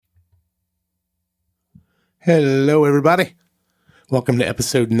Hello, everybody. Welcome to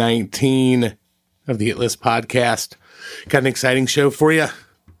episode 19 of the Hit List podcast. Got an exciting show for you.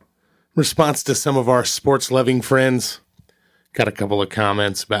 Response to some of our sports-loving friends. Got a couple of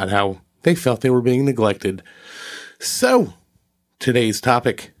comments about how they felt they were being neglected. So, today's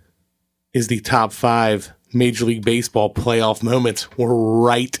topic is the top 5 Major League Baseball playoff moments. We're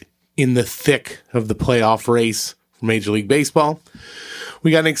right in the thick of the playoff race for Major League Baseball.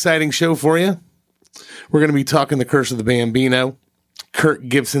 We got an exciting show for you. We're going to be talking the Curse of the Bambino, Kirk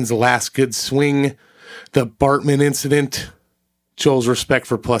Gibson's last good swing, the Bartman incident, Joel's respect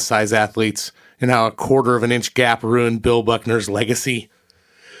for plus-size athletes, and how a quarter of an inch gap ruined Bill Buckner's legacy.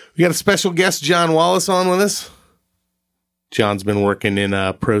 We got a special guest, John Wallace, on with us. John's been working in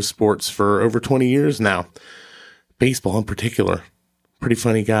pro sports for over 20 years now. Baseball in particular. Pretty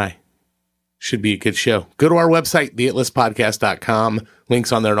funny guy. Should be a good show. Go to our website, thehitlistpodcast.com.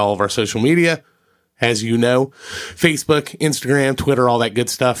 Links on there to all of our social media. As you know, Facebook, Instagram, Twitter, all that good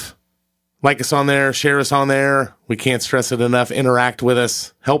stuff. Like us on there, share us on there. We can't stress it enough. Interact with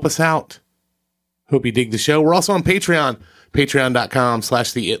us. Help us out. Hope you dig the show. We're also on Patreon,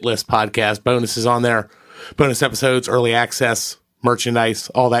 patreon.com/the-It-List-podcast. Bonuses on there. Bonus episodes, early access, merchandise,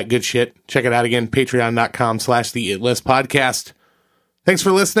 all that good shit. Check it out again, patreon.com/the-It-List-podcast. Thanks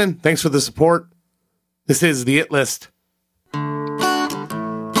for listening. Thanks for the support. This is The It List.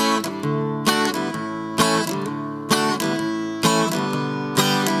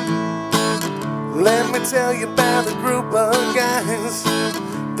 Let me tell you about a group of guys.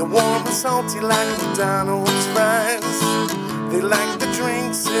 They're warm and salty like McDonald's fries. They like the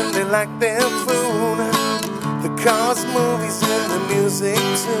drinks and they like their food, the cars, movies, and the music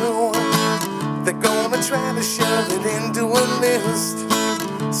too. They're gonna try to shove it into a list.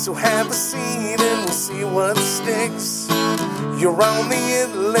 So have a seat and we'll see what sticks. You're on the It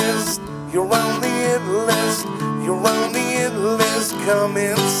List. You're on the It List. You're on the It List. Come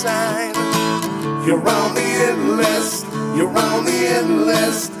inside. You're on the It List. You're on the It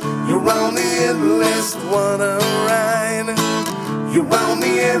List. You're on the It List. What a ride. You're on the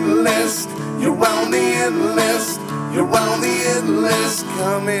It List. You're on the It List. You're on the It List.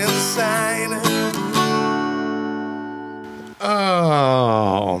 Come inside.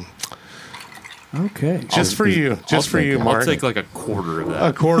 Oh. Okay. Just for you. Just for you, Mark. I'll take like a quarter of that.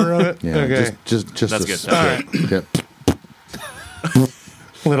 A quarter of it? Yeah, Okay. just That's a good. sip. All right. Yep.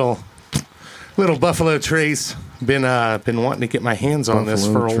 Little Buffalo Trace. Been wanting to get my hands on this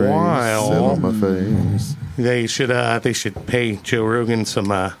for a Buffalo Trace, while. sit on my face. They should pay Joe Rogan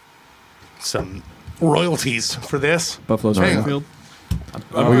some royalties for this. Buffalo yeah. Springfield.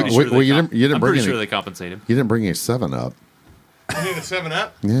 I'm pretty sure well, you didn't I'm bring pretty any- sure they compensate him. You didn't bring a 7-Up. You need a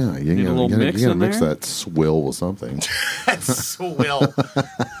 7-Up? Yeah, you Need a little mix gotta in mix there? that swill with something. That's so well.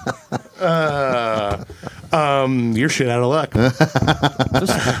 You're shit out of luck.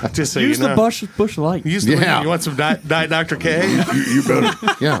 Just so Use you the know. Bush Light. Use the Yeah. You want some Diet Dr. K? You better.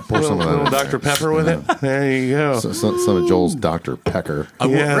 Yeah, pour some of that. little in there. Dr. Pepper with it. There you go. Some of Joel's Dr. Pecker.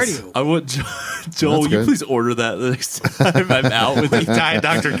 Yes. I would, Joel, will you good. please order that the next time I'm out with you? Diet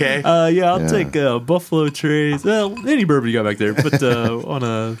Dr. K. Yeah, I'll Yeah. take Buffalo Trace. Any bourbon you got back there, but on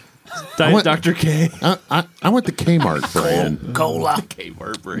a Diet want- Dr. K. I went the Kmart brand. Cola.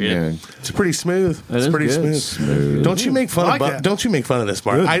 Kmart brand. Yeah, It's pretty smooth. It's is pretty good. smooth. Don't you make fun of Don't you make fun of this,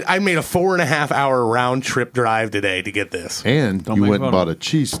 Mark? I made a 4.5-hour round trip drive today to get this. and Don't you make went and fun bought a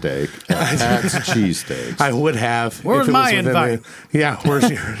cheesesteak at Pat's Cheesesteaks. I would have. Where's if it was my within invite? Yeah, where's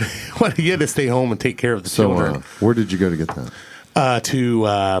your? What? You had to stay home and take care of the So, children. where did you go to get that?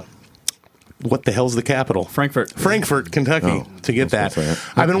 To what the hell's the capital? Frankfurt. Frankfurt, Kentucky, Oh, to get I that. was gonna say.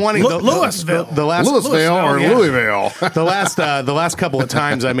 I've been wanting Louisville. The last Louisville or yeah. Louisville? the last couple of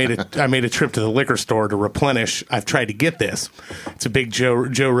times I made a trip to the liquor store to replenish. I've tried to get this. It's a big Joe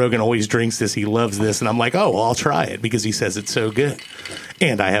Rogan always drinks this. He loves this, and I'm like, oh, well, I'll try it because he says it's so good.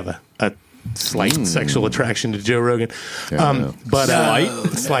 And I have a slight sexual attraction to Joe Rogan. Yeah, I know. But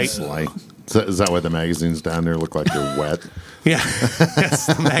slight. Slight. Is that why the magazines down there look like they're wet? Yeah. Yes,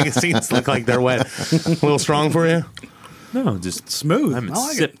 the magazines look like they're wet. A little strong for you? No, just Smooth. I haven't I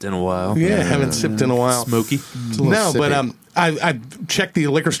like sipped in a while. Yeah, haven't sipped in a while. Smoky. No, but sippy. I've checked the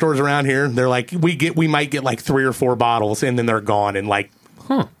liquor stores around here. They're like we might get like 3 or 4 bottles, and then they're gone in like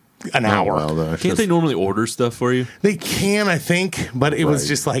an hour. Oh, well, Can't they normally order stuff for you? They can, I think, but it was Right.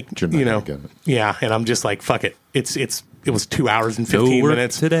 just like But you're not gonna get it. yeah. And I'm just like, fuck it. It's it was 2 hours and 15 No work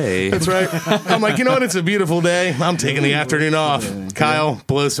minutes today. That's right. I'm like, you know what? It's a beautiful day. I'm taking the afternoon off. Kyle,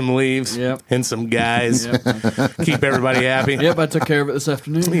 blow some leaves Yep. and some guys. Keep everybody happy. Yep, I took care of it this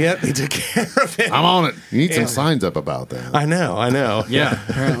afternoon. Yep, he took care of it. I'm on it. You need some signs up about that. I know. Yeah,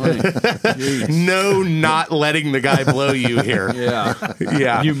 apparently. Jeez. No, not letting the guy blow you here. Yeah.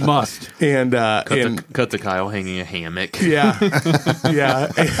 Yeah. You must. And Cut to Kyle hanging a hammock. yeah.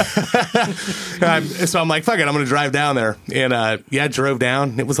 So I'm like, fuck it, I'm going to drive down there. And I drove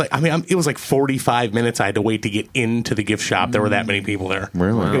down. It was like, it was like 45 minutes I had to wait to get into the gift shop. There were that many people there.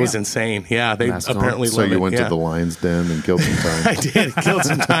 Really? It was insane. Yeah, they Mastodon. apparently So love you it. went Yeah. to the Lion's Den and killed some time. I did. Killed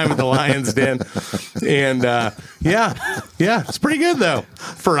some time at the Lion's Den. And it's pretty good though.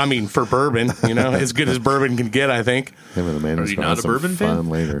 For bourbon, as good as bourbon can get, I think. Him and Amanda's Are you gonna not have a some bourbon fun fan?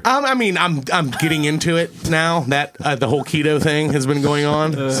 later. I'm getting into it now that the whole keto thing has been going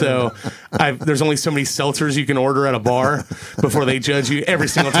on. So there's only so many seltzers you can order at a bar before they judge you. Every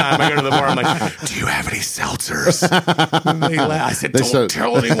single time I go to the bar, I'm like, "Do you have any seltzers?" And they laugh. I said, "Don't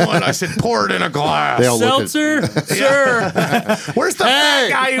tell anyone." I said, "Pour it in a glass." They all look at- Seltzer, sir. Where's the fat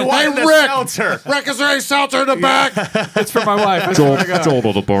guy who wanted the Rick! seltzer? Rick, is there any seltzer in the back? It's for my wife. Joel to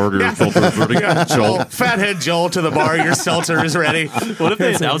the bar. Your seltzer's ready. Joel, fathead Joel to the bar. Your seltzer is ready. What if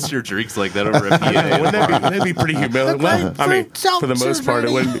they announced your drinks like that over at PA? Wouldn't that be pretty humiliating? Well, for the most part,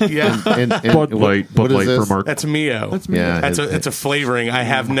 it wouldn't. Yeah. And Bud Light what is for this? Mark. That's Mio. Yeah, It's a flavoring I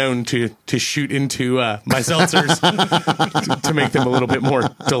have known to shoot into my seltzers to make them a little bit more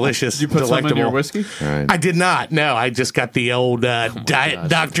delicious, You put some in delectable. your whiskey? All right. I did not. No, I just got the old Diet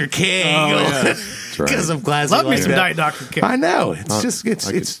Dr. King because I'm classy Love me like some that. Diet Dr. King. I know. It's just it's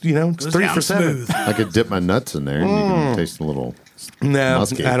 3 for $7. Smooth. I could dip my nuts in there and you can taste a little. No,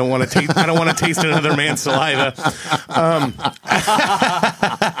 Musky. I don't want to taste. I don't want to taste another man's saliva.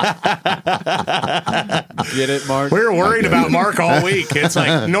 Get it, Mark? We were worried about Mark all week. It's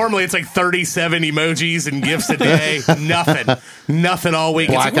like normally it's like 37 emojis and gifts a day. Nothing all week.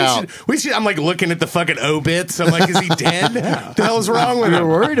 It's like, Blackout. we should. I'm like looking at the fucking obits. I'm like, is he dead? What the hell's wrong with We him? were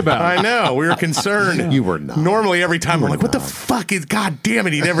worried about I it. know. We were concerned. You were not. Normally every time I'm like, what the not. fuck is? God damn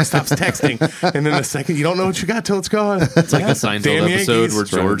it! He never stops texting. And then the second you don't know what you got till it's gone. It's like the Seinfeld Damn episode Yankees. where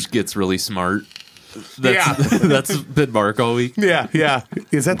That's right. George gets really smart. Yeah. That's been Mark all week. Yeah.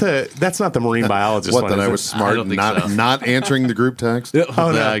 Is that that's not the marine biologist What, one? that is I it? was I smart don't think not so. not answering the group text?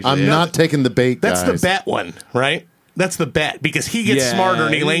 Oh, no. Actually, I'm yeah. not taking the bait, That's guys. the bet one, right? That's the bet because he gets Yeah. smarter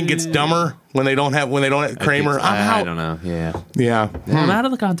and Elaine gets dumber when they don't have Kramer. I'm I out. don't know. Yeah. Yeah, I'm out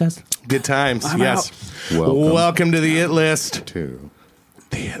of the contest. good times. yes. Welcome. Welcome to the It List. Too.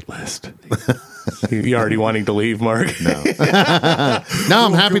 The It List. You already wanting to leave, Mark? No,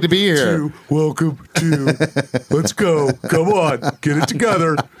 I'm happy to be here. Welcome to. Let's go. Come on, get it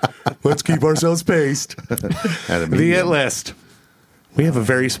together. Let's keep ourselves paced. Had a The meeting. It List. We have a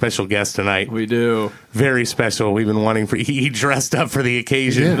very special guest tonight. We do. Very special. We've been wanting for. He dressed up for the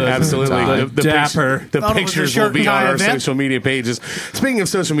occasion. He did. Absolutely. The dapper. The Thought it was a pictures will shirt be and on tie our event. social media pages. Speaking of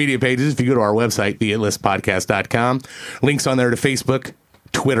social media pages, if you go to our website, theitlistpodcast.com, links on there to Facebook,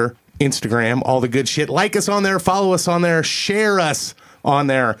 Twitter, Instagram, all the good shit. Like us on there, follow us on there, share us on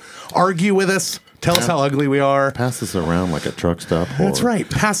there, argue with us, tell us how ugly we are. Pass this around like a truck stop. That's right.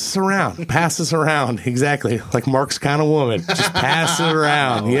 Pass us around. Pass us around. Exactly. Like Mark's kind of woman. Just pass it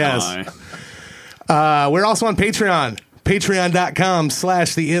around. Yes. We're also on Patreon.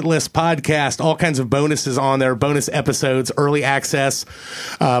 Patreon.com/the It List Podcast. All kinds of bonuses on there. Bonus episodes, early access,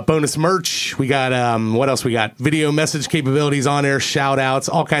 bonus merch. We got, what else we got? Video message capabilities on there, shout outs,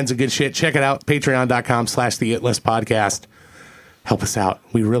 all kinds of good shit. Check it out. Patreon.com/the It List Podcast. Help us out.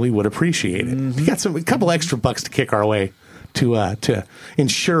 We really would appreciate it. You got a couple extra bucks to kick our way to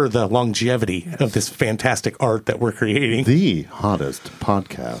ensure the longevity of this fantastic art that we're creating The hottest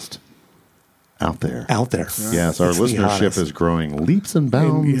podcast out there. out there. Yes, our It's the listenership hottest. is growing leaps and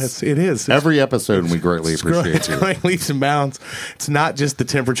bounds. Yes, it is. Every episode, and we greatly It's growing- appreciate it's you. growing leaps and bounds. It's not just the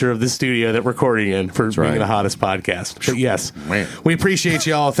temperature of the studio that we're recording in for being right. the hottest podcast. But yes, Man. we appreciate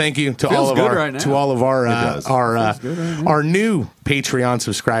y'all. Thank you to all of good our right now. to all of our does. our new Patreon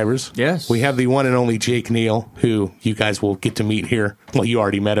subscribers. Yes. we have the one and only Jake Neal, who you guys will get to meet here. Well, you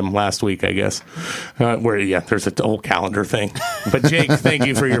already met him last week, I guess. There's a whole calendar thing. But Jake, thank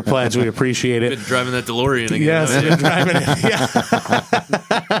you for your pledge. We appreciate it. Been driving that DeLorean again. Yes, been driving it.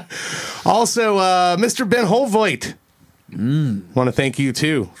 Yeah. Also, Mr. Ben Holvoit. Want to thank you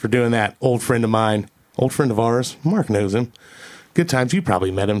too for doing that. Old friend of mine, old friend of ours. Mark knows him. Good times. You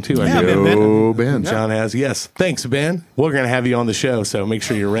probably met him too. I Yeah, do. I've been Oh, Ben. John has. Yes. Thanks, Ben. We're going to have you on the show, so make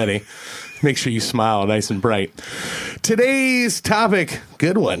sure you're ready. Make sure you smile nice and bright. Today's topic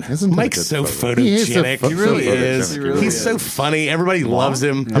good one. Isn't that a Mike's good so photo? He is a photogenic. pho- He really so is. photogenic. He really He's is. so funny. Everybody loves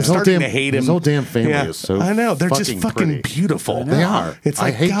him. I'm His whole starting damn- to hate him. his whole damn family is so I know. They're just fucking fucking pretty. beautiful. They are. It's I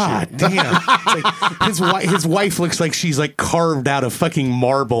like, hate you. God damn. It's like his wife looks like she's like carved out of fucking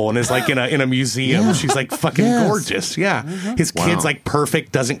marble and is like in a museum. Yeah. She's like fucking Yes. gorgeous. Yeah. His Wow. kid's like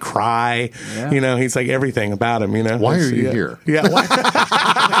perfect, doesn't cry. Yeah. You know, he's like everything about him, you know. Why are you Yeah. here? Yeah. Why?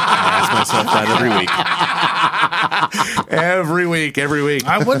 I ask myself that every week. every week.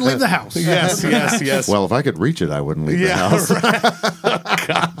 I wouldn't leave the house. Yes. Well, if I could reach it, I wouldn't leave the Yeah, house. right.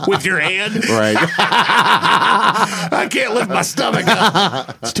 God, with your hand, Right. I can't lift my stomach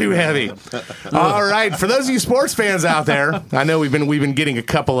up. It's too heavy. All right, for those of you sports fans out there, I know we've been getting a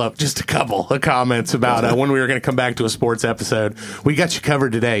couple of comments about when we were going to come back to a sports episode. We got you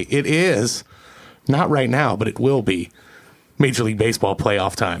covered today. It is not right now, but it will be Major League Baseball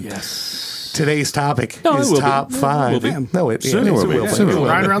playoff time. Yes. Today's topic No, it is will be. top five. It will be. No, it Soon it will be. will Soon it will be.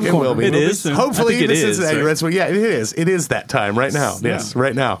 Right around the It will corner. be. It is soon. Hopefully, I think it this is, is right? that's what. Yeah, it is. It is that time right now. Yes,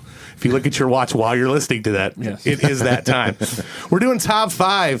 right now. If you look at your watch while you're listening to that, Yes. it is that time. We're doing top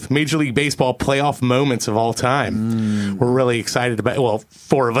 5 Major League Baseball playoff moments of all time. We're really excited about. Well,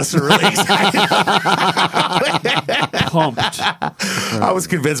 4 of us are really excited. Pumped. I was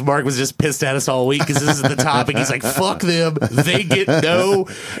convinced Mark was just pissed at us all week because this is the topic. He's like, "Fuck them! They get no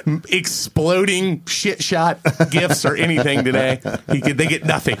exploding shit shot gifts or anything today. They get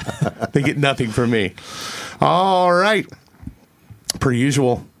nothing. They get nothing from me." All right. Per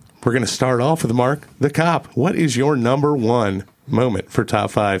usual, we're going to start off with Mark the Cop. What is your number 1 moment for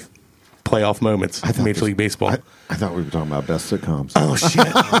top 5 playoff moments in Major League Baseball? I thought we were talking about best sitcoms. Oh shit!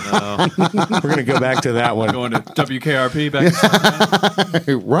 We're going to go back to that one. Going to WKRP back.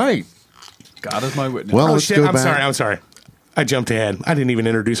 Right. God is my witness. Well, Oh let's shit! go I'm back. sorry. I jumped ahead. I didn't even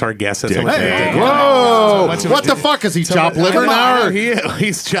introduce our guest. That's how much Hey. Whoa! much of What a- the fuck is he? So- Chopped liver I now? know, or-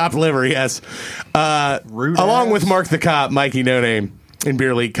 he's chopped liver, yes. Along with Mark the Cop, Mikey No Name, and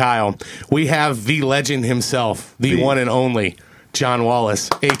Beer League Kyle, we have the legend himself, the one and only John Wallace,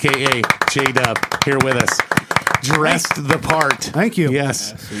 a.k.a. J-Dub, here with us. Dressed the part. Thank you.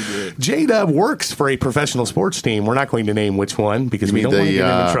 Yes. J-Dub works for a professional sports team. We're not going to name which one because You we mean don't want to the,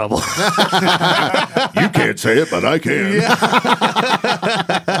 get him in trouble. You can't say it, but I can.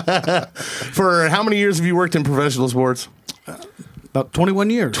 For how many years have you worked in professional sports? About 21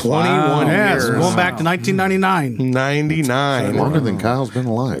 years. 21 Yes, years. going back to 1999. 99. Longer than Kyle's been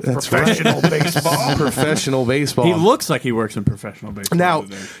alive. That's professional baseball. Professional baseball. He looks like he works in professional baseball. Now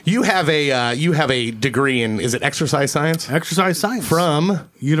today. you have a degree in, is it exercise science? Exercise science. From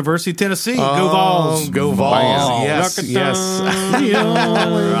University of Tennessee. Go Vols. Go Vols. Wow. Yes, yes.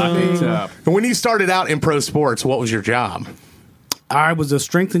 Rocky Top. And when you started out in pro sports, what was your job? I was a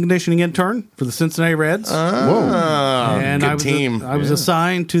strength and conditioning intern for the Cincinnati Reds. Whoa. and good I was team. I was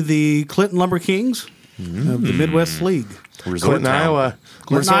assigned to the Clinton Lumber Kings of the Midwest League. Clinton, Iowa.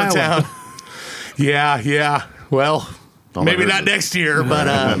 Clinton, Resort Iowa. town. Yeah. Well, Oh, maybe my not goodness. next year,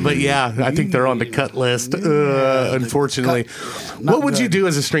 but yeah, I think they're on the cut list. Unfortunately, what would you do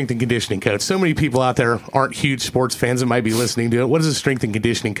as a strength and conditioning coach? So many people out there aren't huge sports fans and might be listening to it. What does a strength and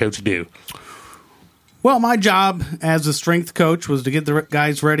conditioning coach do? Well, my job as a strength coach was to get the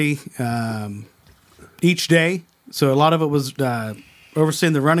guys ready each day. So a lot of it was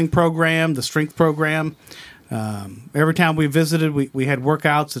overseeing the running program, the strength program. Every time we visited, we had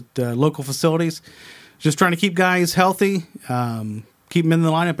workouts at local facilities. Just trying to keep guys healthy, keep them in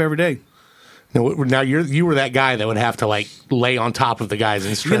the lineup every day. Now you were that guy that would have to like lay on top of the guys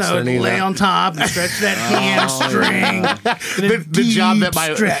and stretch their knees lay out. on top and stretch that hamstring. the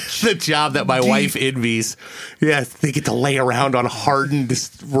job that my wife envies. Yeah, they get to lay around on hardened,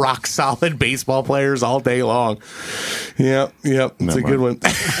 just rock solid baseball players all day long. Yep, it's a good one.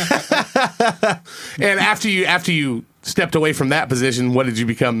 And after you stepped away from that position, what did you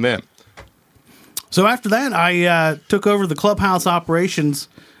become then? So after that, I took over the clubhouse operations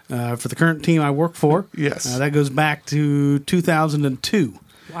for the current team I work for. Yes. That goes back to 2002.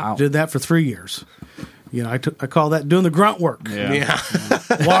 Wow. Did that for 3 years. You know, I call that doing the grunt work. Yeah.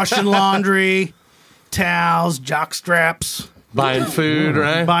 Washing laundry, towels, jock straps, Buying food,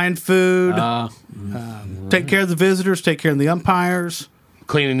 right? buying food, take care of the visitors, take care of the umpires.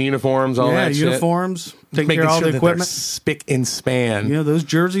 Cleaning uniforms, all that shit. Uniforms, take Making care of all sure the that they're equipment. spick and span. You know, those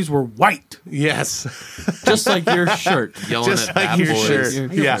jerseys were white. Yes. Just like your shirt. Yelling Just at like Bat your Boys.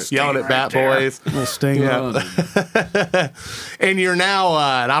 shirt. Yeah, yelling at Bat Boys. Little sting. Yeah. And you're now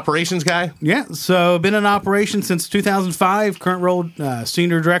an operations guy? Yeah, so been in operation since 2005. Current role,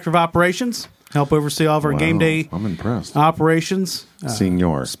 Senior Director of Operations. help oversee all of our game day I'm impressed. operations.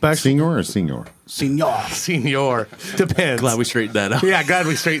 Senior. special- Senior or senior? Senior. Senior. Depends. Glad we straightened that out. Yeah, glad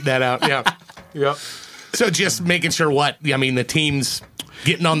we straightened that out. Yeah. Yep. So just making sure the team's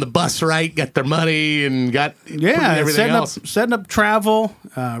getting on the bus right, got their money, and got everything else. Setting up travel,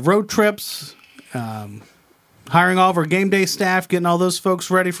 road trips, hiring all of our game day staff, getting all those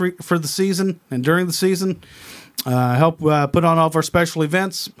folks ready for the season and during the season. Help put on all of our special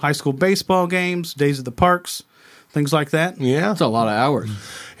events, high school baseball games, days at the parks, things like that. Yeah. That's a lot of hours.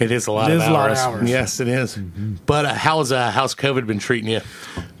 It is a lot It of is hours. a lot of hours. Yes, it is. But how's COVID been treating you?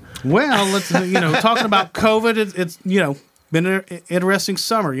 Well, let's talking about COVID. It's been an interesting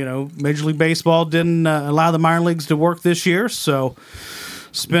summer. Major League Baseball didn't allow the minor leagues to work this year, so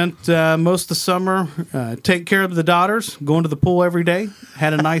spent most of the summer taking care of the daughters, going to the pool every day.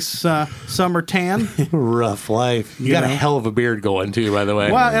 Had a nice summer tan. Rough life. You got a hell of a beard going too, by the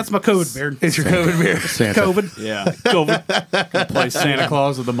way. Well, that's my COVID beard. It's your COVID beard. Santa. COVID. Yeah. Gonna play Santa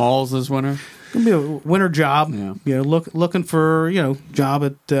Claus at the malls this winter. Gonna be a winter job. Yeah. Looking for job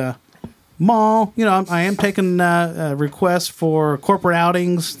at mall. I am taking requests for corporate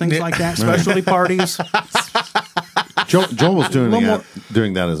outings, things like that, specialty parties. Joel was doing Little that,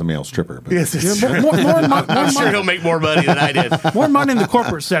 doing that as a male stripper. But Yes, it's Yeah, true. I'm sure he'll make more money than I did. more money in the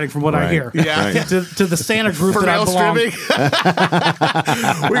corporate setting, from what I Right. hear. Yeah. Right. To the Santa group For that I male belong. stripping?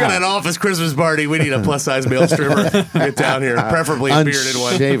 We got an office Christmas party. We need a plus size male stripper. Get down here, preferably a bearded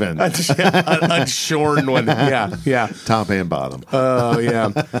one. unshaven, Unshorn one. Yeah. top and bottom. Oh,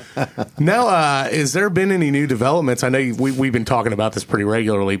 yeah. Now, has there been any new developments? I know we've been talking about this pretty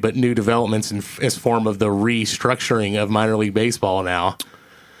regularly, but new developments as form of the restructuring of minor league baseball now.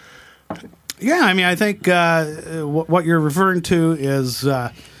 Yeah, I think what you're referring to is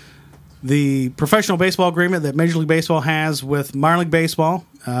the professional baseball agreement that Major League Baseball has with minor league baseball.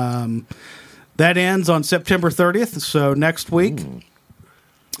 That ends on September 30th, so next week.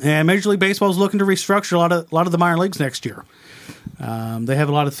 And Major League Baseball is looking to restructure a lot of the minor leagues next year. They have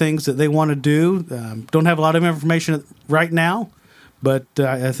a lot of things that they want to do. Don't have a lot of information right now, but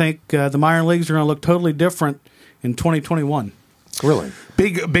I think the minor leagues are going to look totally different in 2021. Really?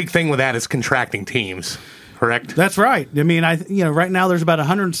 Big thing with that is contracting teams, correct? That's right. Right now there's about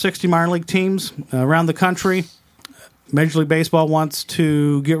 160 minor league teams around the country. Major League Baseball wants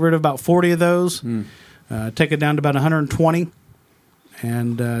to get rid of about 40 of those, take it down to about 120,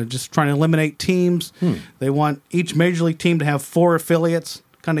 and just trying to eliminate teams. They want each major league team to have 4 affiliates,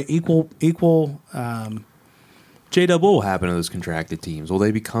 kind of equal. J-Dub, what will happen to those contracted teams? Will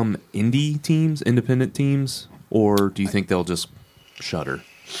they become indie teams, independent teams, or do you think they'll just shutter?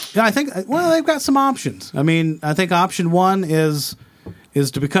 Yeah, I think. Well, they've got some options. I think option one is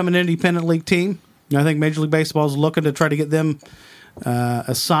to become an independent league team. I think Major League Baseball is looking to try to get them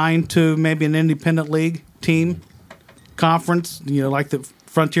assigned to maybe an independent league team conference, like the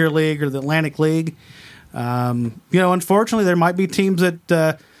Frontier League or the Atlantic League. Unfortunately, there might be teams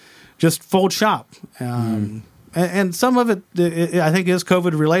that just fold shop, and some of it I think is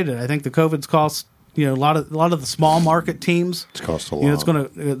COVID related. I think the COVID's cost a lot of the small market teams. It's cost a lot.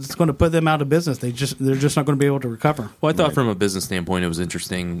 It's going to put them out of business. They're just not going to be able to recover. Well, I thought from a business standpoint, it was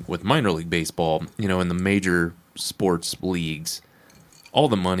interesting with minor league baseball. In the major sports leagues, all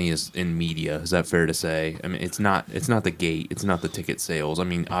the money is in media. Is that fair to say? It's not the gate. It's not the ticket sales.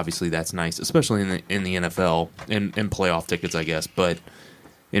 Obviously that's nice, especially in the NFL and playoff tickets, I guess. But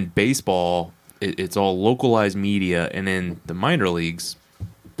in baseball, it's all localized media, and in the minor leagues,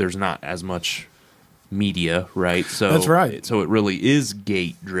 there's not as much media, right? So That's right. So it really is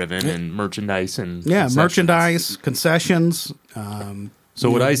gate driven and merchandise and concessions. Merchandise, concessions. So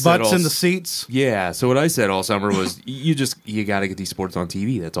what I said, butts in the seats. Yeah. So what I said all summer was, you got to get these sports on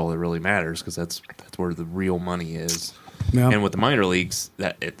TV. That's all that really matters, because that's where the real money is. Yeah. And with the minor leagues,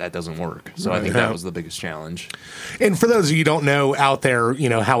 that doesn't work. So I think that was the biggest challenge. And for those of you who don't know out there,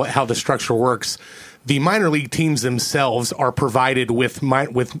 how the structure works, the minor league teams themselves are provided with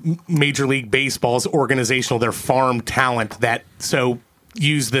Major League Baseball's their farm talent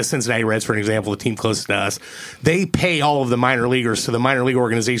use the Cincinnati Reds, for an example, the team closest to us. They pay all of the minor leaguers, so the minor league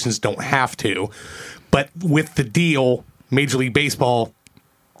organizations don't have to. But with the deal, Major League Baseball,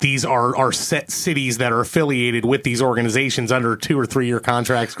 these are set cities that are affiliated with these organizations under 2 or 3 year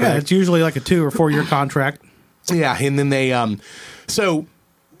contracts. Correct? Yeah, it's usually like a 2 or 4 year contract. Yeah, and then they so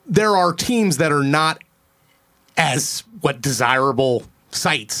there are teams that are not as desirable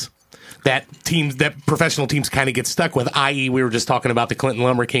sites that professional teams kind of get stuck with, i.e. we were just talking about the Clinton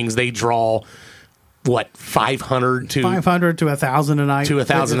Lumber Kings. They draw 500 to 1,000 a night. to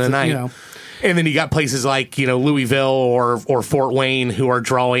 1,000 a night. And then you got places like, Louisville or Fort Wayne who are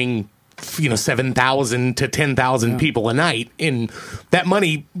drawing 7,000 to 10,000 people a night. And that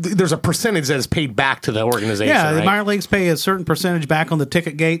money, there's a percentage that is paid back to the organization. Yeah, the right? minor leagues pay a certain percentage back on the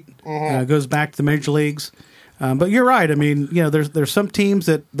ticket gate. Goes back to the major leagues. But you're right. I mean, there's some teams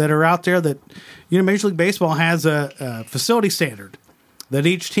that are out there that, Major League Baseball has a facility standard that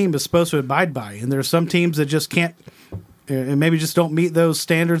each team is supposed to abide by. And there's some teams that just can't, and maybe just don't meet those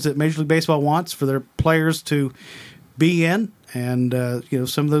standards that Major League Baseball wants for their players to be in. And,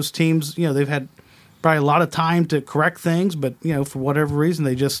 some of those teams, they've had probably a lot of time to correct things, but, for whatever reason,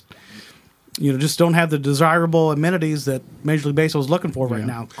 they just don't have the desirable amenities that Major League Baseball is looking for right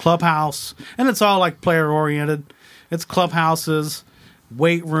now. Clubhouse, and it's all like player oriented. It's clubhouses,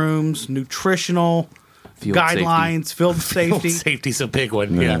 weight rooms, nutritional Field Field guidelines, field safety. safety's a big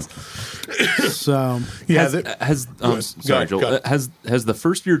one. Yes. So Has Go ahead. has the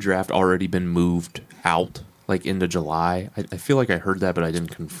first year draft already been moved out like into July? I feel like I heard that, but I didn't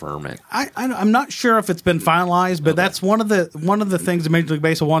confirm it. I'm not sure if it's been finalized, but that's one of the things that Major League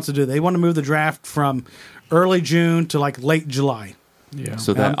Baseball wants to do. They want to move the draft from early June to like late July. Yeah.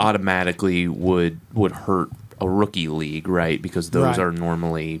 So that automatically would hurt a rookie league, right? Because those Right. are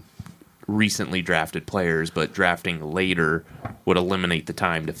normally recently drafted players, but drafting later would eliminate the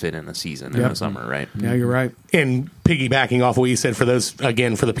time to fit in a season in Yep. the summer, right? Yeah, you're right. And piggybacking off what you said, for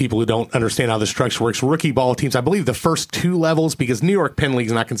the people who don't understand how the structure works, rookie ball teams, I believe the first two levels, because New York Penn League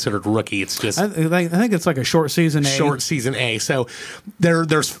is not considered rookie, it's just I think it's like a short season. short season A. So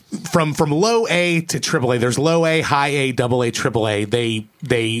there's from low A to triple A. There's low A, high A, double A, triple A.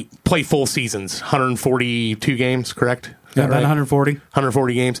 They play full seasons, 142 games, correct? Yeah, about 140.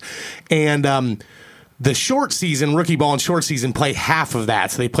 140 games. And the short season, rookie ball and short season, play half of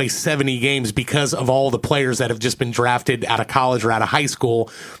that. So they play 70 games because of all the players that have just been drafted out of college or out of high school.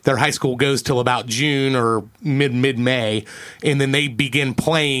 Their high school goes till about June or mid-May, and then they begin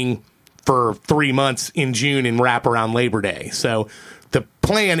playing for 3 months in June and wrap around Labor Day. So the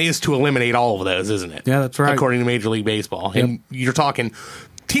plan is to eliminate all of those, isn't it? Yeah, that's right. According to Major League Baseball. And you're talking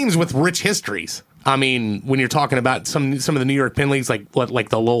teams with rich histories. I mean, when you're talking about some of the New York Penn leagues, like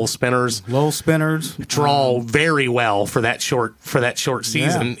the Lowell Spinners, draw very well for that short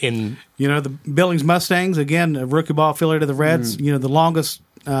season. In the Billings Mustangs, again, a rookie ball affiliate of the Reds. The longest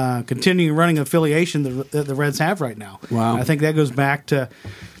continuing running affiliation that the Reds have right now. Wow. I think that goes back to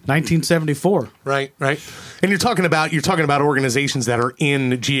 1974. right, and you're talking about organizations that are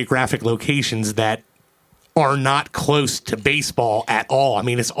in geographic locations that are not close to baseball at all. I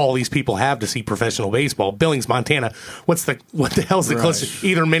mean, it's all these people have to see professional baseball. Billings, Montana. What the hell's the closest?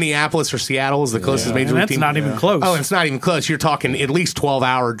 Either Minneapolis or Seattle is the closest major And league that's team. not even close. Oh, it's not even close. You're talking at least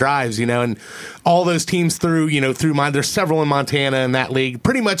 12-hour drives, and all those teams through there's several in Montana in that league.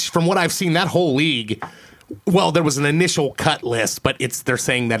 Pretty much from what I've seen, that whole league. Well, there was an initial cut list, but they're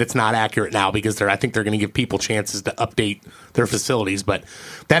saying that it's not accurate now because I think they're going to give people chances to update their facilities. But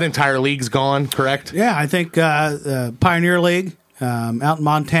that entire league's gone, correct? Yeah, I think Pioneer League out in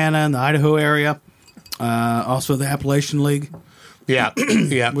Montana and the Idaho area. Also the Appalachian League, Yeah,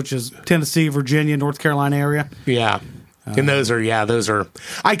 yeah, which is Tennessee, Virginia, North Carolina area. yeah. And those are.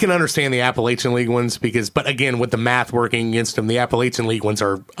 I can understand the Appalachian League ones but again, with the math working against them, the Appalachian League ones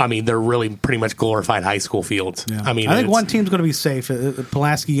are. I mean, they're really pretty much glorified high school fields. Yeah. I mean, I think one team's going to be safe, the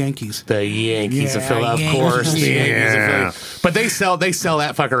Pulaski Yankees. the Yankees of Yeah, Philadelphia, of Yankees. course. The Yankees of Yeah. Philly. But they sell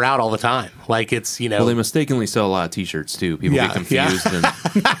that fucker out all the time. Like it's Well, they mistakenly sell a lot of T-shirts too. People Yeah, get confused. And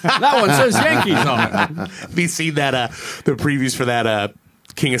That one says Yankees on it. Have you seen that the previews for that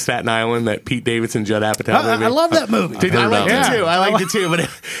King of Staten Island, that Pete Davidson, Judd Apatow movie? I love that movie. Dude, I liked about it it. too. I liked it too, but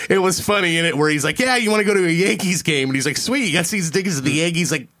it was funny in it where he's like, "Yeah, you want to go to a Yankees game?" And he's like, "Sweet, you got to see these tickets to the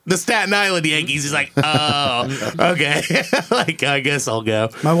Yankees, like the Staten Island Yankees." He's like, "Oh, okay, like I guess I'll go."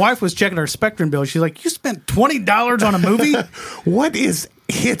 My wife was checking her Spectrum bill. She's like, "You spent $20 on a movie?" What is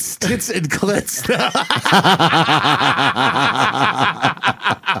hits, tits, and clits?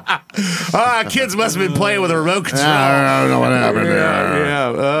 Kids must have been playing with a remote control. I don't know what happened there.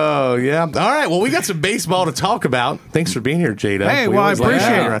 Yeah. Oh, yeah. All right. Well, we got some baseball to talk about. Thanks for being here, Jada. Hey, We well, I always like appreciate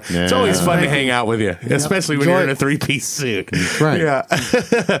having it. you around. Yeah. It's always fun to Thank hang you. out with you, especially when Enjoy you're in it. a three-piece suit. Right.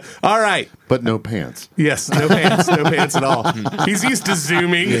 Yeah. All right. But no pants. Yes. No pants. No pants at all. He's used to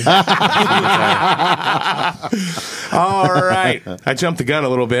zooming. All right. I jumped the gun a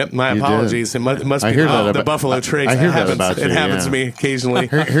little bit. My You apologies. did. It must I be hear that the about- Buffalo Trace. I hear It that happens. about you, It happens yeah. to me occasionally.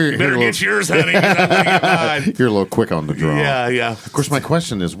 Here, Better little- get yours, honey. 'Cause I'm gonna get mine. You're a little quick on the draw. Yeah, yeah. Of course, my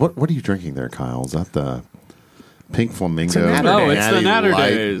question is, what are you drinking there, Kyle? Is that the Pink flamingo. Natter Oh, Day. it's the Natty Natter Light.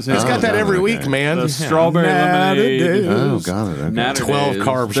 Days. It's got that every okay. week, man. The strawberry Natter lemonade. Days. Oh, got it. Okay. Natter 12 Days.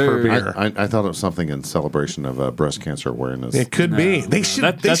 carbs per They're- beer. I thought it was something in celebration of breast cancer awareness. It could be. They No, should.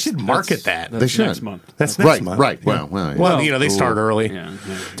 that- They that's- should market that's- that. They should. Next month. That's next Right, month. right. Yeah. Well, Well, you know, they start early. Yeah.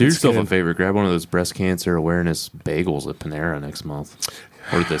 Do yourself good. a favor. Grab one of those breast cancer awareness bagels at Panera next month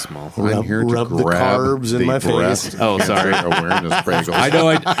or this month. I'm here to rub the grab carbs in the my face. breast Oh, sorry. cancer awareness bagels. I know.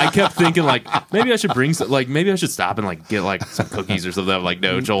 I kept thinking like maybe I should bring some, like maybe I should stop and like get like some cookies or something. I'm like,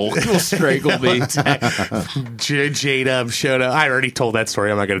 no, Joel will strangle me. J-Dub showed up. I already told that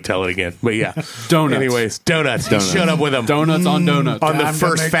story. I'm not going to tell it again. But yeah. Donuts. Anyways, donuts. He showed up with them. Donuts on donuts. On the Time to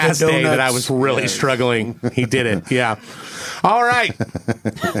first make the fast day that I donuts. was really struggling. He did it. Yeah. All right.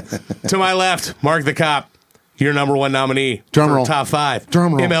 To my left, Mark the Cop, your number one nominee Drum for roll. top 5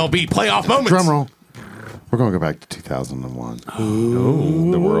 Drum roll. MLB playoff moments. Drum roll. We're going to go back to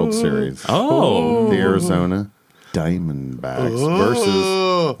 2001. The World Series. Oh, The Arizona Diamondbacks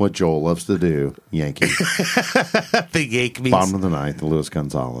versus what Joel loves to do, Yankees. The Yankees. Bottom of the ninth, Luis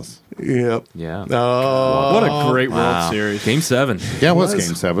Gonzalez. Yep. yeah. Oh, What a great Wow. World Series. Game 7. Yeah, it was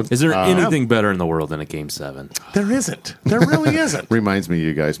Game 7. Is there anything better in the world than a Game 7? there isn't. There really isn't. Reminds me of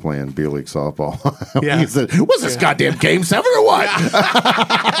you guys playing B-League softball. Yeah. He said, was this goddamn Game 7 or what?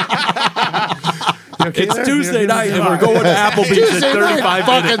 Okay It's there? Tuesday night and we're going to Applebee's at 35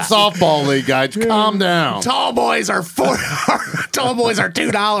 fucking minutes. softball league, guys. Calm down. Tall boys are tall boys are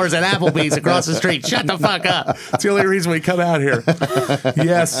 $2 at Applebee's across the street. Shut the fuck up. It's the only reason we come out here.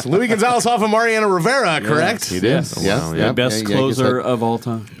 Yes, Luis Gonzalez off of Mariano Rivera, correct? He did. Yes. Yes. Wow, yeah. yeah. Best Yankees closer had- of all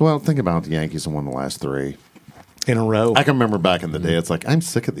time. well, think about the Yankees who won the last 3. In a row. I can remember back in the day, it's like, I'm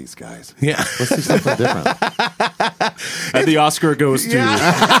sick of these guys. Yeah. Let's do something different. And the Oscar goes to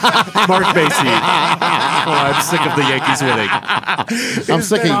Mark Basie. Oh, I'm sick of the Yankees winning. I'm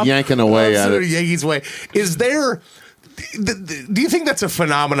sick of yanking away at Absolute it. Yankees way. Is there? Do you think that's a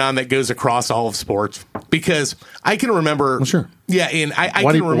phenomenon that goes across all of sports? Because I can remember. Well, sure. Yeah, I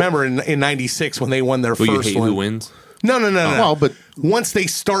Why do can you- remember in '96 when they won their Will you first hate one. who wins? No. Well, but- once they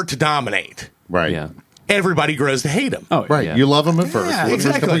start to dominate, Right. Yeah. everybody grows to hate them. Oh, Right. Yeah. You love them at first. Yeah, For the first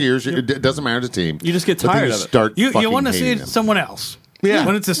couple exactly. of years, it doesn't matter the team. You just get But then tired you of it. start You fucking want to see hating it them. someone else. Yeah.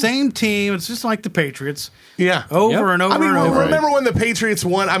 When it's the same team, it's just like the Patriots. Yeah. Over Yep. and over I mean, and over. remember when the Patriots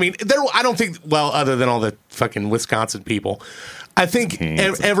won? I mean, I don't think. Well, other than all the fucking Wisconsin people, I think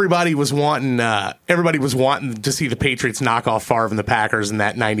Kansas. everybody was wanting. Everybody was wanting to see the Patriots knock off Favre and the Packers in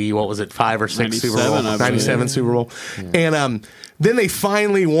that 5 or 6 Super 97, Bowl, I believe. 97 Super Bowl, and then they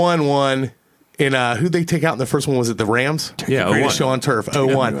finally won one. And who'd they take out in the first one? Was it the Rams? Yeah, Greatest 01. show on turf.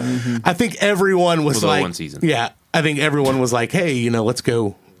 01. I think everyone was For the like, 01 season. yeah, I think everyone was like, hey, let's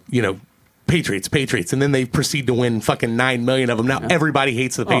go, Patriots. And then they proceed to win fucking 9 million of them. Now everybody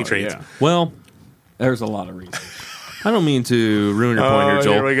hates the Patriots. Yeah. Well, There's a lot of reasons. I don't mean to ruin your point here,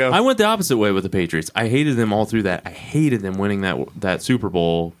 Joel. here we go. I went the opposite way with the Patriots. I hated them all through that. I hated them winning that Super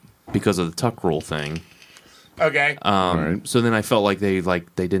Bowl because of the tuck rule thing. Okay. Right. So then I felt like they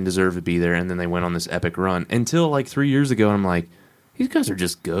didn't deserve to be there, and then they went on this epic run until like 3 years ago. And I'm like, these guys are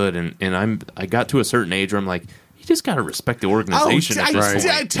just good, and I got to a certain age where I'm like, you just got to respect the organization. at this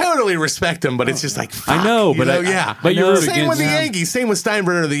point. I totally respect them, but it's just like, fuck, I know, but yeah. but you root Same with the against them. Yankees. Same with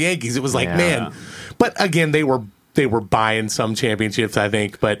Steinbrenner and the Yankees. It was like, Yeah. man. But again, they were buying some championships, I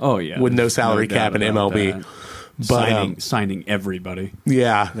think, but Oh yeah, with no There's salary doubt cap in about MLB. that. But signing everybody.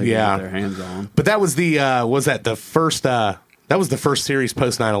 yeah, They yeah. get their hands on. But that was the first series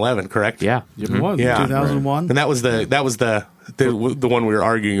post 9/11, correct? Yeah. It was Yeah. 2001. And that was the one we were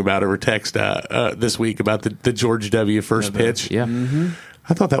arguing about over text this week about the George W. first pitch. Yeah.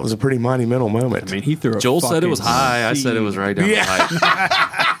 I thought that was a pretty monumental moment. I mean, he threw. Joel said it was fucking high. I said it was right down Yeah. the pipe.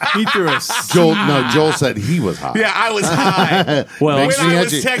 He threw a. Joel said he was hot. yeah, I was high Well, when Makes me I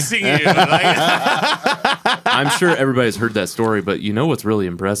was edgy. texting you. Like, I'm sure everybody's heard that story, but you know what's really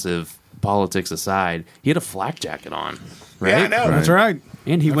impressive, politics aside, he had a flak jacket on, right? yeah, I know. That's right.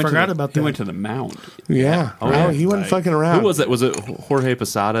 And he I went forgot to the, about he that. went to the mound. Yeah. Oh, he wasn't fucking around. Who was that? Was it Jorge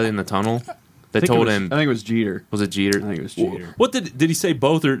Posada in the tunnel that I told think it was, him? I think it was Jeter. Was it Jeter? I think it was Jeter. What did he say?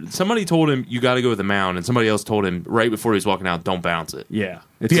 Both or somebody told him you got to go with the mound, and somebody else told him right before he was walking out, don't bounce it. Yeah.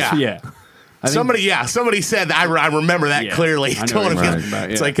 It's Yeah. yeah. I think- Somebody said I remember that Yeah, clearly. I know Told what him, you're talking about,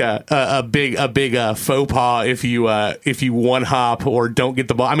 it's yeah. like a big faux pas if you one hop or don't get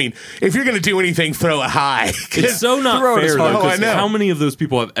the ball. I mean, if you're going to do anything, throw it high. It's so not Throw it as fair hard though. as- 'cause Oh, I know. How many of those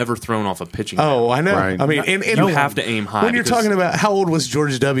people have ever thrown off a pitching? Oh, I know. Right. I mean, and you have to aim high. when you're because- talking about how old was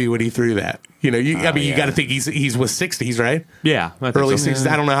George W. when he threw that? You got to think he's with 60s, right? yeah, I think Early so. 60s.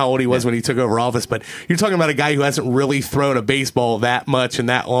 I don't know how old he was when he took over office, but you're talking about a guy who hasn't really thrown a baseball that much and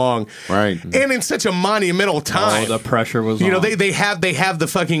that long. Right. and in such a monumental time. Oh, the pressure was You know, on. they have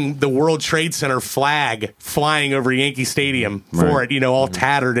the World Trade Center flag flying over Yankee Stadium for Right. it, you know, all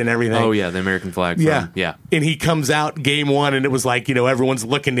tattered and everything. Oh yeah, the American flag. From, Yeah. yeah. And he comes out game one, and it was like, you know, everyone's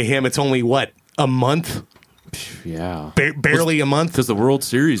looking to him. It's only, what, a month? Yeah. Barely a month? Because the World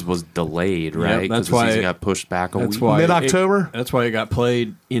Series was delayed, right? 'Cause that's the why season it- got pushed back a That's week. why Mid-October? That's why it got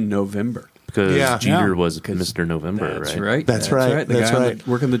played in November. Because Yeah. Jeter Yeah. was Mr. November, That's right? right. That's right. The That's guy right.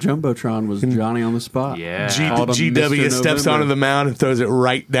 working the jumbotron was Johnny on the spot. Yeah. Called him GW Mr. steps November. onto the mound and throws it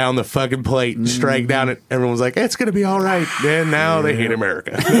right down the fucking plate and strike down it. Everyone's like, it's going to be all right. And now they hate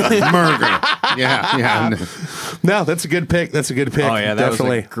America. Murder. Yeah. No, that's a good pick. That's a good pick. Oh, yeah, that was a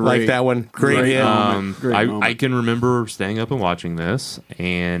Definitely. great- like that one. Great great hit. moment. Great I moment. can remember staying up and watching this,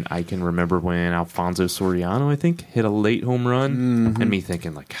 and I can remember when Alfonso Soriano, I think, hit a late home run, and me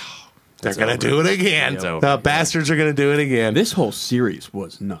thinking like, They're going to do it again. It's over. The bastards are going to do it again. This whole series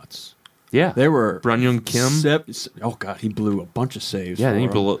was nuts. yeah, There were Brunyon Kim. Oh god, he blew a bunch of saves. Yeah, for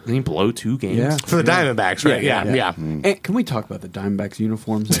didn't him. he blow 2 games? Yeah. For the Diamondbacks, right? Yeah, yeah. And can we talk about the Diamondbacks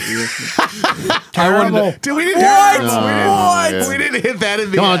uniforms that year? Terrible. Dude, we didn't we didn't hit that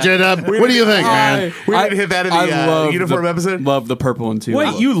in the Come on, J-Dub. What do you think, man? We didn't hit that in the uniform episode? Love the purple and two.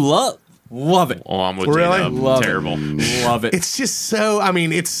 Wait, you love it. Oh, I'm with Really? J-Dub. Love Terrible. it. Love it. It's just so. I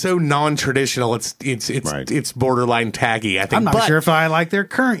mean, it's so non-traditional. It's Right. it's borderline taggy. I think. I'm not But- sure if I like their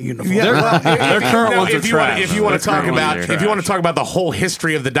current uniform. Yeah, well, Their current ones are if you want, trash. if you want to Their talk current about ones are if you want to trash. talk about the whole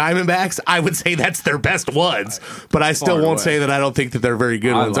history of the Diamondbacks, I would say that's their best ones. But I still Far won't away. say that I don't think that they're very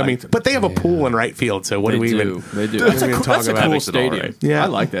good I ones. I mean, liked them. but they have a pool in right field, so what They do we do. even? They do. That's That's a a, cool- that's a about it. cool Makes it all stadium. right. Yeah. I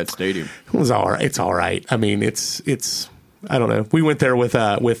like that stadium. It was all right. It's all right. I mean, it's. I don't know. We went there with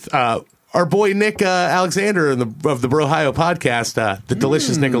our boy Nick Alexander of the Brohio podcast, the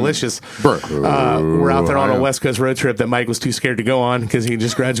Delicious Nickalicious. We're out there on a West Coast road trip that Mike was too scared to go on because he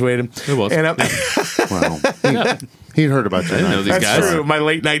just graduated. It was. And Well, he'd heard about you. didn't know these that's guys. true. My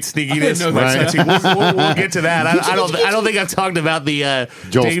late night sneakiness. know My that. sexy- we'll get to that. I don't think I've talked about the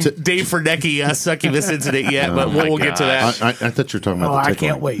Joel's Dave Fredecki succubus incident yet, but we'll get to that. I thought you were talking about Oh, the I tickling.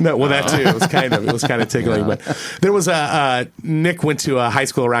 can't wait. No, well, that too. It was kind of tickling. But there was Nick went to a high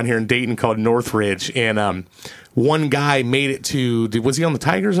school around here in Dayton called Northridge, and one guy made it to. Was he on the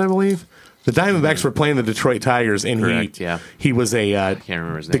Tigers? I believe the Diamondbacks were playing the Detroit Tigers, and Correct, yeah. he was a. Can't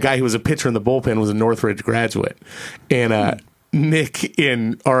remember his The name. guy who was a pitcher in the bullpen was a Northridge graduate, and. Nick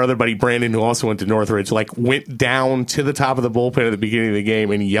and our other buddy Brandon, who also went to Northridge, like went down to the top of the bullpen at the beginning of the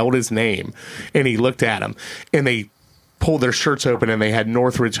game and yelled his name, and he looked at him, and they pulled their shirts open and they had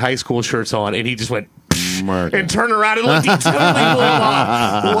Northridge High School shirts on, and he just went Murder. and turned around and looked. He totally blew him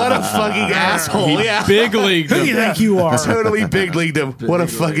off. What a fucking asshole! Yeah, Big league. Who do you think you are? totally big leagued him. What a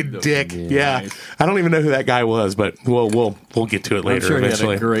fucking dick! Yeah, I don't even know who that guy was, but we'll get to it I'm later sure he had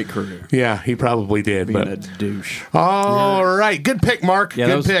eventually. a great career. Yeah, he probably did. Being But a douche. all right, good pick, Mark. Yeah,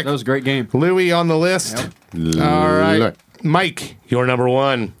 good pick. that was a great game. Louis on the list. All right, Mike, you're number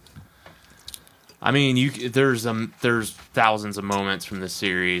one. I mean, there's thousands of moments from this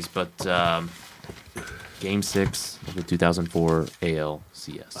series, but Game 6 of the 2004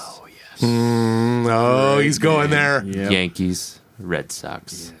 ALCS. Oh yes. Oh, he's going there. Yeah. Yankees, Red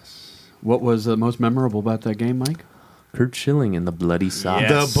Sox. What was the most memorable about that game, Mike? Kurt Schilling in the bloody sock.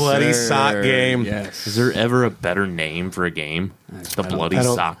 The bloody sock game. Yes. Is there ever a better name for a game? The bloody I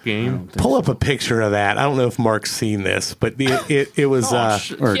don't- sock game. Pull up a picture of that. I don't know if Mark's seen this, but it was.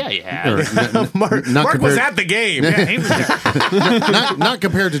 Yeah, you have. Mark was compared- at the game. Yeah, he was there. not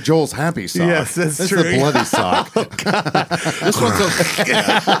compared to Joel's happy sock. Yes, that's This true. is a bloody sock.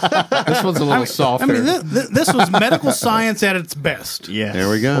 This one's a little softer. I mean, this was medical science at its best. yes. There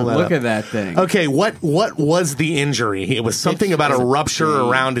we go. Look at that thing. Okay, what was the injury? It was something about a rupture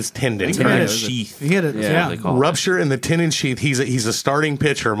around his tendon. Tendon correct? sheath. He hit it. Yeah, Yeah. they call it. Rupture in the tendon sheath. He's a starting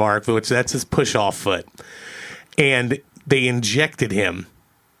pitcher, Mark, which that's his push off foot, and they injected him.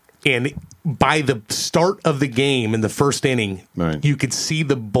 And by the start of the game in the first inning, Right. you could see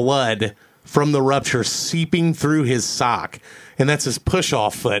the blood from the rupture seeping through his sock. And that's his push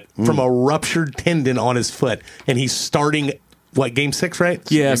off foot from a ruptured tendon on his foot. And he's starting, what, game 6, right?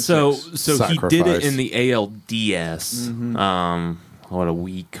 Yeah, so he did it Sacrifice. in the ALDS. What, a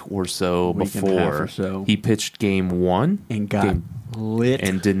week or so Week and a before half or so. he pitched game 1 And got lit.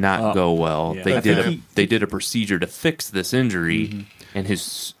 and did not up. go well. Yeah. They did a procedure to fix this injury, and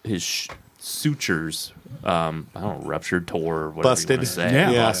his sutures, I don't know, ruptured, tore, whatever Busted. you want to say,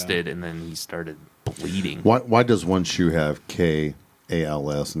 Yeah. busted, and then he started bleeding. Why does one shoe have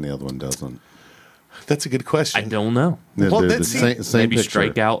KALS and the other one doesn't? That's a good I question. don't know. Well, They're the that's- same Maybe picture.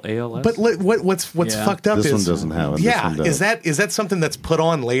 strikeout ALS. But what's Yeah. fucked up This is one doesn't have it. This Yeah, one does. is that something that's put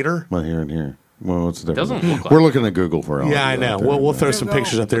on later? Well, here and here. Well, what's the difference? Doesn't look like We're it. looking at Google for all. Yeah, I of you know. out there. We'll throw some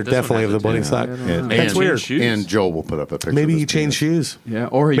pictures up there, This one definitely of has the it, bunny too. sock. And, That's and- weird. Shoes. And Joel will put up a picture. Maybe of he his changed penis. shoes. Yeah,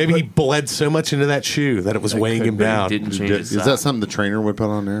 or Maybe he put- bled so much into that shoe that it was weighing him down. Didn't change his Is size. that something the trainer would put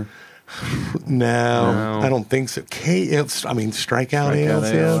on there? No, No. I don't think so. Strikeout Strikeout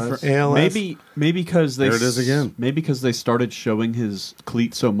ALS. ALS. maybe because they There it is again. Maybe because they started showing his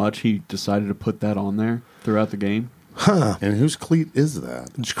cleat so much, he decided to put that on there throughout the game. And whose cleat is that?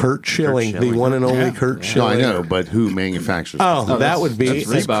 It's Kurt Schilling, the Schilling. one and only Yeah. Kurt No, Schilling. I know, but who manufactures? Oh, it? that that's- would be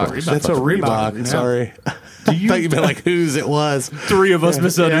that's Reebok. That's a Reebok. Yeah. Sorry, I thought you meant like whose it was. Three of us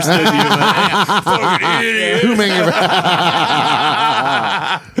misunderstood you. Fucking idiot. Who manufactures?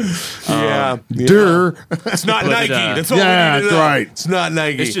 Yeah, yeah. Durr. It's not Nike. That's all Yeah, we need to that's know. right. It's not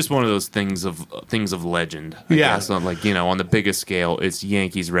Nike. It's just one of those things of legend. I Yeah. guess, on like on the biggest scale, it's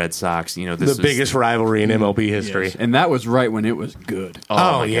Yankees Red Sox. This the is biggest rivalry in MLB history. And that was right when it was good.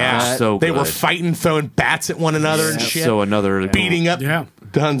 Oh, my yeah, gosh, so they were good. fighting, throwing bats at one another and shit, So another beating up Yeah.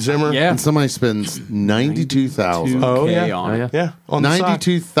 Don Zimmer. Yeah. And somebody spends $92,000. Oh, yeah. on Oh, it. yeah. Yeah, on the sock.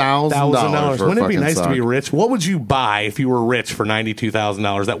 $92,000. for a Wouldn't it be fucking nice to sock. be rich? What would you buy if you were rich for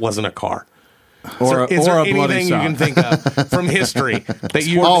 $92,000? That wasn't a car. Or Is there a bloody anything you sock. can think of from history that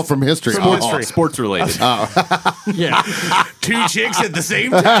you? Oh, from history. From Oh, history. sports related. Yeah. Two chicks at the same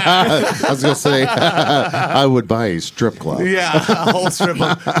time. I was going to say, I would buy a strip club. Yeah, a whole strip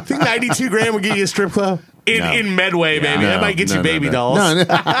club. I think 92 grand would get you a strip club in Medway, baby. That might get you baby dolls. No, no.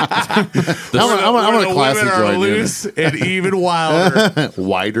 I'm Where a the classic women are joint. loose and even wilder.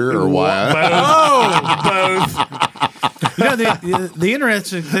 Wider or wider? Both. You know, the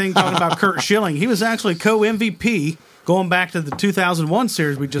interesting thing talking about Kurt Schilling, he was actually co-MVP going back to the 2001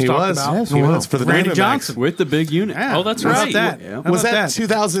 series we just He talked was. about. Yes, he was for the Randy Diamondbacks. Johnson. With the big unit. Yeah. Oh, that's How about right. that? Yeah. How Was about that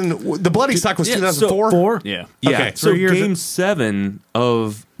 2000? The bloody sock was Yeah, 2004? Four? Yeah. Yeah. Okay. So 3 years game 7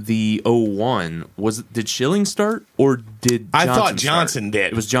 of the 01 did Schilling start or did I Johnson thought Johnson start?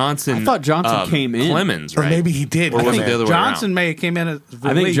 did. It was Johnson. I thought Johnson came in. Clemens, Or right? maybe he did Or was come it in. the other way Johnson around? may have came in as I think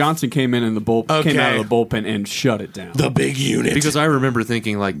relief. Johnson came in the Okay. came out of the bullpen and shut it down. The big unit. Because I remember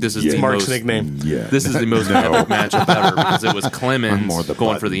thinking like this is the Mark's most nickname. Yeah. This is the most epic matchup ever because it was I'm Clemens more the going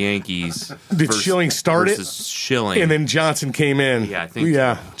button. for the Yankees. Did Schilling start it? versus Schilling And then Johnson came in. Yeah, I think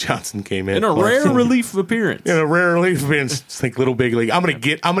Yeah, Johnson came in. in a rare relief appearance. In a rare relief appearance. It's like Little Big League. I'm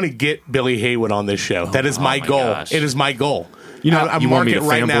gonna get Billy Haywood on this show. That is my my goal. gosh. It is my goal. You know, I'm you want me marking to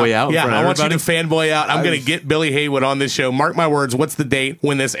it right now. fanboy out in Yeah, front of I want you to everybody? fanboy out. I'm going to get Billy Haywood on this show. Mark my words. What's the date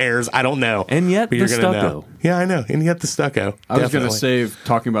when this airs? I don't know. And yet But you're the gonna know. stucco. Yeah, I know. And yet the stucco. I was going Definitely. to save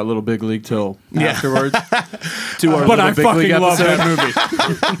talking about Little Big League till Yeah. afterwards. To our But Little I Big fucking League love episode.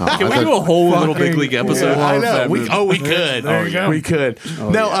 that movie. Can we do a whole Little Big League episode? I know. that We movie. could. There you go. We could.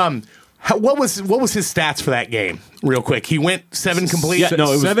 What was his stats for that game? Real quick. He went 7 complete. Yeah, no,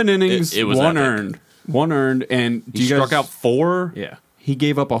 it was- 7 innings, it was one epic. earned. One earned, and He struck out 4. Yeah, he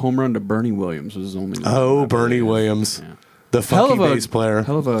gave up a home run to Bernie Williams. Was his only. Oh, Bernie Williams. The hell funky of a bass player.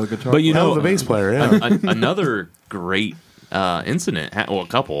 Hell of a guitar. But you Hell know, of a bass player, yeah. another great incident, a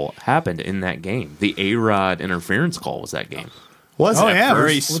couple happened in that game. The A-Rod interference call was that game. Was Oh, it? yeah.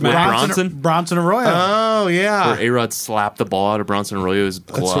 Very with smack. Bronson. Bronson Arroyo. Oh, yeah. Where A-Rod slapped the ball out of Bronson Arroyo's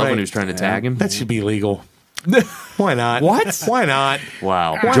glove right. when he was trying to tag him. That should be legal. Why not? What? Why not?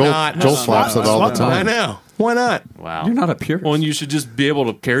 Wow. Why not? Joel slaps it all the I time. know. Why not? Wow. You're not a purist. Well, and you should just be able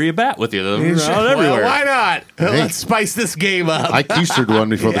to carry a bat with you though, You should- around well, everywhere. why not? Let's spice this game up. I keistered one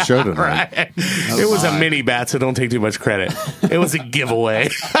before the show tonight. Right. It was a mini bat, so don't take too much credit. It was a giveaway.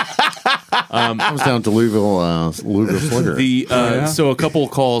 I was down to Louisville Slugger So a couple of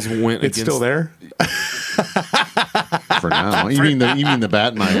calls went It's against still there. for now. You mean the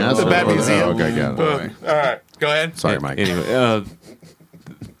bat in my ass? The bat Oh, museum. okay, got it. All right, go ahead. Sorry, Mike. Anyway,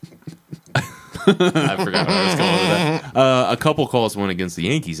 I forgot where I was going with that. A couple calls went against the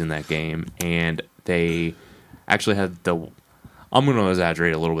Yankees in that game, and they actually had I'm going to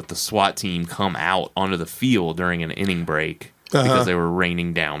exaggerate a little bit. The SWAT team come out onto the field during an inning break because they were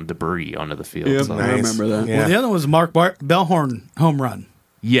raining down debris onto the field. Yep, So- I remember that. Yeah. Well, the other one was Mark Bellhorn home run.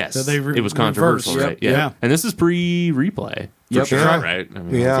 Yes, So they it was controversial, reversed. right? Yep. Yeah. And this is pre-replay, for Yep. sure, Yeah. right? I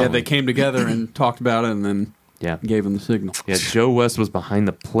mean, Yeah. Yeah, they came together and talked about it, and then yeah. gave him the signal. Yeah, Joe West was behind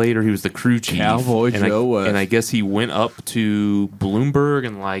the plate, or he was the crew chief. Cowboy and Joe West. And I guess he went up to Bloomberg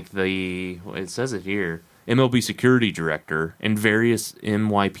and it says it here, MLB security director and various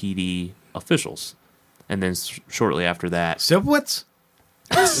NYPD officials. And then shortly after that, Sipowicz?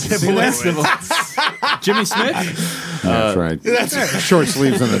 Jimmy Smith. That's right. Short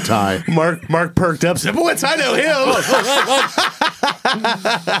sleeves and a tie. Mark perked up. Said, "What's? I know him.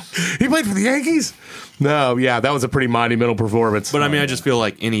 He played for the Yankees." No, yeah, that was a pretty monumental performance. But I mean, I just feel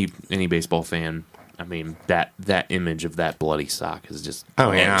like any baseball fan. I mean, that image of that bloody sock is just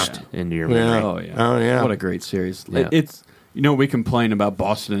etched into your memory. Oh yeah. Oh, yeah. What a great series. Yeah. It's we complain about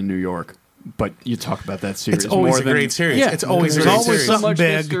Boston and New York, but you talk about that series. It's always more a than- great series. Yeah, It's always a There's great always series. something much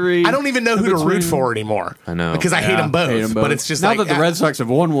big. history. I don't even know who to root between- for anymore. I know. because I hate them both. Hate 'em But it's just now like that the Red Sox have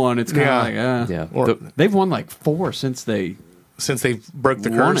won one, it's kind of like Yeah. Or- they've won like 4 since they. since they broke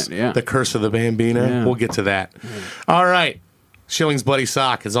the Won curse, it, yeah. the curse of the Bambino. Yeah. We'll get to that. All right, Schilling's bloody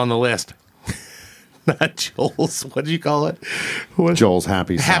sock is on the list. Not Joel's. What did you call it? What? Joel's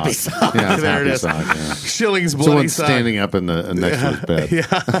happy sock. Happy sock. Yeah, it's There happy it is. sock. Yeah. Schilling's So bloody one's sock. standing up in the next to his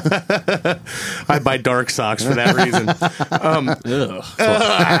bed. I buy dark socks for that reason. That's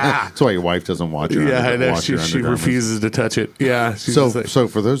why your wife doesn't watch your Yeah, I know. watch She your undergarments. refuses to touch it. Yeah. She's So, just like- so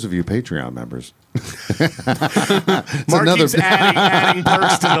for those of you Patreon members, Mark another- keeps adding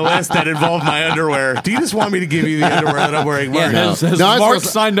perks to the list that involve my underwear. Do you just want me to give you the underwear that I'm wearing? Mark? Has No, I was Mark gonna say-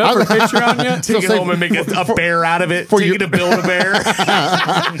 signed up for Patreon yet? Take it say- home and make a bear out of it. for Take you- it to build a bear.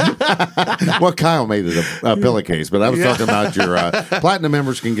 well, Kyle made it a pillowcase, but I was talking about your platinum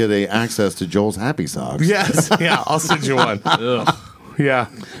members can get access to Joel's happy socks. Yes. Yeah, I'll send you one. Yeah.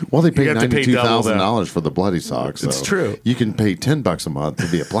 Well, they pay have to pay double, $92,000 for the bloody socks. It's so true. You can pay $10 a month to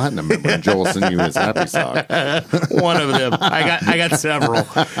be a platinum member, and Joel will send you his happy sock. One of them. I got several.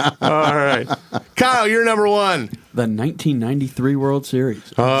 All right. Kyle, you're number one. The 1993 World Series.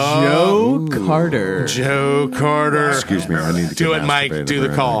 Oh. Joe Carter. Joe Carter. Excuse me, I need to Do get it, Mike. masturbated Do the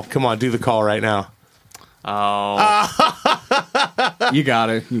right call. now. Come on, do the call right now. You got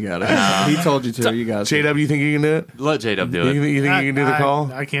it. You got it. He told you to. You got it. JW, you think you can do it? Let J-Dub do You it. think you can do the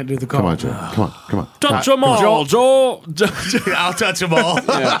call? I can't do the call. Come on, Joe. Come on. Touch them all, Joel. I'll touch them all.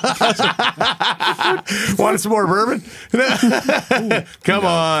 Want some more bourbon? Come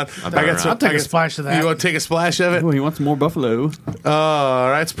on. I'll take a splash of that. You want to take a splash of it? Oh, he wants more Buffalo. All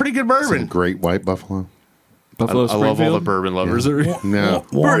right. It's pretty good bourbon. Great white buffalo. Buffalo I love all the Springfield. bourbon lovers. No.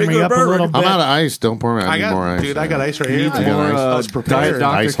 Warm me up a little bit. I'm out of ice. Don't pour me. I need more ice. Dude, I got ice right here. You got More, ice? I was prepared. Diet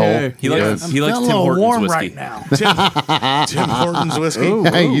Dr. Ice K. hole. He likes I'm he likes feeling Tim a little warm Hortons whiskey. right now. Tim Hortons whiskey.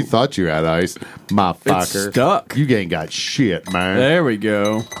 Hey, you thought you had ice, my fucker. stuck. You ain't got shit, man. There we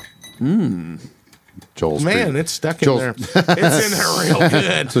go. Joel's Man, pretty- it's stuck in Joel's- there. It's in there real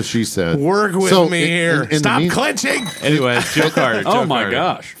good. So she said, Work with So, me in- here. in the Stop mean- clenching. Anyway, Joe Carter. Oh Joe my Carter.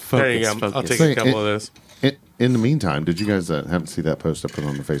 gosh. There you go. Focus. I'll take Say a couple it- of those. In the meantime, did you guys happen to see that post I put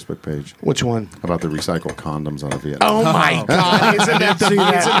on the Facebook page Which one? about the recycled condoms out of Vietnam? Oh my God! Isn't that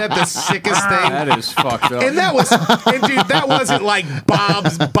the sickest thing? That is fucked up. And that was, and dude, that wasn't like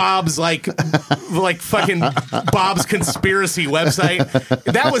Bob's like fucking Bob's conspiracy website.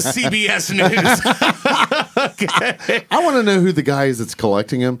 That was CBS News. Okay. I want to know who the guy is that's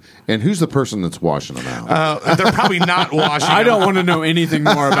collecting them and who's the person that's washing them out. They're probably not washing. I don't them. want to know anything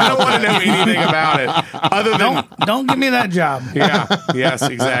more I about don't want to know anything about it other than. Don't give me that job. Yeah. Yes.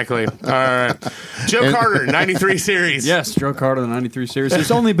 Exactly. All right. Joe Carter, 93 series. Yes, Joe Carter, the 93 series. There's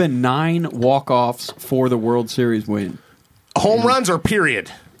only been 9 walk-offs for the World Series win. Home runs or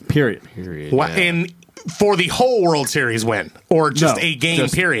period? Period. What in for the whole World Series win or just No, a game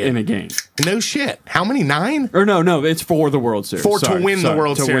just period? In a game. No shit. How many? 9? Or no, it's for the World Series. To win the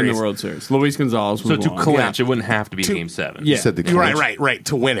World to win Series. the World Series. Luis Gonzalez So was to one. clinch, it wouldn't have to be Game 7. Yeah. You said the Right, clinch. right.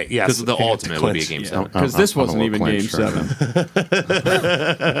 To win it, yes. Because the Yeah, ultimate to would be a clinch. Game 7. Because this I'm a wasn't little even Game clenched right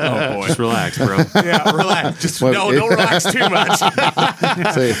 7. Oh, boy. Just relax, bro. Yeah, relax. Just Well, don't relax too much.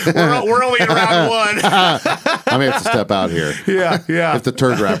 Say, We're only in round 1. I may have to step out here. Yeah. If the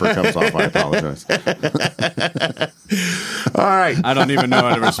turd wrapper comes off, I apologize. All right. I don't even know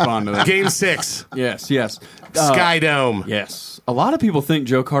how to respond to that. Game 6. Yes. Sky Dome. Yes. A lot of people think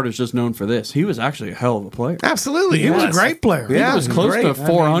Joe Carter's just known for this. He was actually a hell of a player. Absolutely. He was a great player. Yeah. He was close great. to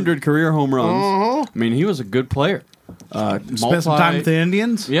 400 career home runs. I mean, he was a good player. Spent some time with the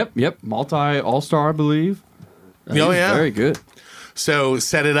Indians. Yep. Multi All-Star, I believe. Oh, He was yeah. Very good. So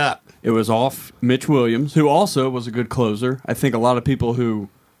set it up. It was off Mitch Williams, who also was a good closer. I think a lot of people who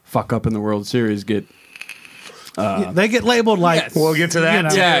fuck up in the World Series get... They get labeled like. We'll get to that. You know,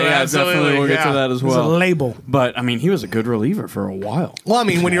 too. definitely. We'll get to that as It's a well. label. But, I mean, he was a good reliever for a while. Well, I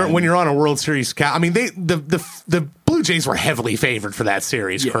mean, when you're on a World Series, I mean, the Blue Jays were heavily favored for that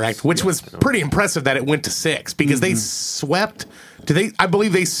series, Yes. correct? Which was pretty impressive that it went to 6 because they swept. I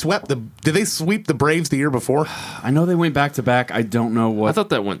believe they swept the. Did they sweep the Braves the year before? I know they went back-to-back. I don't know what... I thought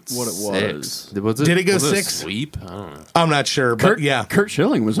that went What it 6. Was it, Did it go was 6? a sweep? I don't know. I'm not sure, but yeah. Kurt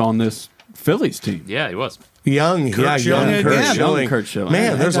Schilling was on this Phillies team. Yeah, he was. Young, Schilling young Kurt again. Schilling. Young Kurt Schilling.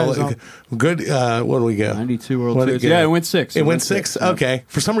 Man, Yeah, there's that a guy's all- good. What do we go? 92 World What did Series. it Yeah, get? it went 6. It went 6? Okay.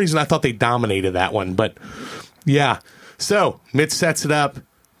 For some reason, I thought they dominated that one, but yeah. So, Mitch sets it up.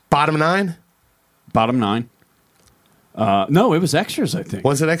 Bottom 9? Bottom 9. No, it was extras, I think.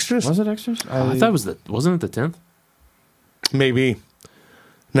 Was it extras? Was it extras? I thought it wasn't it the 10th? Maybe.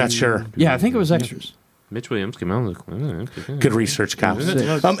 Not sure. Yeah, I think it was extras. Mitch Williams came out. Good. Good research, Kyle. No, it was the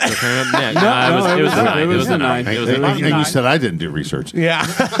 9th. it was the 9th. It was the And 9th. you said I didn't do research. Yeah.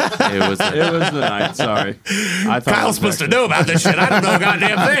 It was the It was the 9th. Sorry. I thought it Kyle's was supposed to extras. know about this shit. I don't know a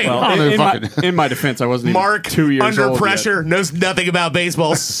goddamn thing. Well, I don't know in my defense, I wasn't Mark, even 2 years under old pressure, knows nothing about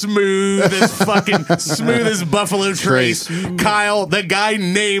baseball. Smooth as Buffalo Trace. Kyle, the guy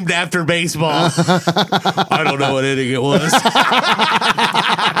named after baseball. I don't know what inning it was.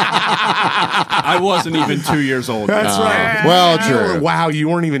 I wasn't even 2 years old. That's right. Well, true. Wow, you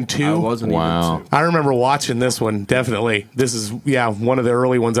weren't even I 2? wasn't Wow. even 2. I remember watching this one, definitely. This is, one of the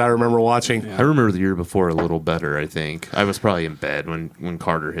early ones I remember watching. I remember the year before a little better, I think. I was probably in bed when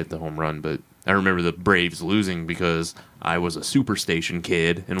Carter hit the home run, but I remember the Braves losing because I was a Superstation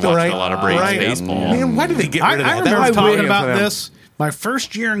kid and watched Right. a lot of Braves Right. baseball. Man, why did they get I, rid of I that? remember That was talking brilliant for about them. this my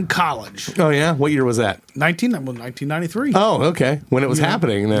first year in college, Oh, yeah? What year was that? 1993. Oh, okay. When it was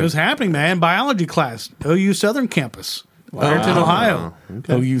happening then. It was happening, man. Biology class, OU Southern Campus, Ironton, Ohio.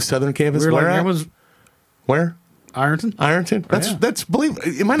 OU Southern Campus? We were Where like, at? there was Where? Ironton. Ironton? Yeah. That's believe.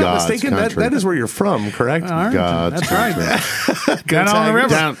 Am I not God's mistaken? country. That is where you're from, correct? Ironton. God's That's right. country. Down on the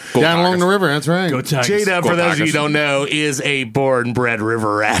river. Down along the river. That's right. J-Dub, for those of you who don't know, is a born bred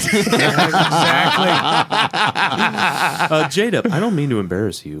river rat. J-Dub, I don't mean to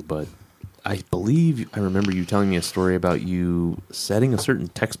embarrass you, but I believe I remember you telling me a story about you setting a certain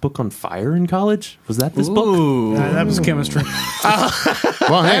textbook on fire in college. Was that this book? Ooh. That was chemistry.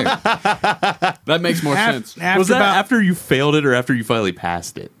 Well, hey, That makes more Af- sense. after Was that about- after you failed it or after you finally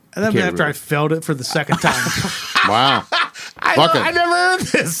passed it? and then Can't after I remember. failed it for the second time. wow. I Bucket. never heard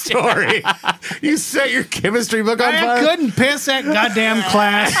this story. You set your chemistry book on I fire? couldn't piss that goddamn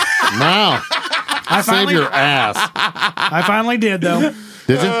class. Wow. I Save finally, your ass. I finally did though.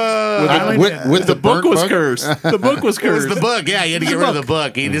 Did you? With the book burnt was cursed. The book was It was cursed. the book. Yeah, you had to get rid of the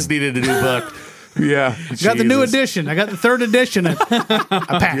book. You just needed a new book. Yeah. Got the new Jesus. edition. I got the third edition. I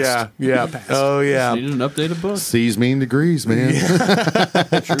passed. Yeah, yeah. Oh, yeah. Needed an updated book. C's mean degrees, man.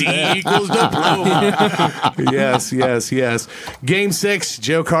 D equals diploma. Yes. Game 6,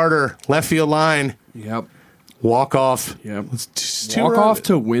 Joe Carter, left field line, Yep. walk off. Yep. It's just two Walk run- off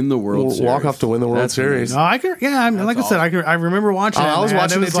to win the World Series. Walk off to win the World That's Series. No, I can. Yeah, I mean, like I said, I remember watching. Oh, it, I was man.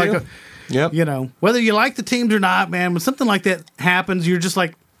 watching was it too. Yep. You know, whether you like the teams or not, man, when something like that happens, you're just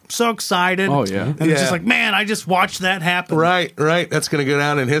like so excited. Oh, yeah. and it's Yeah. just like, man, I just watched that happen. Right. That's going to go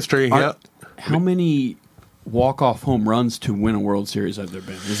down in history. Yep. How many walk-off home runs to win a World Series have there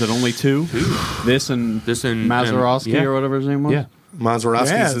been? Is it only 2? This and Mazeroski yeah. or whatever his name was? Yeah.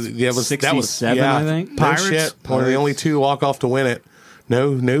 Mazeroski's Yeah, that was 67, yeah. I think. No Pirates. shit. One of the only 2 walk off to win it.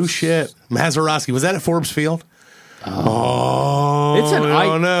 No shit. Mazeroski, was that at Forbes Field? Oh, It's an I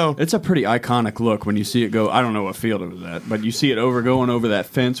don't know. It's a pretty iconic look when you see it go. I don't know what field it was at, but you see it going over that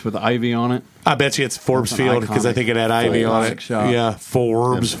fence with ivy on it. I bet you it's Forbes That's an Field because I iconic think it had ivy on iconic it. shot. Yeah,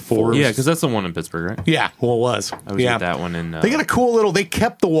 Forbes. Yeah, because that's the one in Pittsburgh, right? Yeah, well, it was. I was yeah. at that one in. They got a cool little. They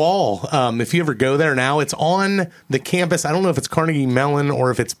kept the wall. If you ever go there now, it's on the campus. I don't know if it's Carnegie Mellon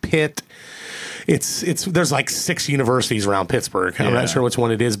or if it's Pitt. It's there's like 6 universities around Pittsburgh. I'm Yeah. not sure which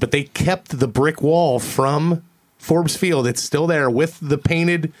one it is, but they kept the brick wall from Forbes Field. It's still there with the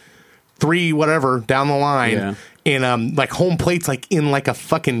painted 3 whatever down the line. Yeah. And like home plates, like in like a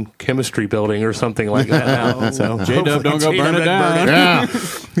fucking chemistry building or something like that. Now. So J-Dub, don't go J-Dub burn it doesn't down.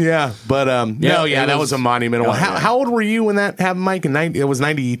 Yeah. Yeah, but that was a monumental one. Oh, yeah. How old were you when that happened, Mike? It was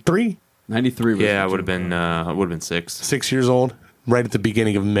 93, 93. Was Yeah, it I would have been 6. 6 years old, right at the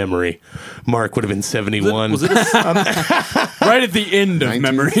beginning of memory. Mark would have been 71. Was it? right at the end of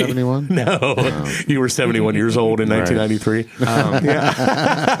memory. 1971? No, you were 71 years old in 1993.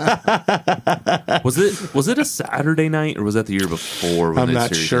 Was it a Saturday night or was that the year before? When I'm that not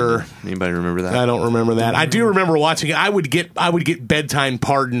series sure. ended? Anybody remember that? I don't remember that. I do remember watching it. I would get bedtime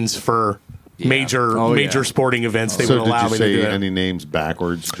pardons for major Oh, yeah. sporting events. They So would did allow you me to do say that. any names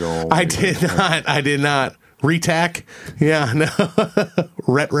backwards, Joel? I did not. Retac? Yeah, no.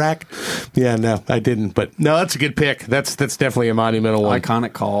 Retrack? Yeah, no, I didn't. But no, that's a good pick. That's definitely a monumental one.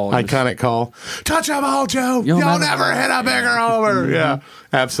 Iconic call. Iconic call. Touch a ball, Joe. You'll never hit a bigger homer. Yeah.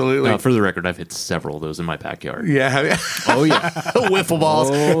 Absolutely. For the record, I've hit several of those in my backyard. Yeah. Oh yeah, Wiffle balls.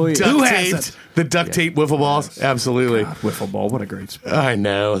 Oh, yeah. Duct Who taped. hasn't? The duct tape wiffle balls. Absolutely. wiffle ball. What a great sport. I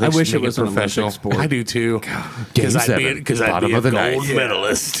know. They I should wish it make was an professional. Olympic sport. I do too. Game I'd 7, be a bottom of the night. gold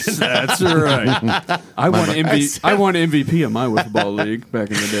medalist. That's right. I won MVP of my wiffle ball league back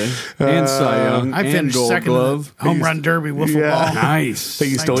in the day, and Cy Young, I and finished Gold second Glove. in the home run derby wiffle ball. Nice. That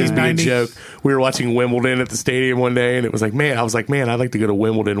used to always be a 1990. joke. We were watching Wimbledon at the stadium one day, and it was like, man, I'd like to go to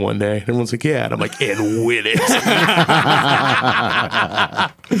Wimbledon one day. And everyone's like, yeah. And I'm like, and win it.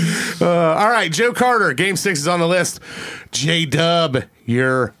 All right, Joe Carter, Game 6 is on the list. J-Dub,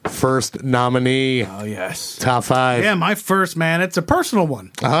 your first nominee. Oh yes. Top 5. Yeah, my first, man. It's a personal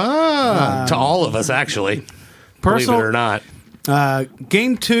one. To all of us, actually. Personal. Believe it or not.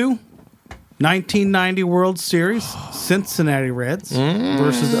 Game 2, 1990 World Series, Cincinnati Reds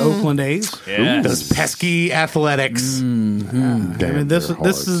versus the Oakland A's. Those pesky Athletics. I mean, this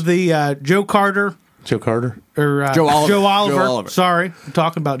is the Joe Carter Joe Carter. or Joe Oliver. Joe Oliver. Joe Oliver. Sorry, I'm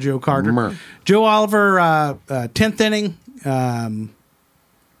talking about Joe Carter. Mer. Joe Oliver, 10th inning,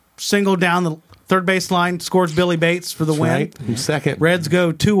 single down the third base line, scores Billy Bates for the win. Right. Second. Reds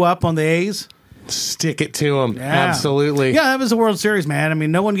go 2 up on the A's. Stick it to him. Yeah. Absolutely. Yeah, that was the World Series, man. I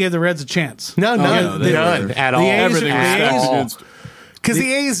mean, no one gave the Reds a chance. No, none, they none were- at all. the A's- Everything was the stacked A's- against. Because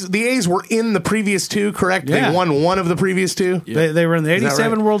the A's were in the previous 2, correct? Yeah. They won one of the previous 2. They were in the that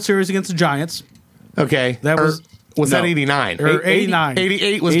 87 right? World Series against the Giants. Okay, That was- that no. 89 Or 89.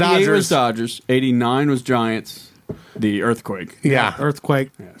 88 was 88 Dodgers. was Dodgers. 89 was Giants. The earthquake. Yeah,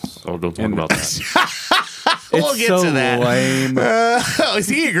 Earthquake. Oh, don't talk about that. we'll get so to that. lame.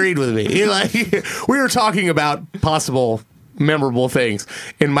 He agreed with me. We were talking about possible memorable things,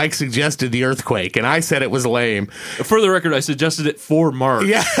 and Mike suggested the earthquake, and I said it was lame. For the record, I suggested it for Mark.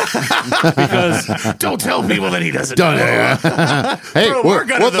 Yeah, because don't tell people that he doesn't know. Hey, Throw we're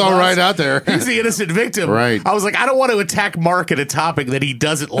Mark under the all bus. right out there. He's the innocent victim. Right. I was like, I don't want to attack Mark at a topic that he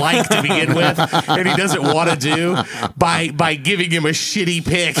doesn't like to begin with, and he doesn't want to do by giving him a shitty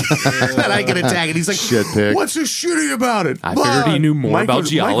pick that I can attack. And he's like, Shit pick. what's so shitty about it? I figured he knew more about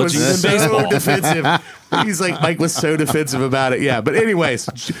geology than so baseball. defensive. He's like, Mike was so defensive about it. Yeah, but anyways,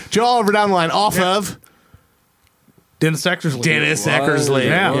 Joe Oliver down the line off of Dennis Eckersley. Dennis Eckersley.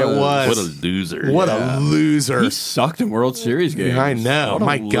 Yeah. It was. What a loser. What a loser. He sucked in World Series games. I know. What a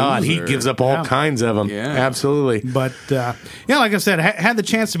My God, he loser. gives up all Yeah. kinds of them. Yeah. Absolutely. But, yeah, like I said, I had the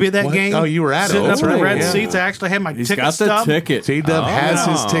chance to be at that What? game. Oh, you were at it. Sitting That's up in the right, red yeah. seats. I actually had my He's ticket got the stub. ticket. J-Dub has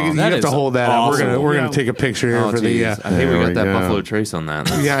his ticket. You That have to is hold that up. awesome. We're Yeah. gonna take a picture here Oh, for the. geez. I think we There got we that go. Buffalo Trace on that.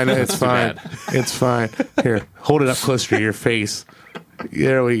 Yeah, I know it's too fine. bad. It's fine. Here, hold it up closer to your face.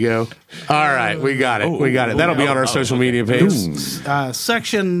 There we go. All right, we got it. We got it. That'll be on our social media page.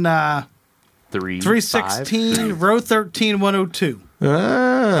 Section 316, row 13, 102.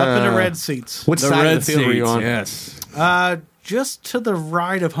 Up in the red seats. Which The side red of the field were you seats, on? yes. Just to the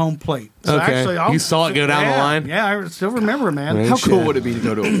right of home plate. So Okay. actually, You saw it go down the yeah, line? Yeah, I still remember it, man. Right. How Shit. cool would it be to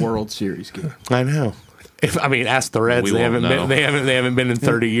go to a World Series game? I know. Ask the Reds. We They won't haven't been. know. They haven't been in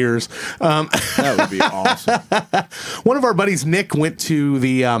 30 years. That would be awesome. One of our buddies, Nick, went to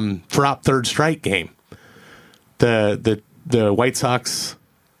the drop third strike game. The White Sox.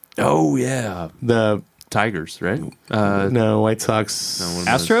 Oh, yeah. The Tigers, right? no White Sox.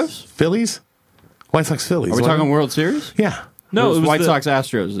 Astros? Phillies. White Sox Phillies. Are we wasn't talking it? World Series? Yeah. No, it was White the- Sox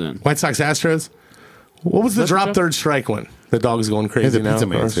Astros then. White Sox Astros. What was the that drop the- third strike one? The dog's going crazy the now. pizza of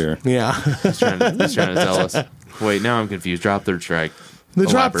man's course. here. Yeah. He's trying to tell us. Wait, now I'm confused. Drop third strike. The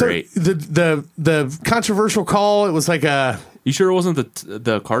drop third. Elaborate. The controversial call. It was like You sure it wasn't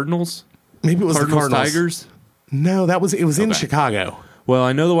the Cardinals? maybe it was the Cardinals. Tigers? No, it was in Okay. Chicago. Well,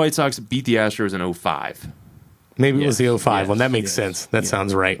 I know the White Sox beat the Astros in 05. Maybe it was the Yes, 05 one. yes, That makes yes, sense. That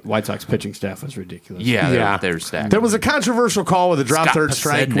sounds right. White Sox pitching staff was ridiculous. Yeah, Yeah. they're stacked. There was a controversial call with a drop Scott third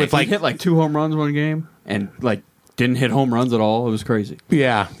strike Podsednik. with He like hit like 2 home runs one game and like didn't hit home runs at all. It was crazy.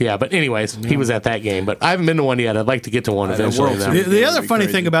 yeah. But anyways, he was at that game. But I haven't been to one yet. I'd like to get to one the eventually. World though. Series. The Yeah, other it'd be funny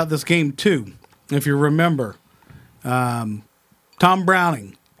crazy. thing about this game, too, if you remember, Tom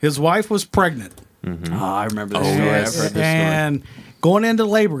Browning, his wife was pregnant. Oh, I remember this Oh, story. yes. I've heard this And going into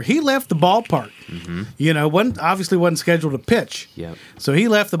labor, he left the ballpark. Mm-hmm. You know, wasn't scheduled to pitch. Yep. So he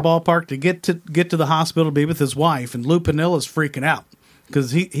left the ballpark to get to the hospital to be with his wife, and Lou Pinilla's freaking out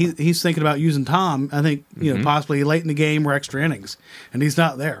because he's thinking about using Tom. I think possibly late in the game or extra innings, and he's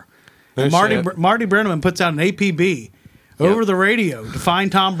not there. No And shit. Marty Brenneman puts out an APB over the radio to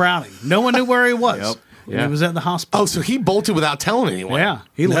find Tom Browning. No one knew where he was. Yep. And he was at the hospital. Oh, so he bolted without telling anyone. Yeah,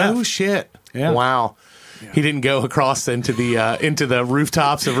 he no left. shit. Yeah. Wow. He didn't go across into the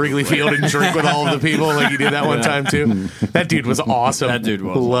rooftops of Wrigley Field and drink with all of the people like he did that one time too. That dude was awesome. That dude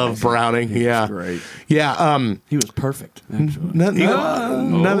was Love awesome. Browning. Yeah, great. Yeah. He was perfect. Actually.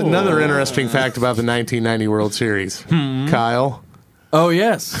 Another interesting fact about the 1990 World Series, Kyle. Oh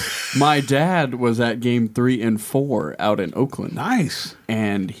yes, my dad was at Game 3 and 4 out in Oakland. Nice.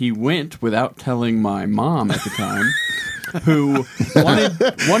 And he went without telling my mom at the time, who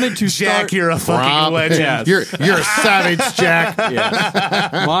wanted to Jack, start. you're a fucking legend. Yes. You're a savage, Jack.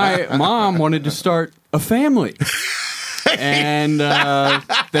 Yes. My mom wanted to start a family. And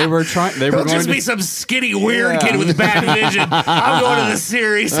they were trying. They were He'll going just to be some skinny weird kid with bad vision. I'm going to the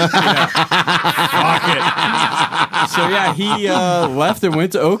series. So yeah, he left and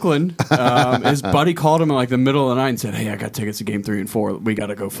went to Oakland. His buddy called him in like the middle of the night and said, "Hey, I got tickets to Game 3 and 4. We got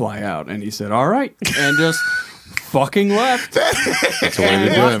to go fly out." And he said, "All right," and just fucking left. That's the way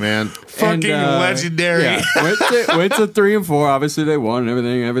to do it, man. Fucking legendary. Yeah, went to 3 and 4. Obviously, they won and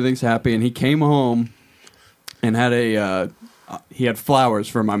everything. Everything's happy. And he came home and had he had flowers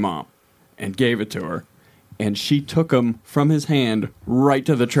for my mom and gave it to her. And she took them from his hand right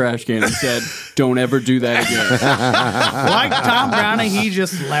to the trash can and said, "Don't ever do that again." Like Tom Browning, he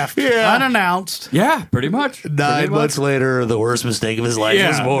just left unannounced. Yeah, pretty much. 9 months later, the worst mistake of his life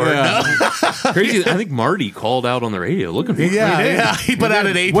was born. Yeah. Crazy. I think Marty called out on the radio looking for him. Yeah, he put out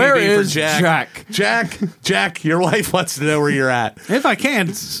an APB Where for is Jack. Jack? Jack, your wife wants to know where you're at. If I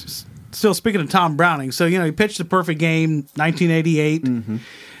can, still speaking of Tom Browning, so he pitched the perfect game, 1988.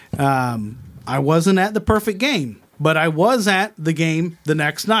 I wasn't at the perfect game, but I was at the game the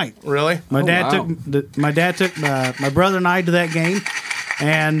next night. Really? My dad wow. took my brother and I to that game,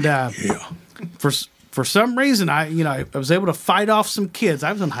 and for some reason I was able to fight off some kids.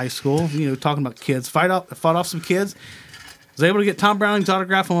 I was in high school, talking about kids. Fought off some kids. Was able to get Tom Browning's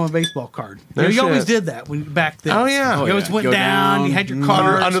autograph on my baseball card. You always did that back then. Oh, yeah. You always went Go down. down. You had your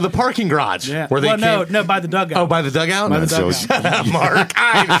card Under the parking garage. Yeah. Where they no, by the dugout. Oh, by the dugout? By the So dugout. Shut up, Mark.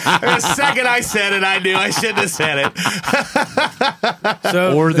 The second I said it, I knew I shouldn't have said it.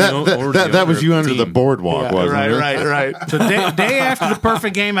 So Or the, or the That was owner you of under the team. boardwalk, wasn't it? Right. So day after the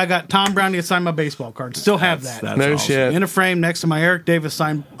perfect game, I got Tom Browning to sign my baseball card. Still have that. No shit. In a frame next to my Eric Davis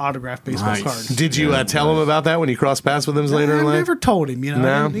signed autographed baseball Nice. card. Did you tell him about that when you crossed paths with him later in I life? never told him,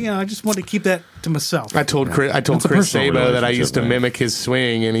 No? I just wanted to keep that to myself. I told Chris a Chris personal Sabo that I relationship, used to man. mimic his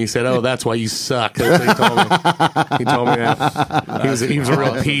swing, and he said, "Oh, that's why you suck." That's what he told me. He told me that he was a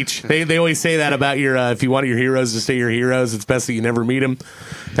real peach. They always say that about your if you want your heroes to stay your heroes, it's best that you never meet them.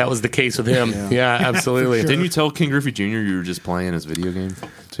 That was the case with him. Yeah, absolutely. Didn't you tell King Griffey Jr. you were just playing his video game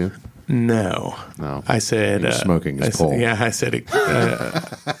too? No, No. I said He was smoking his pole. I said it.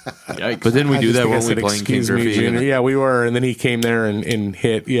 Yikes. But then we I do just that think I when we said, playing King "Excuse me, Griffey. Junior." Yeah, we were, and then he came there and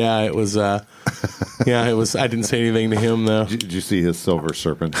hit. Yeah, it was. It was. I didn't say anything to him though. Did you see his silver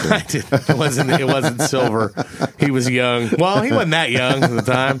serpent? I didn't. It wasn't silver. He was young. Well, he wasn't that young at the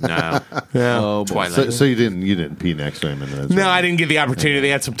time. No. Yeah. Oh, boy. Twilight. So you didn't pee next to him in the No, I didn't get the opportunity. They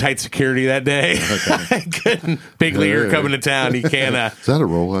had some tight security that day. I couldn't. Big leaguer coming to town. You can't. Is that a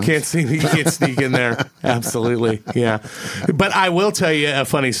roll? Can't see. You can't sneak in there. Absolutely. Yeah. But I will tell you a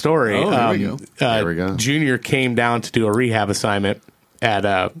funny story. Oh, there we go. There we go. Junior came down to do a rehab assignment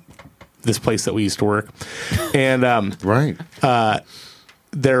at this place that we used to work, and Right.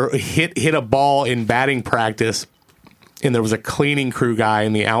 there hit a ball in batting practice, and there was a cleaning crew guy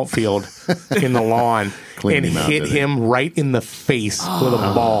in the outfield in the lawn Cleaned and him out, hit did he? him right in the face with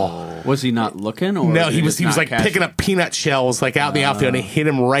a ball. Was he not looking? Or No, he was just not like catching? picking up peanut shells like out in the outfield, and it hit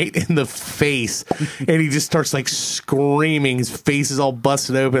him right in the face, and he just starts like screaming. His face is all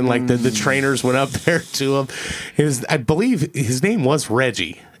busted open. Like the trainers went up there to him. I believe his name was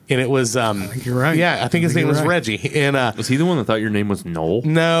Reggie. And it was, I think you're right. Yeah, I think his name was Reggie. And Was he the one that thought your name was Noel?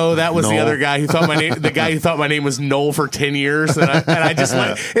 no, that was the Noel. other guy who thought the guy who thought my name was Noel for 10 years, and I just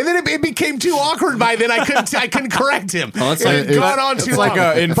and then it became too awkward by then. I couldn't correct him. Oh, it's It like- had gone on It's too like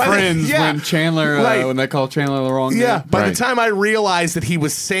long. in By the- Friends yeah. when Chandler Right. when they call Chandler the wrong Yeah, name. by the Right. time I realized that he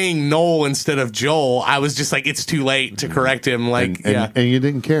was saying Noel instead of Joel, I was just like, it's too late to correct him. Like, And you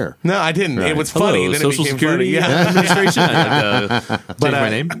didn't care. no, I didn't. It Right. was funny. Hello, Then Social it became Security funny. Yeah. Administration. Change my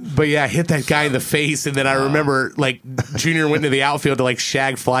name. But yeah, I hit that guy in the face, and then I remember like Junior went into the outfield to like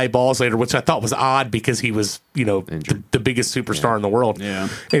shag fly balls later, which I thought was odd because he was the biggest superstar in the world. Yeah.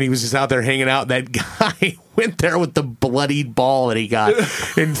 And he was just out there hanging out. That guy went there with the bloodied ball that he got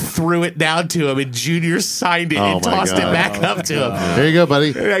and threw it down to him, and Junior signed it Oh, and my tossed it God. back up to him. There you go, buddy.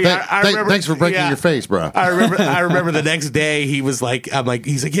 Yeah, I remember- Thanks for breaking yeah. your face, bro. I remember the next day he was like,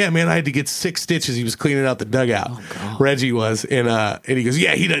 he's like, yeah, man, I had to get 6 stitches. He was cleaning out the dugout. Reggie was, and he goes,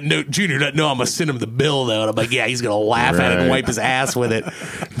 yeah, he doesn't know, Junior doesn't know I'm gonna send him the bill though. And I'm like, yeah, he's gonna laugh at it and Right. wipe his ass with it,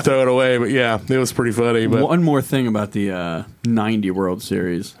 throw it away. But yeah, it was pretty funny. But One more thing about the 90 World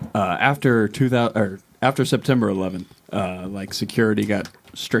Series. After September 11th, like security got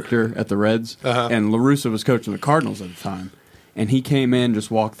stricter at the Reds, and La Russa was coaching the Cardinals at the time. And he came in, just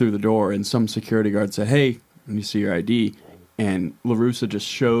walked through the door, and some security guard said, "Hey, let me see your ID." And La Russa just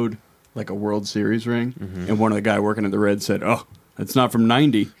showed like a World Series ring, and one of the guy working at the Reds said, "Oh, it's not from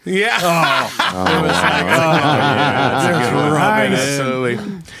 '90." yeah, Right.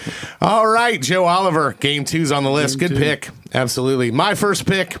 absolutely. All right, Joe Oliver, game 2's on the list. Good pick, absolutely. My first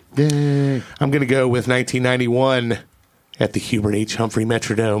pick. Yay. I'm going to go with 1991 at the Hubert H. Humphrey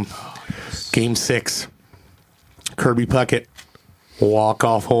Metrodome. Game 6. Kirby Puckett,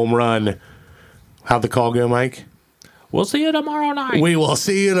 walk-off home run. How'd the call go, Mike? We'll see you tomorrow night. We will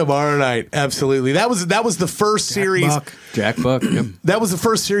see you tomorrow night. Absolutely. That was the first series. Buck. Jack Buck. Yep. That was the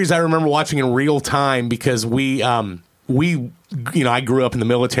first series I remember watching in real time because we I grew up in the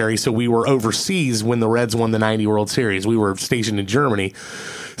military, so we were overseas when the Reds won the 90 World Series. We were stationed in Germany.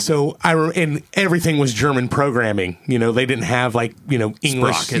 So and everything was German programming. You know, they didn't have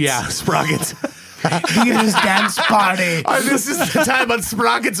English. Sprockets. Yeah, sprockets. His dance party. This is the time on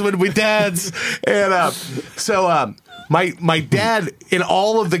sprockets when we dance. And so my dad and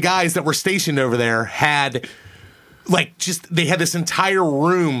all of the guys that were stationed over there had they had this entire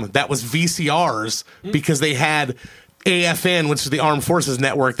room that was VCRs because they had AFN, which is the Armed Forces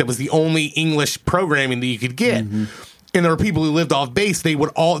Network, that was the only English programming that you could get. And there were people who lived off base. They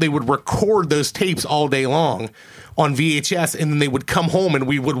would record those tapes all day long on VHS, and then they would come home and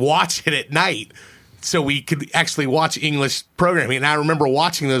we would watch it at night so we could actually watch English programming. And I remember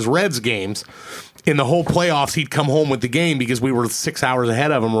watching those Reds games. In the whole playoffs, he'd come home with the game because we were 6 hours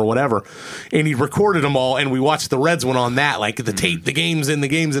ahead of him or whatever. And he recorded them all, and we watched the Reds one on that, like the tape, the games. And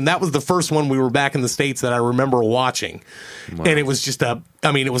that was the first one we were back in the States that I remember watching. Wow. And it was just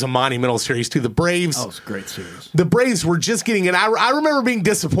it was a monumental series too. The Braves. That was a great series. The Braves were just getting it. I remember being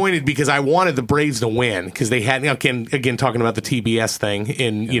disappointed because I wanted the Braves to win because they had, again, talking about the TBS thing.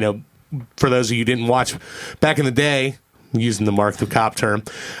 And, for those of you who didn't watch back in the day, using the Mark the Cop term,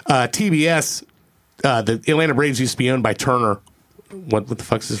 TBS, the Atlanta Braves used to be owned by Turner. What the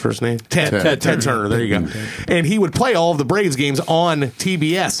fuck's his first name? Ted Turner. There you go. And he would play all of the Braves games on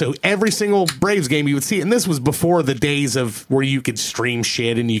TBS. So every single Braves game you would see. And this was before the days of where you could stream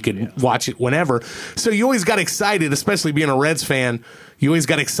shit and you could watch it whenever. So you always got excited, especially being a Reds fan. You always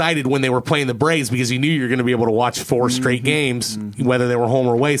got excited when they were playing the Braves because you knew you were going to be able to watch 4 straight games, whether they were home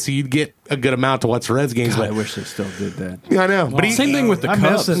or away. So you'd get a good amount to watch the Reds games. God, I wish they still did that. Yeah, I know. But Same thing with the I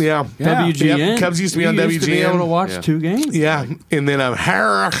Cubs. miss it. Yeah. WGN. Yep, Cubs used to be on You used to be WGN. able to watch Yeah. 2 games. Yeah, and then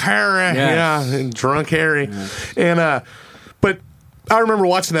Harry, Yes. and Drunk Harry, and but I remember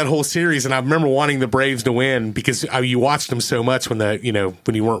watching that whole series, and I remember wanting the Braves to win because you watched them so much when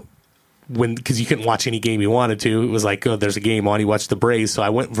you weren't. Because you couldn't watch any game you wanted to. It was like, oh, there's a game on, you watch the Braves. So I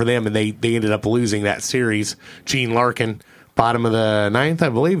went for them, and they ended up losing that series. Gene Larkin, bottom of the 9th, I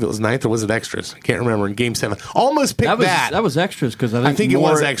believe it was 9th, or was it extras? I can't remember. In Game 7. Almost picked That was extras because I think it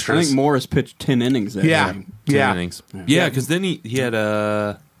was extras. I think Morris pitched 10 innings that Yeah. game. 10 innings. Yeah, because then he had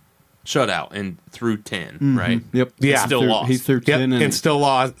a shutout and threw 10, right? Yep. Yeah. Still lost. He threw 10 and innings. still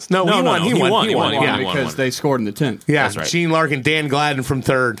lost. No, No, he no, won. no, He won. he won. Yeah. because they scored in the 10th. Yeah, That's right. Gene Larkin, Dan Gladden from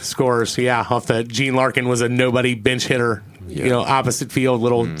third scores. Yeah, off the Gene Larkin was a nobody bench hitter. Opposite field,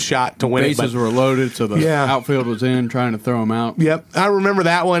 little shot to win Bases it. were loaded, so the Yeah. outfield was in trying to throw him out. Yep, I remember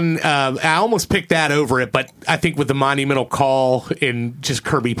that one. I almost picked that over it, but I think with the monumental call and just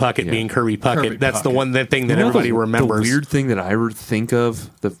Kirby Puckett being Kirby Puckett, Kirby that's the Puckett. one thing that everybody remembers. The weird thing that I think of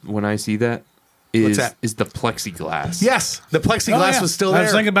when I see that What's is that? the plexiglass. Yes, the plexiglass was still there. I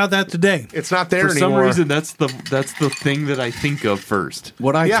was thinking about that today. It's not there For anymore. some reason, that's the thing that I think of first.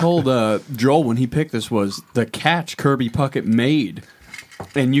 What I Yeah. told Joel when he picked this was the catch Kirby Puckett made.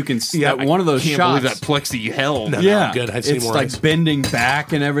 And you can see Yeah, that one of those Can't shots. believe that plexi held. No. Yeah, good. I'd see it's more like ice. bending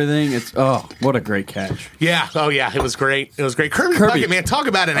back and everything. It's what a great catch! Yeah. Oh, yeah. It was great. It was great. Kirby Kirby. Puckett, man, talk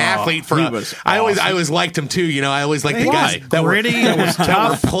about an athlete for. he was I awesome. always liked him too. I always liked the He guys was that were gritty, that were, was that were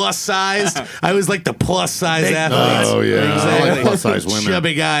tough. plus sized. I always liked the plus size athletes. Oh, yeah. I like plus-size women.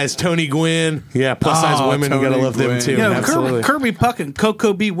 Chubby guys. Tony Gwynn. Yeah, plus size women. You gotta Tony love them Gwynn. too. Kirby, Kirby Puckett and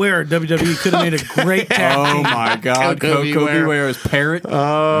Coco Beware at WWE could have made a great tag Oh team. my God, Coco Coco Beware. Beware is parrot.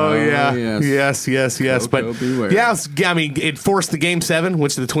 Oh, yeah. yes. Yes. But Coco beware. yeah, I mean, it forced the game 7,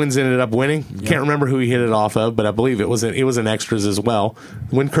 which the Twins ended up winning. Can't remember who he hit it off of, but I believe it was in extras as well.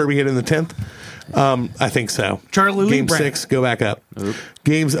 When Kirby hit in the 10th, I think so. Charlie Game Lee 6, go back up.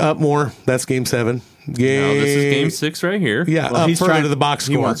 Games up more. That's game 7. No, this is game 6 right here. Yeah, Well, up he's further trying to the box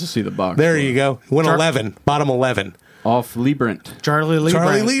He score. wants to see the box. There score. you go. Went 11, bottom 11. Off Liebrandt. Charlie Lee.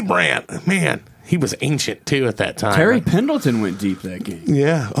 Charlie Brandt. Lee Brandt, man, he was ancient too at that time. Terry Pendleton went deep that game.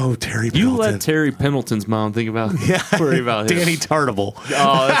 Yeah. Oh, Terry. You Pendleton. let Terry Pendleton's mom think about worry about him. Danny Tartable.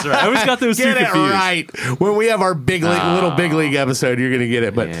 Oh, that's right. I always got those two Get it confused. right. When we have our big league, little big league episode, you're going to get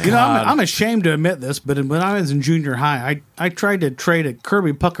it. But Yeah. You know, I'm ashamed to admit this, but when I was in junior high, I tried to trade a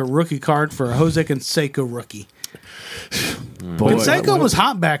Kirby Puckett rookie card for a Jose Canseco rookie. Boy, Canseco was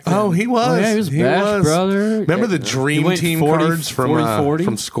hot back then. oh, he was. yeah, he was Bash brother. Remember the He Dream went Team 40, cards from 40?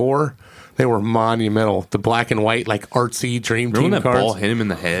 from Score? They were monumental. The black and white, like artsy Dream Remember Team when that cards. ball hit him in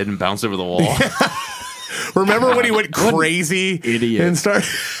the head and bounced over the wall? Remember when he went crazy idiot. and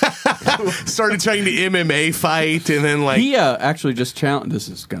started trying to MMA fight, and then like He actually just challenged. This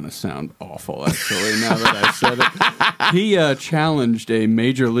is going to sound awful, actually, now that I said it. He challenged a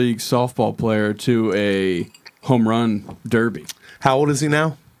major league softball player to a home run derby. how old is he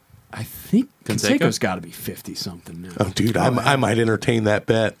now? I think Canseco? Canseco's got to be 50-something now. Oh, dude, I might entertain that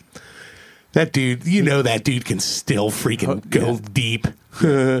bet. That dude, that dude can still freaking go deep.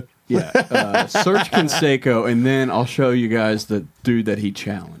 Yeah, search Canseco, and then I'll show you guys the dude that he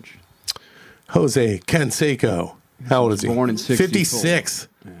challenged. Jose Canseco. How old is he? Born in 64. 56.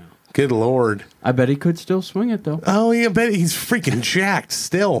 Good Lord. I bet he could still swing it, though. Oh, yeah, bet he's freaking jacked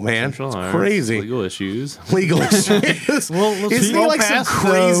still, man. Martial It's arts, crazy. Legal issues. Legal issues. let's Isn't he go like some past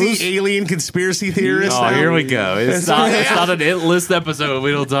crazy those. alien conspircy theorist? Oh, now? here we go. It's not an It List episode.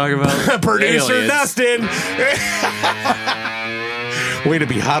 We don't talk about Producer aliens. Dustin. Way to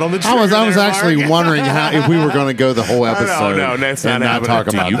be hot on the I was trigger there, actually Mark. wondering if we were going to go the whole episode. No, that's not and not happening. talk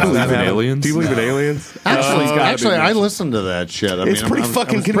Do about you that. believe in That's not aliens? Do you believe in aliens? Actually, I listened to that shit. I mean, It's pretty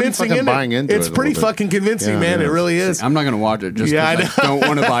fucking I was pretty convincing, fucking isn't buying it? into It's it a pretty little bit. fucking convincing, Yeah, man. it It is. really is. I'm not going to watch it just Yeah, because I don't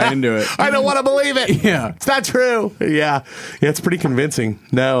want to buy into it. I don't want to believe it. Yeah. It's not true. Yeah, it's pretty convincing.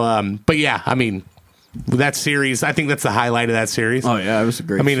 No, but yeah, I mean, that series, I think that's the highlight of that series. Oh, yeah, it was a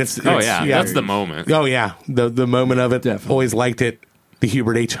great I mean, it's That's the moment. Oh yeah, the moment of it. Definitely. Always liked it. The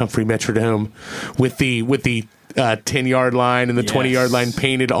Hubert H. Humphrey Metrodome with the 10-yard line and the 20-yard line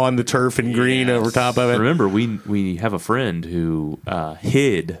painted on the turf in green over top of it. Remember, we have a friend who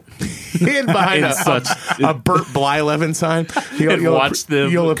hid Hid behind in a Burt Blyleven sign. And watched them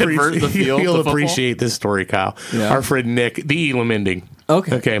convert the field to You'll football. appreciate this story, Kyle. Yeah. Our friend Nick, the Elam ending.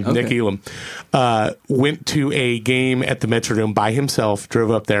 Okay, Nick Elam went to a game at the Metrodome by himself,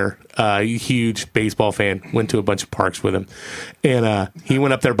 drove up there, huge baseball fan, went to a bunch of parks with him. And he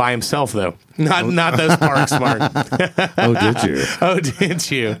went up there by himself, though. Not those parks, Mark. Oh, did you? Oh,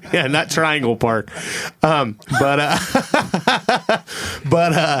 did you? Yeah, not Triangle Park.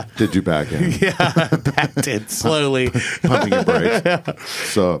 But Did you back in? backed it slowly. Pumping your brakes.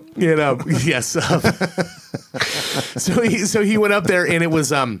 So, Yes. So he went up there, and it was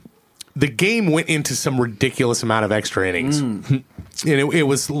the game went into some ridiculous amount of extra innings, and it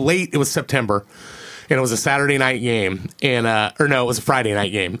was late. It was September, and it was a Saturday night game, and it was a Friday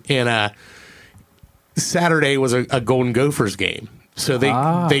night game, and Saturday was a Golden Gophers game. So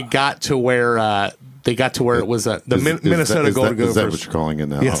they got to where it was Minnesota Golden Gophers. Is that what you're calling it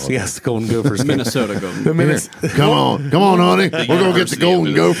now? Yes, the Golden Gophers. game. Minnesota Golden. Come on, honey. We're going to get the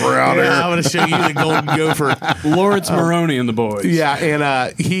Golden Gopher out Yeah, here. I'm going to show you the Golden Gopher. Lawrence Maroney and the boys. Yeah, and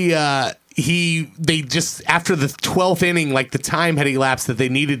they just after the 12th inning, like the time had elapsed that they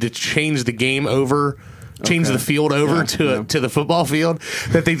needed to change the game over. Change the field over to the football field,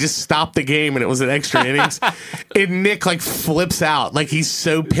 that they just stopped the game and it was an extra innings. And Nick like flips out, like he's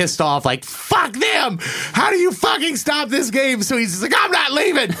so pissed off, like fuck them! How do you fucking stop this game? So he's just like, I'm not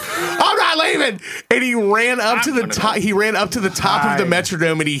leaving, and he ran up to the top. He ran up to the top of the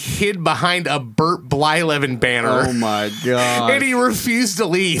Metrodome and he hid behind a Burt Blyleven banner. Oh, my God. And he refused to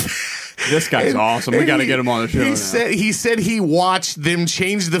leave. This guy's awesome. We got to get him on the show now. He said he watched them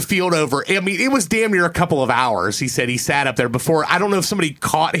change the field over. I mean, it was damn near a couple of hours. He said he sat up there before. I don't know if somebody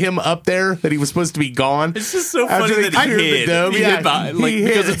caught him up there, that he was supposed to be gone. It's just so After funny they that he cleared the hid. dome. He Yeah, hid behind, like, he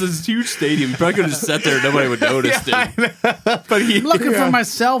because hid. it's this huge stadium. He probably could have just sat there and nobody would notice him. But he, Looking for my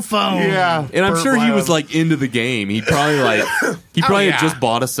cell phone. Yeah, and I'm Burt sure he was Blyleven. like into the game. He probably had just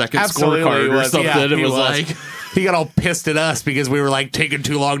bought a second Absolutely scorecard he or was. something. Yeah, and he was was. like, He got all pissed at us because we were like taking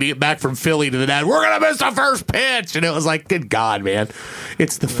too long to get back from Philly to the net. We're gonna miss the first pitch, and it was like, good God, man!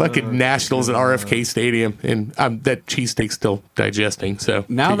 It's the fucking Nationals at RFK Stadium, and that cheesesteak's still digesting. So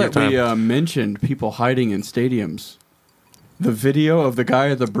Now take your that we time. mentioned people hiding in stadiums, the video of the guy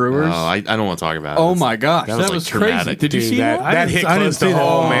at the Brewers. Oh, I don't want to talk about it. Oh my gosh, that was crazy. traumatic. Did you Dude, see that? that hit I didn't close see to that.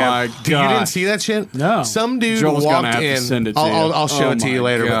 home, Oh man. my Dude, you didn't gosh. see that shit? No. Some dude Joel's gonna walked have to in. send it to I'll you. show Oh it to you my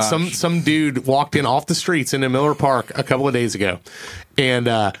later. But gosh. some dude walked in off the streets into Miller Park a couple of days ago,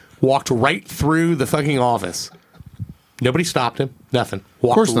 and walked right through the fucking office. Nobody stopped him. Nothing.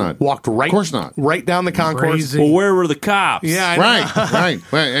 Walked, course not. Walked right. Of course not. Right down the concourse. Crazy. Well, where were the cops? Yeah, I know.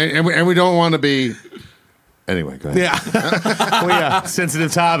 Right. And we don't want to be. Anyway, go ahead. Yeah. Well, yeah.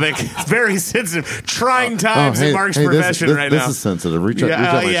 Sensitive topic. Very sensitive. Trying times in Mark's profession right this now. is sensitive. Reach out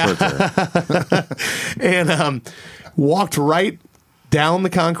my shorts there. And walked right down the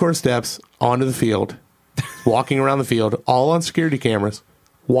concourse steps onto the field, walking around the field, all on security cameras,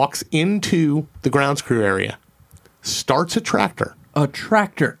 walks into the grounds crew area, starts a tractor, A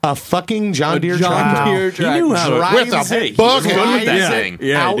tractor. a fucking John Deere John tractor. Deere He knew how to Drives with it. He was good with that Yeah. thing.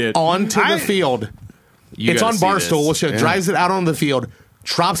 Yeah, out he did. onto the field. You It's gotta on see Barstool. this. We'll show. Drives it out on the field,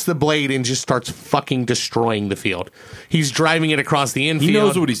 drops the blade, and just starts fucking destroying the field. He's driving it across the infield. He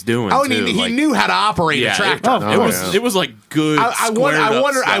knows what he's doing. Oh, and too. he Like, knew how to operate a yeah, tractor. it was like good. I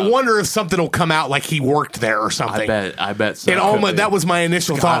wonder if something will come out like he worked there or something. I bet so. And almost that was my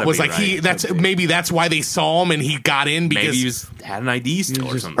initial It's thought gotta was be like right. maybe that's why they saw him and he got in because Maybe he had an ID still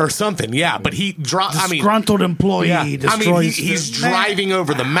or something. or something. Yeah, but he dropped. I mean, Disgruntled employee yeah. I mean, destroys. he's the- driving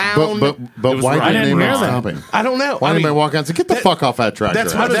over the mound. But why right. I didn't didn't anyone hear that. stop him? I don't know. Why I didn't mean, anybody walk out and say, "Get the fuck off that tractor"?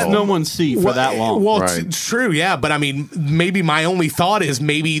 that's How does that- no one see for that long? Well, Right. it's true, yeah, but I mean, maybe my only thought is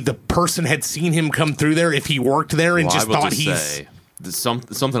maybe the person had seen him come through there if he worked there and Well, just I will thought just he's. say,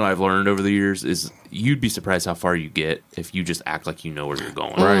 something I've learned over the years is you'd be surprised how far you get if you just act like you know where you're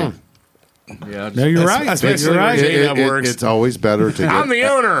going. Right. Yeah, No, you're right. Especially You're when right. J-Dub works. It's always better to get. I'm the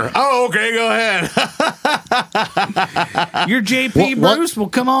owner. Oh, okay, go ahead. You're JP What- Bruce. Well,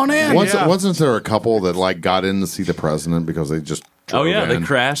 come on in. Wasn't there a couple that like got in to see the president because they just Oh drove yeah, they in?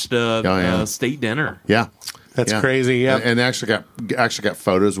 crashed yeah. state dinner. Yeah. That's crazy, yeah. And they actually got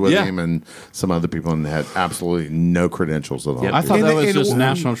photos with Yeah. him and some other people, and they had absolutely no credentials at all. Yeah. I thought And that the- was and just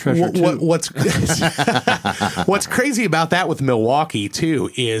national treasure too. What's crazy about that with Milwaukee too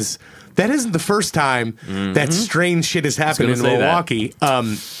is that isn't the first time that strange shit has happened in gonna say that. Milwaukee.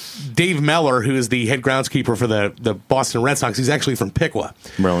 Dave Meller, who is the head groundskeeper for the Boston Red Sox, he's actually from Piqua.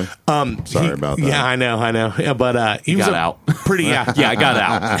 Really? Sorry about that. Yeah, I know. Yeah, but he was got a out. Pretty, yeah, Yeah, I got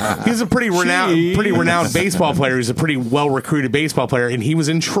out. He's a pretty renowned baseball player. He's a pretty well recruited baseball player, and he was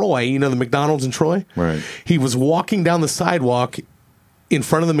in Troy. You know the McDonald's in Troy. Right. He was walking down the sidewalk in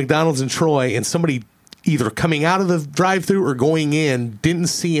front of the McDonald's in Troy, and somebody either coming out of the drive-thru or going in didn't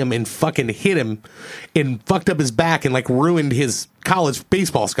see him and fucking hit him and fucked up his back and like ruined his college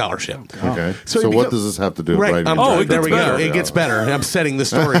baseball scholarship. Okay. So So, it what beca- does this have to do with Right. writing? Oh, a it there gets we go. better. It gets better. I'm setting the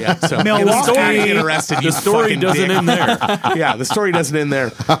story up. So Milwaukee. interested. The you story fucking doesn't dick. end there. Yeah, the story doesn't end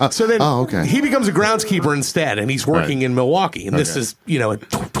there. So then okay. he becomes a groundskeeper instead, and he's working Right. in Milwaukee. And this Okay. is,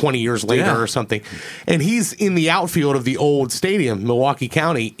 20 years later Yeah. or something. And he's in the outfield of the old stadium, Milwaukee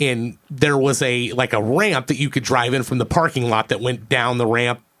County, and there was a ramp that you could drive in from the parking lot that went down the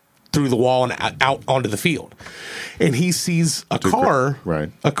ramp through the wall and out onto the field. And he sees a car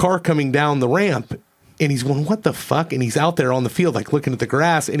coming down the ramp. And he's going, what the fuck? And he's out there on the field, like looking at the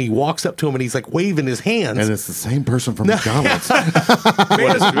grass. And he walks up to him and he's like waving his hands. And it's the same person from McDonald's. may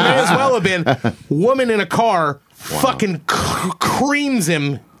as well have been woman in a car fucking creams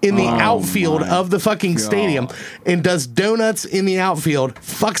him in the outfield of the fucking stadium and does donuts in the outfield,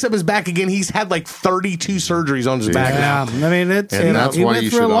 fucks up his back again. He's had like 32 surgeries on his back Yeah, now. I mean it's And that's he why went you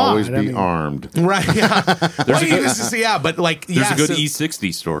through a should lot. always I be mean, armed. Right, yeah. But like, There's a good so-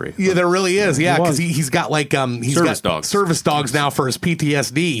 E60 story. Yeah, there really is. Yeah, was. because he's got like he's Service got dogs. service dogs now for his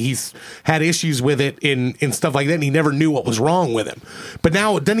PTSD. He's had issues with it and stuff like that, and he never knew what was wrong with him. But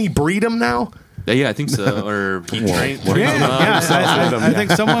now, doesn't he breed them now? Yeah, I think so. Or he trained. I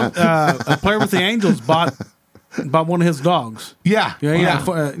think someone, a player with the Angels, bought one of his dogs. Yeah, Yeah.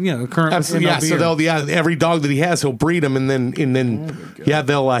 Current. Absolutely, yeah. MLB So they'll every dog that he has, he'll breed them, and then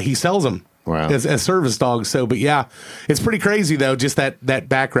they'll he sells them. Wow. as service dogs. So, but yeah, it's pretty crazy though. Just that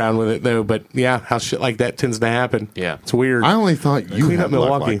background with it though. But yeah, how shit like that tends to happen. Yeah. it's weird. I only thought you Clean had up luck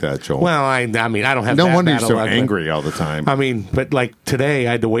Milwaukee like that, Joel. Well, I mean, I don't have. no that wonder bad you're of so luck, but- angry all the time. I mean, but like today,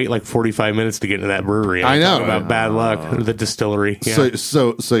 I had to wait like 45 minutes to get into that brewery. I know. Talk about bad luck. The distillery. Yeah.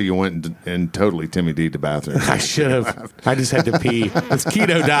 So you went and totally Timmy D'd the bathroom. I should have. I just had to pee. It's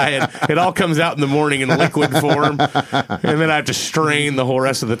keto diet. It all comes out in the morning in liquid form, and then I have to strain the whole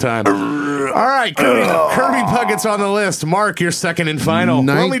rest of the time. All right, Kirby Puckett's on the list. Mark, you're second and final.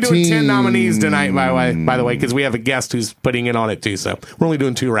 We're only doing 10 nominees tonight, by the way, because we have a guest who's putting in on it too. So we're only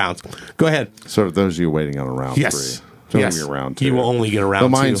doing 2 rounds. Go ahead. So those of you waiting on a round Yes. 3. It's only Yes. a round 2. You will only get a round So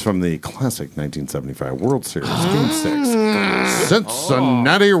mine's 2. from the classic 1975 World Series, Game 6.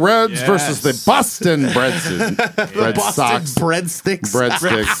 Cincinnati Reds versus the Boston Red Sox. breadsticks.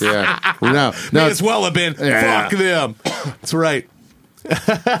 Breadsticks, yeah. No, May it's as well have been. Yeah. Fuck them. That's right.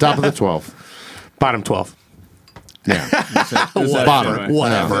 top of the 12th. Bottom 12. Yeah. Bottom.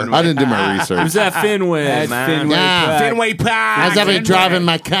 Whatever. I didn't do my It was research. at Fenway, At man. Fenway Yeah. Park. Fenway Park. As I've been driving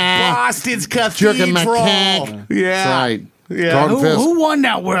my car, Boston's Cathedral. jerking my cock. Yeah. That's right. Yeah. Carlton Fisk. Who won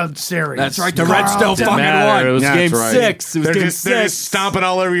that World Series? That's right. The Reds still Carlton. fucking Matter. It won. was That's game right. 6. It was They're game just, they're 6. just stomping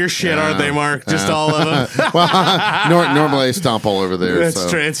all over your shit, aren't they, Mark? Just all of them. Normally I stomp all over there. That's so.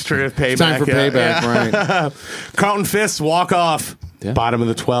 true. It's true. Payback. It's time for yeah. payback, Yeah. right? Carlton Fisk walk off. Yeah. Bottom of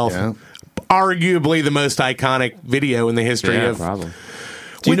the 12th. Yeah. Arguably the most iconic video in the history Yeah, of. probably.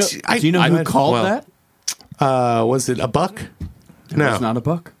 Do you know, Which do you know who called well, that? Was it a Buck? No. It's not a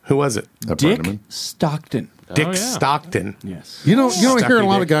buck. Who was it? Dick Brenneman. Stockton. Dick yeah. Stockton. Yes. You don't hear a Stucky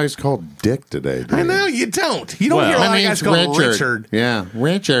lot Dick. of guys called Dick today. Do I you? know you don't. You don't Well, hear a My lot of name's guys called Richard. Yeah,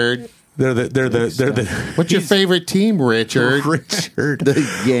 Richard. They're the What's your favorite team, Richard? Richard. The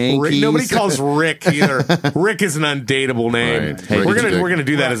Yankees. Rick, nobody calls Rick either. Rick is an undateable name. Right. Hey, we're Ricky Dick. gonna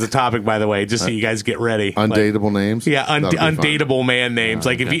do that as a topic, by the way, just so you guys get ready. Undateable names. Yeah, That'll be fun. undateable man names.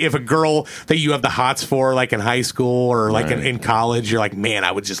 Like if a girl that you have the hots for, like in high school or like in college, you're like, man,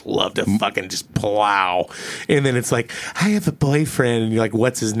 I would just love to fucking just plow. And then it's like, I have a boyfriend, and you're like,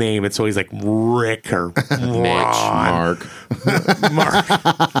 what's his name? It's always like Rick or Ron. Mark. Mark.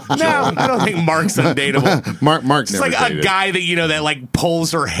 No, I don't think Mark's undateable. Mark It's never like a dated. guy that that like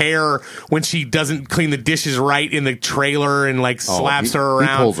pulls her hair when she doesn't clean the dishes right in the trailer and like slaps he- her he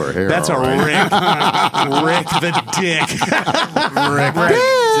around. pulls her hair, That's all a right. Rick the Dick.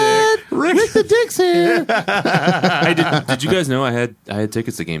 Rick the Dick's here. Hey, did you guys know I had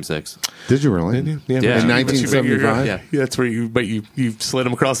tickets to Game 6? Did you really? Yeah. In But 1975? Yeah. Yeah, that's where you slid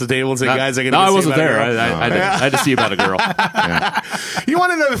him across the table and said, guys, I got No, to I see wasn't about a there. girl." I had to see about a girl. You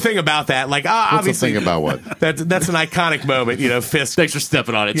want to know the thing about that? Like, What's the obviously, thing about what? that's an iconic moment. Fisk. Thanks for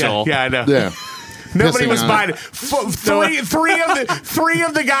stepping on it, Yeah, Joel. yeah, I know. Yeah. Nobody Pissing was on buying it. it. Three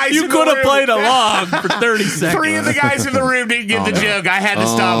of the guys. You in the could have room- played along for 30 seconds. 3 of the guys in the room didn't get the joke. I had to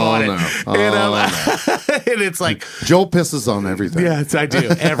stop on it. no. And it's like, Joel pisses on everything. yes, I do.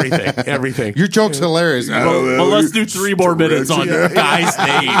 Everything. Your joke's hilarious. Well, let's do 3 more minutes on guys'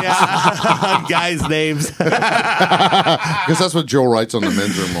 names. Yeah. Guys' names. Because that's what Joel writes on the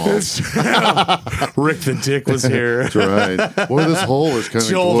men's room wall. Rick the Dick was here. That's right. Boy, this hole is kind of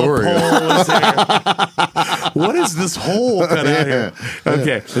Joel the glorious. Pole was here. What is this hole cut out here?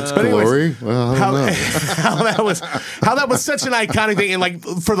 Okay. It's But anyways, glory. Well, I don't know. how that was such an iconic thing, and like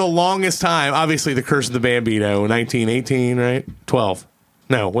for the longest time, obviously the Curse of the Bambino, 1918, right? 12.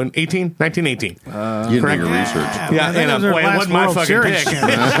 No, when 18? 1918. You did correct. your research. Yeah, I think and it was their boy, it last wasn't my World fucking Series pick.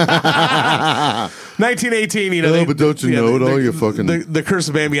 champion. 1918, Oh, but don't you know it all, you fucking- the Curse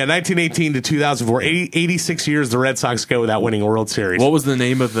of Bambino, 1918 to 2004, 86 years the Red Sox go without winning a World Series. What was the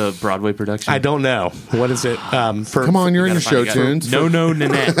name of the Broadway production? I don't know. What is it? Come on, you're in your show tunes. No,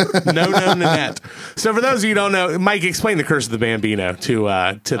 Nanette. No, Nanette. So for those of you who don't know, Mike, explain the Curse of the Bambino to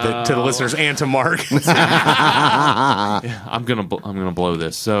the listeners and to Mark. I'm gonna blow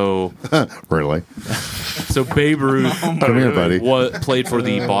this. So Really? Babe Ruth Come here, buddy. played for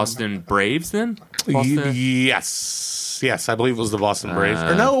the Boston Braves then? Boston? Yes, I believe it was the Boston Braves.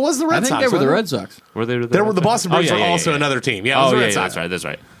 Or no, it was the Red I think Sox. they were the wasn't it? Red Sox. Were they? There were the Boston Braves Oh, yeah, were yeah, also yeah. another team. Yeah, it was the Red Sox. That's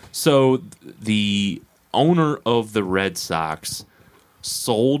right. So the owner of the Red Sox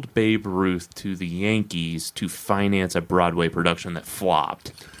sold Babe Ruth to the Yankees to finance a Broadway production that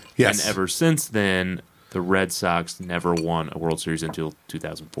flopped. Yes. And ever since then, the Red Sox never won a World Series until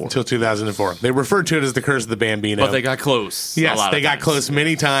 2004. Until 2004. They referred to it as the Curse of the Bambino. But they got close. Yes, a lot they of got times. close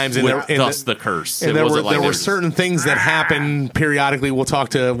many times, and With there- thus the curse. And It there wasn't like were they were just- certain things that happen periodically. We'll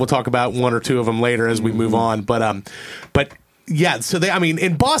talk about one or two of them later as we move on. But yeah. So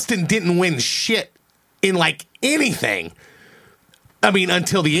and Boston didn't win shit in like anything I mean,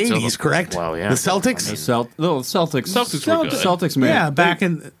 until the 80s, correct? Wow, yeah. The Celtics? Celtics were good. Celtics made Yeah, it. back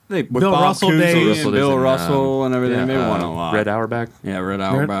in With Bill Bob Russell Cousy days. and Bill and, Russell and everything. They won a lot. Red Auerbach. Yeah, Red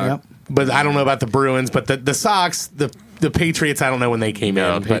Auerbach. Yep. But I don't know about the Bruins, but the Sox, the Patriots, I don't know when they came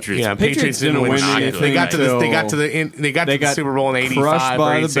No, in. But, Patriots- yeah, Patriots didn't win shit. anything They got to the until they got Super Bowl in 85 crushed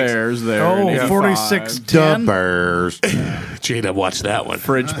by or the 86. Bears there. in Oh, 85. 46-10. The Bears. J-Dub watched that one.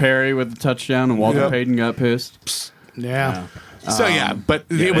 Fridge Perry with the touchdown, and Walter Yep. Payton got pissed. Yeah. So yeah, but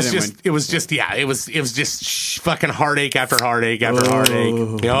yeah, it was they didn't just just fucking heartache after heartache after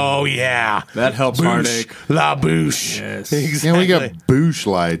heartache. Oh yeah, That helps heartache. La bouche. Yes. Exactly. Yeah, we got Boosh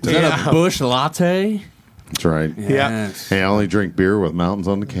Light. Is that a Bush latte? That's right. Yes. Hey, I only drink beer with mountains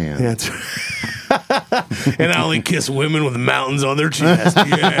on the can. That's and I only kiss women with mountains on their chest.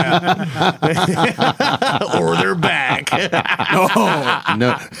 Yeah. Or their back.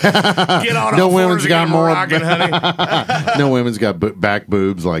 No, Get on No all women's fours and got get more- rocking, honey. no women's got back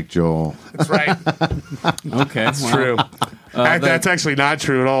boobs like Joel. That's right. Okay. It's true. That's actually not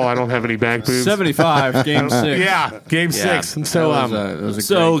true at all. I don't have any back boobs. 75, game 6. Yeah, game 6. And so, that was a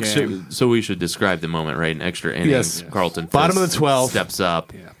So, great game. so we should describe the moment, right? In extra innings, Yes. Carlton Bottom of Fisk the 12th. steps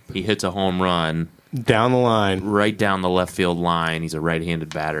up. He hits a home run down the line. right down the left field line. He's a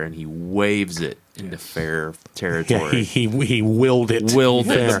right-handed batter, and he waves it into fair Yeah, territory. he willed it. Willed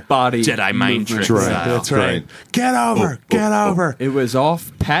Fair. it. Body Jedi mind movement. trick That's right. style. That's right. Get over. Get over. It was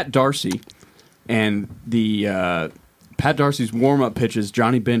off Pat Darcy, and the Pat Darcy's warm-up pitches.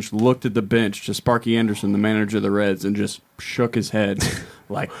 Johnny Bench looked at the bench to Sparky Anderson, the manager of the Reds, and just shook his head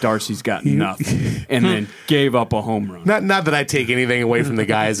like Darcy's got nothing, and then gave up a home run. Not that I take anything away from the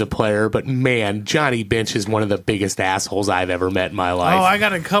guy as a player, but man, Johnny Bench is one of the biggest assholes I've ever met in my life. Oh, I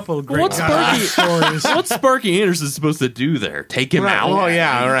got a couple of great What's stories. What's Sparky Anderson supposed to do there? Take him out? Oh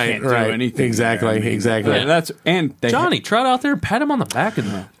yeah, You right, can't do right. anything Exactly, there. I mean, exactly. Yeah, that's and they Johnny, trot out there, pat him on the back,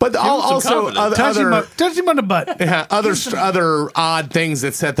 and But also confidence. Touch him on the butt. yeah, other odd things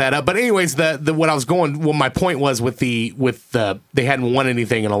that set that up. But anyways, the what I was going, well, my point was with the they hadn't won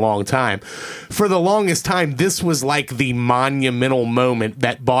anything in a long time. For the longest time, this was like the monumental moment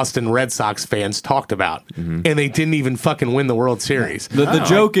that Boston Red Sox fans talked about, and they didn't even fucking win the World Series. the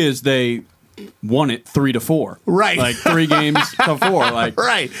joke is they won it 3-4, Right. Like 3 games to 4. Like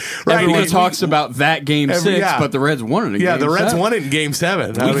Right. everyone We- talks about that game 6, yeah. but the Reds won it. In Yeah, game the Reds 7. won it in Game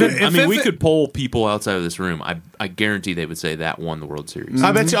 7. we could poll people outside of this room. I guarantee they would say that won the World Series.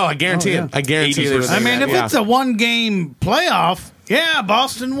 I bet you. Oh, I guarantee it. I guarantee it. 80%. I mean, if it's a one-game playoff, yeah,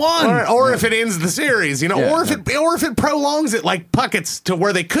 Boston won. or if it ends the series, Yeah. or if it prolongs it like Puckett's to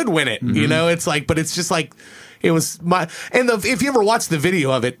where they could win it, it's like, but it's just like. It was if you ever watch the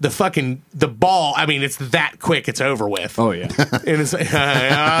video of it, the ball, I mean, it's that quick, it's over with. Oh yeah. And it's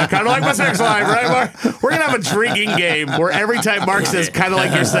kind of like my sex life, right, Mark? We're going to have a drinking game where every time Mark says, kind of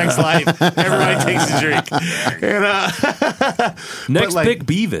like your sex life, everybody takes a drink. And, Next like- pick,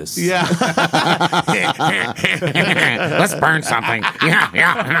 Beavis. yeah. Let's burn something.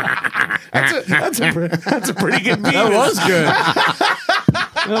 Yeah. That's a pretty good beat. That was good.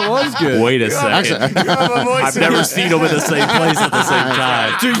 That was good. Wait a second. Actually, I've never seen them in the same place at the same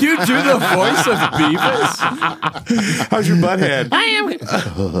time. Do you do the voice of Beavis? How's your butt head? I am.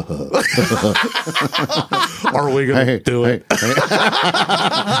 Are we going to do it?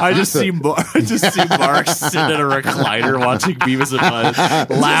 I just see Mark sitting in a recliner watching Beavis and Bud,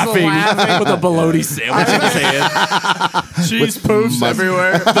 laughing with a bologna sandwich in his hand. Cheese poofs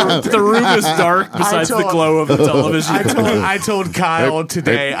everywhere. The room is dark besides the glow of the television. I told Kyle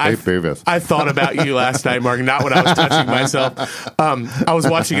today. hey, Beavis. I thought about you last night, Mark. Not when I was touching myself. I was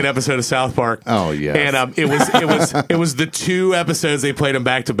watching an episode of South Park. Oh, yes. And it was the 2 episodes they played them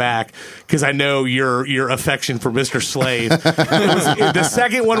back to back because I know your affection for Mr. Slave. The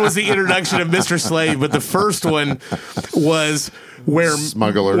second one was the introduction of Mr. Slave, but the first one was where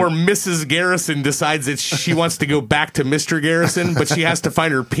Smuggler. where Mrs. Garrison decides that she wants to go back to Mr. Garrison, but she has to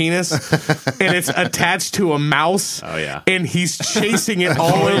find her penis, and it's attached to a mouse. Oh, yeah. And he's chasing it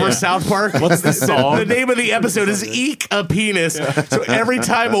all over South Park. What's the song? The name of the episode is Eek a Penis. So every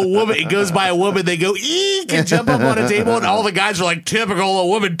time a woman it goes by a woman, they go eek and jump up on a table, and all the guys are like, typical, a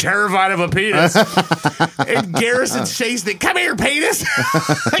woman terrified of a penis. And Garrison's chasing it. Come here, penis.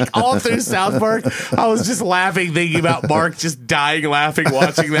 Like all through South Park. I was just laughing, thinking about Mark just dying laughing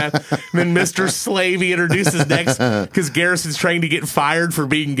watching that. And then Mr. Slave, he introduces next because Garrison's trying to get fired for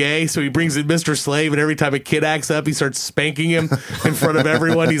being gay. So he brings in Mr. Slave, and every time a kid acts up, he starts spanking him in front of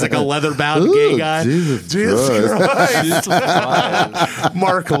everyone. He's like a leather-bound gay guy. Jesus Christ.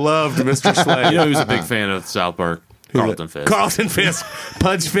 Mark loved Mr. Slave. You know, he was a big fan of South Park. Carlton Fisk. Carlton Fisk.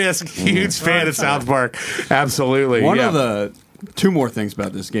 Pudge Fisk. Huge fan of South Park. Absolutely. One yeah. of the two more things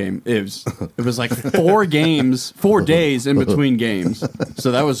about this game. It was like 4 days in between games.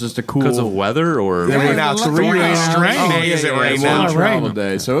 So that was just a cool. Because of weather or It rained out 3 straight days. It rained one out. travel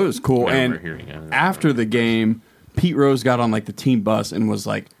day. So it was cool. Whatever And hearing it. after the game, Pete Rose got on like the team bus and was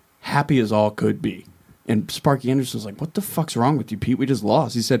like happy as all could be. And Sparky Anderson was like, "What the fuck's wrong with you, Pete? We just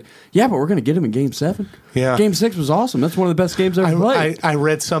lost." He said, "Yeah, but we're going to get him in Game 7. Yeah. Game 6 was awesome. That's one of the best games I've ever played." I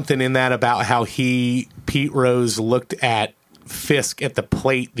read something in that about how Pete Rose looked at Fisk at the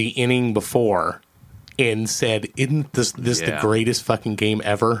plate the inning before and said, "Isn't this the Yeah. greatest fucking game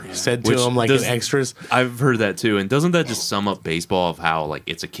ever?" Said to Which him like does- in extras. I've heard that too, and doesn't that just sum up baseball of how like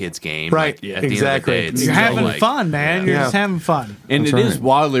it's a kid's game? Right, Like, at the exactly. end of the day, it's You're still, having like- fun, man. You're Yeah. just having fun. And That's it is right.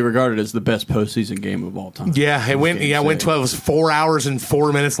 widely regarded as the best postseason game of all time. Yeah, it went. Game Yeah, it went 6. 12. It was 4 hours and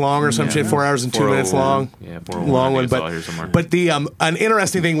 4 minutes long or some shit. 4 hours and 2 minutes long. Yeah, 401, long I one. think I saw here somewhere. But the an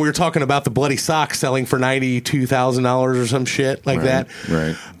interesting thing we were talking about the bloody socks selling for $92,000 or some shit like that.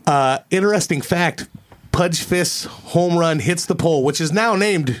 Right. Interesting fact: Pudge Fisk's home run hits the pole, which is now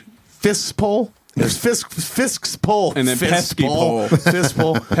named Fisk's pole. There's Fisk's pole, And then Fisk's Pesky pole. Fisk's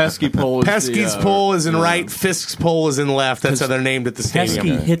pole. Pesky pole. Is Pesky's the, pole is in right. Fisk's pole is in left. That's how they're named at the stadium.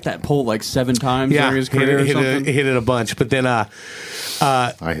 Pesky hit that pole like 7 times Yeah, during his hit career or it, something. hit it a bunch. But then, I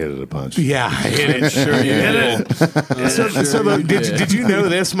hit it a bunch. yeah, I hit it. Sure, you hit it. Did you know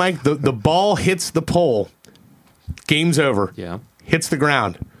this, Mike? The ball hits the pole. Game's over. yeah, Hits the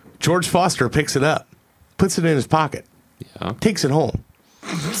ground. George Foster picks it up, puts it in his pocket, yeah. takes it home.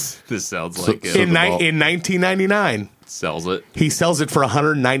 This sounds So- like so it. the ball- In 1999, Sells it. he sells it for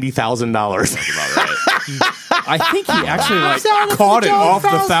 $190,000. About right. I think he actually like caught it off the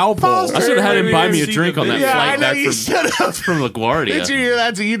foul pole. I should have had him buy me a drink on that Yeah, I flight know back you should have. from LaGuardia. Did you hear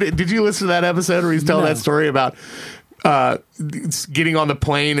that? Did you listen to that episode where he's telling that story about getting on the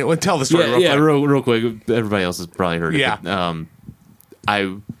plane? Well, tell the story real quick. real quick. Everybody else has probably heard it. Yeah. But,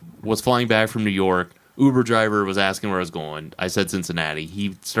 I was flying back from New York. Uber driver was asking where I was going. I said Cincinnati.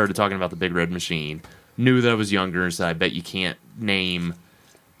 He started talking about the Big Red Machine. Knew that I was younger, and said, "I bet you can't name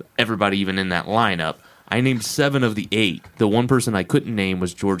everybody even in that lineup." I named 7 of the 8. The one person I couldn't name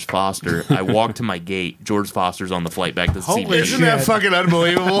was George Foster. I walked to my gate. George Foster's on the flight back to the Holy CBS. Isn't that fucking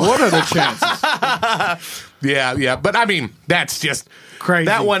unbelievable? What are the chances? Yeah. But I mean, that's just Crazy.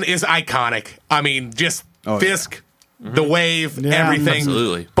 That one is iconic. I mean, just Fisk, the wave, Yeah. everything.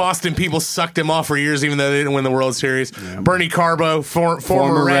 Absolutely. Boston people sucked him off for years, even though they didn't win the World Series. Bernie Carbo,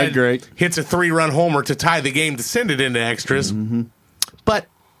 former Red, Red great. hits a 3-run homer to tie the game to send it into extras. But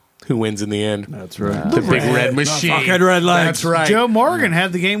who wins in the end? That's right. The Big Red Machine. fucking Red Legs. That's right. Joe Morgan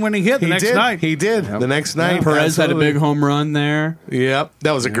had the game-winning hit the next did. night. He did. The next night. Perez had a Absolutely. big home run there. Yep.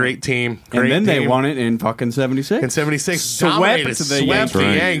 That was a great team. Great And then they team. won it in fucking 76. In 76. Swept Dominated. the Swept Yankees. the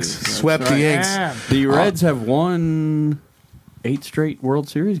Right. Yanks. Swept the Yanks. Yeah. The Reds have won 8 straight World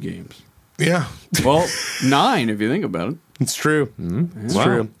Series games. Yeah. Well, 9 if you think about it. It's true. It's Wow.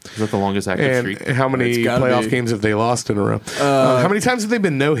 true. Is that the longest active And streak? how many It's gotta playoff be. games have they lost in a row? How many times have they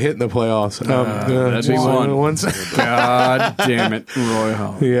been no hit in the playoffs? that'd be one. Once. God damn it, Roy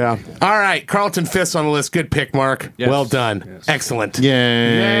Hall. Yeah. All right. Carlton Fisk on the list. Good pick, Mark. Yes. Well done. Yes. Excellent.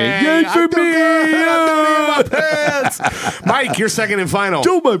 Yay. Yay for me. Mike, you're second and final.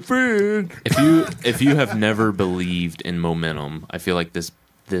 my friend. If you have never believed in momentum, I feel like this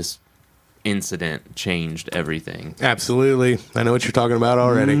incident changed everything. Absolutely. I know what you're talking about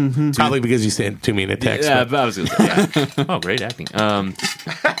already. Probably because you sent it to me in a text. Yeah, but- but I was gonna say, yeah. Oh, great acting.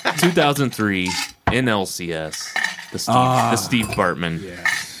 2003 in LCS, the Steve Bartman incident.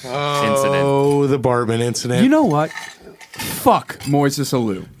 Oh, the Bartman incident. You know what? Fuck Moises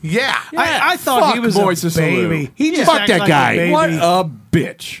Alou. yeah. I thought Fuck he was Moises a baby. Alou. He just Fuck acts that like guy. a baby. What a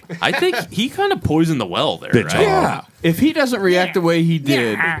bitch. I think he kind of poisoned the well there, Bitch. right? Yeah. If he doesn't react the way he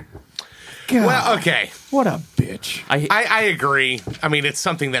did, God, Well, okay. what a bitch. I agree. I mean, it's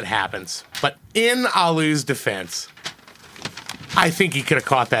something that happens. But in Alu's defense, I think he could have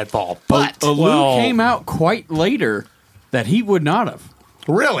caught that ball. But Alou came out quite later that he would not have.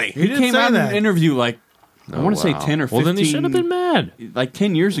 really, He did came say out in that. an interview like, I want to say Wow. 10 or 15. Well, then he should have been mad. Like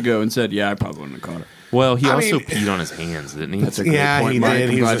 10 years ago and said, yeah, I probably wouldn't have caught it. Well, he I also mean- peed on his hands, didn't he? That's a great yeah, point, he Mike. did.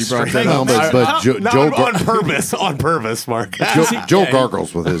 I'm He glad was you brought a that straight- up. but Joe, No, Joe, on purpose, on purpose, Mark. Joe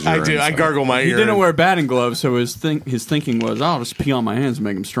gargles with his I urine. do. I so- gargle my He ear. didn't wear batting gloves, so his thinking was, I'll just pee on my hands and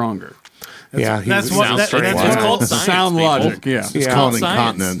make him stronger. Yeah, That's he what sounds that- straight. that's Wow. what's called Sound science, people. logic, yeah. It's Yeah. called Science.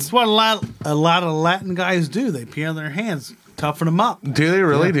 incontinence. That's what a lot of Latin guys do. They pee on their hands, toughen them up. Do they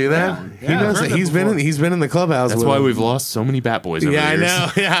really do that? Yeah. He Yeah, knows I've that. heard that He's before. been in the clubhouse. That's with why him. we've lost so many bat boys over Yeah, the I years.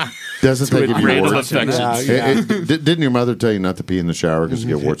 know. Yeah. Doesn't to that a give you great warts? affection. Didn't your mother tell you not to pee in the shower because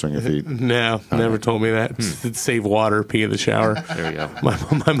you get warts on your feet? No, never told me that. Save water, pee in the shower. There you go.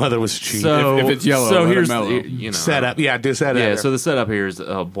 My mother was cheap. So If it's yellow, so let it here's mellow. you know Set up. Yeah, do set up. Yeah, so the setup here is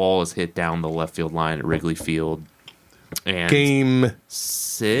a ball is hit down the left field line at Wrigley Field, and Game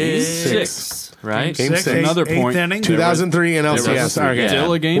six, right? Game six. Another Eighth point. inning. 2003 NLCS. There was- Okay.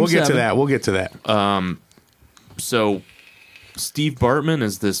 Still a game We'll get to 7. that. We'll get to that. So Steve Bartman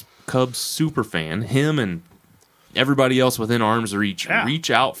is this Cubs super fan. Him and everybody else within arm's reach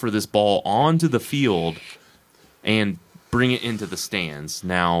reach out for this ball onto the field and bring it into the stands.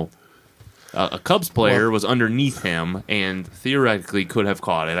 Now, a Cubs player was underneath him and theoretically could have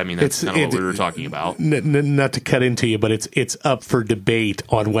caught it. I mean, that's kind of what we were talking about. Not to cut into you, but it's up for debate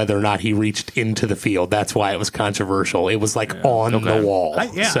on whether or not he reached into the field. That's why it was controversial. It was like on the wall. I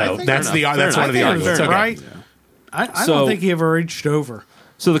So think that's fair that's one of the I think it was arguments. Okay. right. I So- don't think he ever reached over.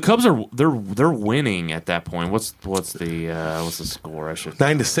 So the Cubs are they're winning at that point. What's the score? I should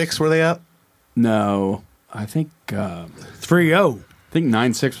 9-6 were they up? No, I think 3-0. I think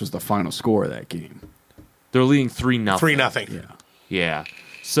 9-6 was the final score of that game. they're leading 3-0. 3-0. Yeah. Yeah.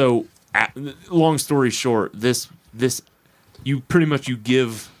 So, long story short, this you pretty much you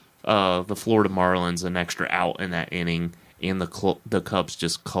give the Florida Marlins an extra out in that inning, and the Cubs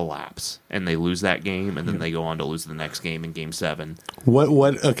just collapse and they lose that game, and then they go on to lose the next game in Game 7.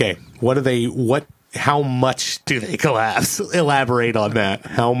 Okay. How much do they collapse? Elaborate on that.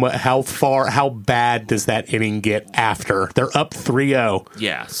 How bad does that inning get after they're up 3-0?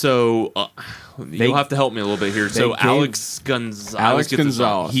 Yeah. So you'll have to help me a little bit here. So gave- Alex Gonzalez. Alex gets this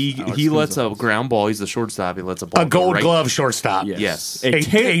up. Gonzalez. He Alex lets Gonzalez. a ground ball. He's the shortstop. He lets a ball A Gold go right- Glove shortstop. Yes.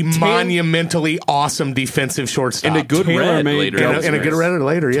 A monumentally awesome defensive shortstop. And a good red Tailor-made later. double and a good redder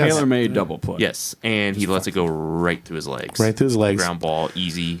later. Yes. Tailor-made double play. Yes, and he lets it go right through his legs. Right through his legs. Ground ball,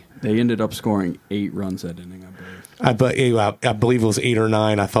 easy. They ended up scoring 8 runs that inning, I believe. I believe it was 8 or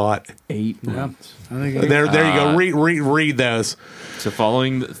 9. I thought 8 runs. I think there you go. Read those. So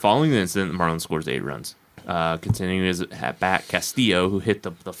following the incident, the Marlins scores 8 runs. Continuing his at bat, Castillo, who hit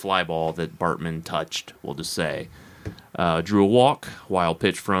the fly ball that Bartman touched, we'll just say, drew a walk. Wild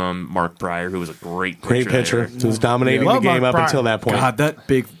pitch from Mark Pryor, who was a great Pitcher. there. He was dominating Yeah. the game Love up Mark until that point. God, that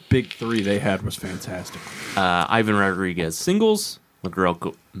big 3 they had was fantastic. Ivan Rodriguez singles.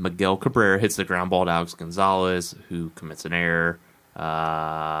 Miguel Cabrera hits the ground ball to Alex Gonzalez, who commits an error.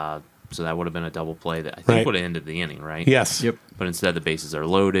 So that would have been a double play that I think Right. would have ended the inning, right? Yes. Yep. But instead, the bases are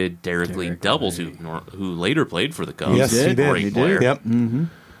loaded. Derek Lee doubles, who later played for the Cubs. Yes, he did. Great player. Yep.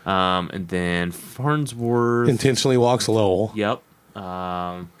 And then Farnsworth. Intentionally walks Lowell. Yep.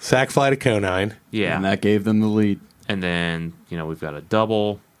 Sack fly to Conine. Yeah. And that gave them the lead. And then, we've got a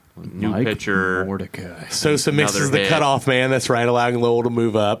double. New Mike pitcher. Mordecai. Sosa mixes Another the hit. cutoff man. That's right, allowing Lowell to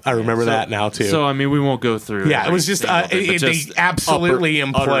move up. I remember that now too. So, we won't go through. Yeah, it every was just, single thing, but they absolutely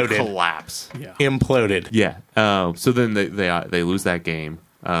utter imploded. collapse. Imploded. Yeah. So then they lose that game.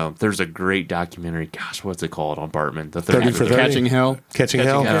 There's a great documentary. Gosh, what's it called on Bartman? The 30 for 30. Catching Hell. Catching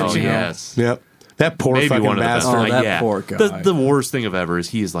hell. Catching Hell, yes. Yep. That poor Maybe fucking one of the best. bastard. Oh, that poor guy. The worst thing of ever is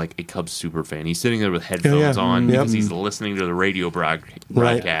he is like a Cubs super fan. He's sitting there with headphones Yeah. on Yep. because he's listening to the radio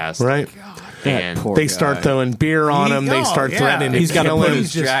broadcast. Right. And poor They guy. start throwing beer on him. They start threatening to He's got to kill put him.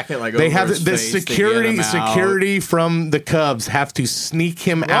 his jacket like They over have his the face to get him out. security from the Cubs have to sneak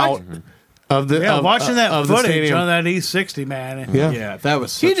him out of the watching that of the footage stadium. on that E60, man. Yeah. Yeah, that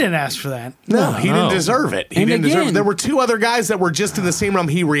was. He Such didn't ask for that. No, he didn't deserve it. He And didn't deserve it. again- There were 2 other guys that were just in the same room.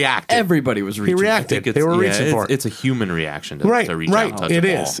 He reacted. Everybody was He reaching. reacted. They were reaching for it. It's a human reaction to Right, reach right. out and touch It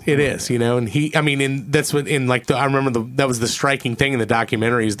a ball. is. It is. And that's what I remember that was the striking thing in the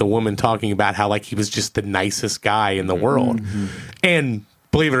documentary is the woman talking about how like he was just the nicest guy in the world. And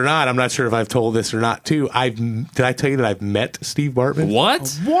believe it or not, I'm not sure if I've told this or not too. Did I tell you that I've met Steve Bartman?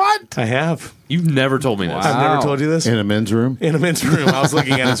 What? I have. You've never told me this. I've never told you this. In a men's room? In a men's room. I was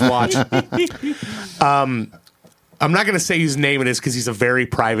looking at his watch. I'm not going to say whose name it is because he's a very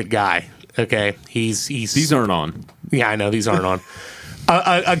private guy. Okay, he's These aren't on. Yeah, I know these aren't on.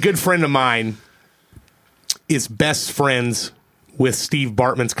 A good friend of mine is best friends with Steve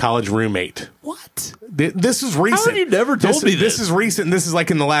Bartman's college roommate. What? This is recent. How have you never told me This this? is recent. This is like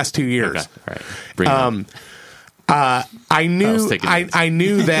in the last 2 years. Okay. All right. Bring it up. I knew taking notes. I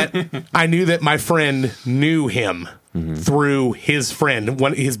knew that my friend knew him through his friend.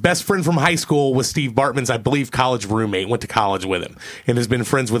 His best friend from high school was Steve Bartman's, I believe, college roommate. Went to college with him and has been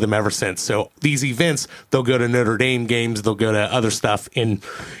friends with him ever since. So these events, they'll go to Notre Dame games, they'll go to other stuff, and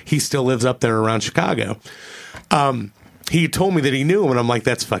he still lives up there around Chicago. He told me that he knew him, and I'm like,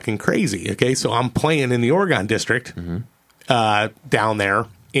 that's fucking crazy. Okay, so I'm playing in the Oregon District down there.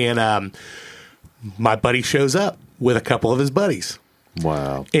 and my buddy shows up with a couple of his buddies.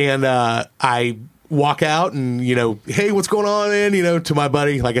 Wow. And I walk out and, you know, hey, what's going on, man? You know, to my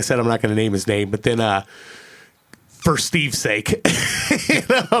buddy. Like I said, I'm not going to name his name. But then for Steve's sake,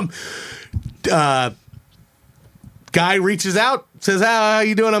 guy reaches out, says, how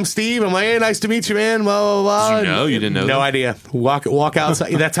you doing? I'm Steve. I'm like, hey, nice to meet you, man. Blah, blah, blah. Did you know? You didn't know No that? idea. Walk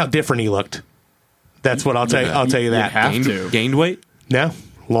outside. That's how different he looked. That's what I'll tell you. I'll tell you that. have to. Gained weight? No,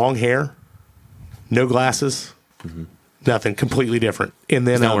 long hair, no glasses, nothing. Completely different. And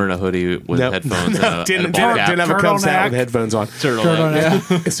then He's not wearing a hoodie with headphones. didn't and a have a cum sound with headphones on.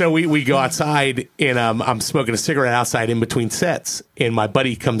 turtleneck. So we go outside, and I'm smoking a cigarette outside in between sets, and my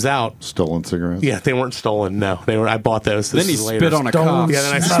buddy comes out. Stolen cigarettes? Yeah, they weren't stolen. No, they were. I bought those. Then he spit on a cop. Yeah,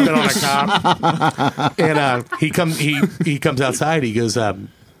 then I spit on a cop. And he comes outside. He goes,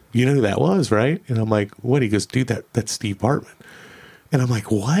 you know who that was, right? And I'm like, what? He goes, dude, that's Steve Bartman. And I'm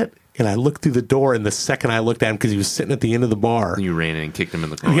like, what? And I looked through the door, and the second I looked at him, because he was sitting at the end of the bar. You ran in and kicked him in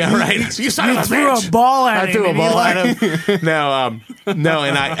the corner. Yeah, right. You son of a threw bitch. a ball at I him. threw a and he ball like- at him. No,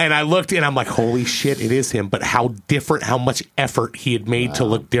 and I looked, and I'm like, holy shit, it is him. But how different, how much effort he had made to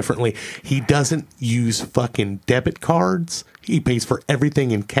look differently. He doesn't use fucking debit cards. He pays for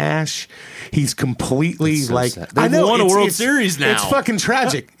everything in cash. He's completely That's so like, sad. I They've know won a it's- World it's- Series now. It's fucking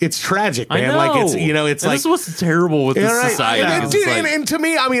tragic. It's tragic, I man. know. Like it's, you know, it's And like, this is what's terrible with yeah, this right. society. And, It's dude, like- and to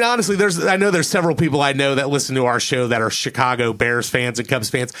me, I mean, honestly, I know there's several people I know that listen to our show that are Chicago Bears fans and Cubs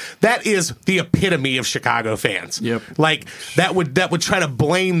fans. That is the epitome of Chicago fans. Yep. Like that would try to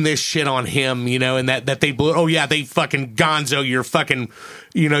blame this shit on him, you know, and that they blew. Oh yeah, they fucking Gonzo, your fucking,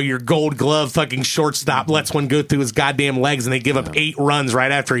 you know, your Gold Glove fucking shortstop lets one go through his goddamn legs, and they give up 8 runs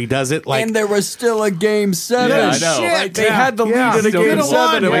right after he does it. Like, And there was still a game 7. Yeah, I know. shit. Like, they Yeah. had the Yeah. lead at a Still game could've 7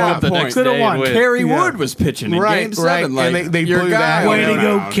 won. at Yeah. one Up the point. next Could've day won. and win. Kerry Yeah. Wood was pitching in Right, game 7. right. Like, And they your blew guy that. Way to went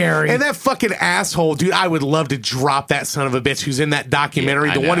go, out. Carrie. and that fucking asshole, dude, I would love to drop that son of a bitch who's in that documentary,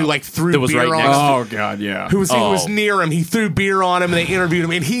 Yeah, I the one know. who like threw That was beer right on next him. Oh, God, yeah. Who was Oh. near him. He threw beer on him, and they interviewed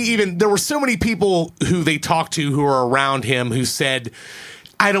him. And there were so many people who they talked to who were around him who said,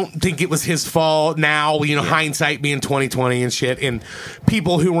 I don't think it was his fault now, you know, hindsight being 2020 and shit. And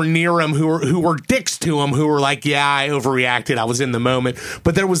people who were near him, who were dicks to him, who were like, yeah, I overreacted. I was in the moment.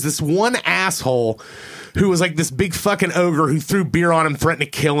 But there was this one asshole who was like this big fucking ogre who threw beer on him,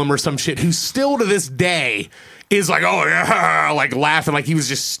 threatened to kill him or some shit, who still to this day is like, oh yeah, like laughing, like he was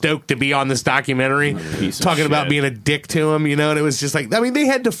just stoked to be on this documentary, talking about being a dick to him, you know. And it was just like, I mean, they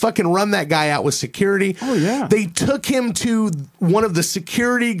had to fucking run that guy out with security. Oh, yeah. They took him to one of the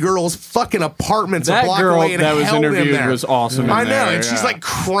security girls' fucking apartments a That block girl away and that was held him interviewed there. was awesome in I know, there, and she's yeah. like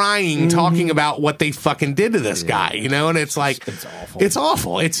crying, talking about what they fucking did to this guy, you know. And it's like, It's awful. It's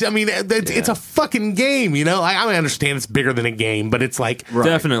awful. It's, I mean, it's a fucking game, you know. I understand it's bigger than a game, but it's like,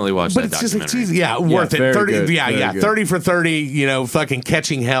 Definitely watch but that it's just like, documentary. geez, yeah, worth it. very 30, good, yeah, very yeah, good. 30 for 30. You know, fucking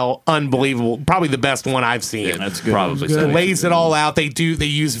Catching Hell, unbelievable. Probably the best one I've seen. Yeah, That's good. Probably Good. so. Lays it all out. They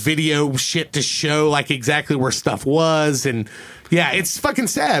use video shit to show like exactly where stuff was, and yeah, it's fucking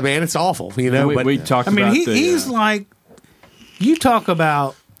sad, man. It's awful, you know. we talked I mean, about he's like, you talk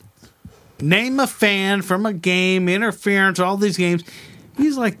about name a fan from a game, interference, all these games.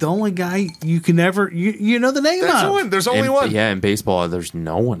 He's like the only guy you can ever, you know the name There's of. only one. Yeah, in baseball, there's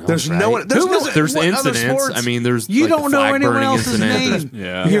no one else. There's right? no one. There's no. There's what other incidents. sports? I mean, there's You like don't the know flag anyone burning else's incident. name. There's-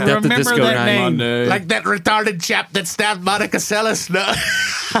 Yeah. You Death at remember Disco that Night. name. Monday. like that retarded chap that stabbed Monica Seles. No,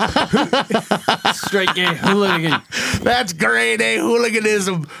 straight game hooligan. that's grade A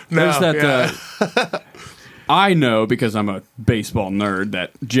hooliganism. No, There's that. yeah. I know because I'm a baseball nerd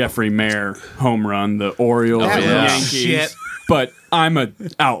that Jeffrey Mayer home run the Orioles That and the yeah. Yankees. shit. But I'm an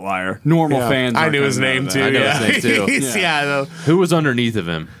outlier. Normal Yeah. fans. I aren't knew gonna his know name that. too. I know yeah. his name, too. He's- yeah, though. Who was underneath of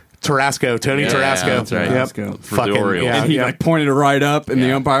him? Tarasco, Tony Yeah, Tarasco. that's right. Yep. Tarasco. For the Orioles. Yeah, And he yeah. like pointed it right up, and the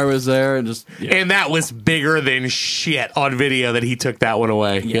Yeah. umpire was there, and just And that was bigger than shit on video that he took that one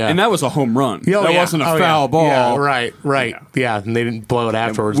away. Yeah. and that was a home run. Oh, that yeah. wasn't a Oh, foul yeah. ball. Yeah, right. Yeah, and they didn't blow it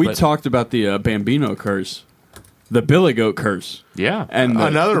afterwards. We but talked about the Bambino curse, the Billy Goat curse, Yeah. and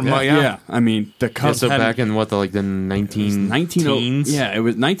Another one, yeah. I mean, the Yeah, Cubs so had back in what the 19 teens? Yeah, it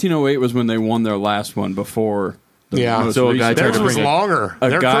was 1908 was when they won their last one before. The Yeah. most So a guy recent tried theirs to was bring longer. a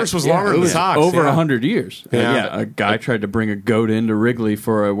Their guy- curse was yeah, longer it than the was Sox. over yeah. 100 years. Yeah. A guy tried to bring a goat into Wrigley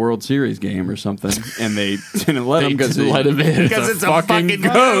for a World Series game or something, and they didn't let him because let him in. Because it's a fucking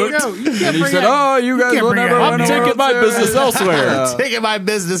goat. goat. You can't And he bring said, that- "Oh, you guys can't will bring never that- win I'm a taking World my Series." business elsewhere. Taking my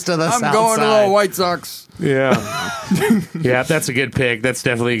business to the I'm south going to side. the White Sox. Yeah. Yeah, that's a good pick. That's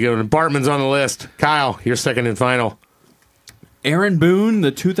definitely a good one. Bartman's on the list. Kyle, you're second and final. Aaron Boone, the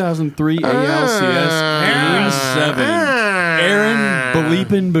 2003 ALCS Game 7. Aaron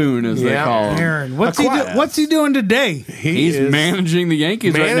Bleepin Boone, as they Yeah. call him. Aaron, what's he doing today? He's is managing the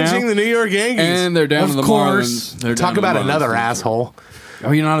Yankees right managing now. the New York Yankees. And they're down Of to the course. Marlins. They're Talk down to the about Marlins. another asshole. Oh,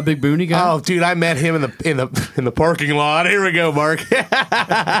 you're not a big Booney guy? Oh, dude, I met him in the parking lot. Here we go, Mark.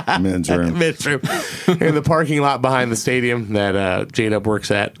 Men's room. Midstream. In the parking lot behind the stadium that J-Dub works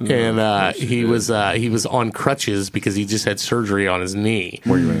at, and he was on crutches because he just had surgery on his knee.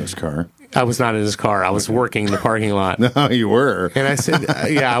 Were you in his car? I was not in his car. I was working in the parking lot. No, you were. And I said,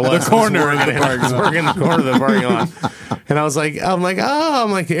 "Yeah, I was." The corner I was of the parking I was working in the corner of the parking lot. And I'm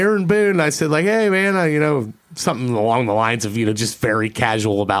like, Aaron Boone. I said, like, hey, man, something along the lines of, just very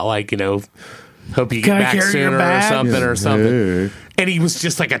casual about, like, hope you get Can I back carry your sooner bag? or something. Hey. And he was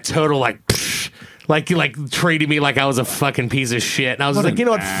just like a total like treated me like I was a fucking piece of shit. And I was like, you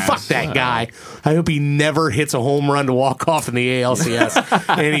know what? Fuck that guy. I hope he never hits a home run to walk off in the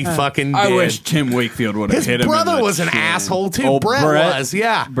ALCS. And he fucking did. I wish Tim Wakefield would have His hit him. brother in the was an chin. asshole too. Oh, Brett was,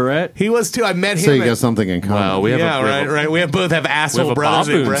 yeah. Brett? He was too. I met him. So you at- got something in common. Well, we have right. We both have We asshole have a brothers. Bob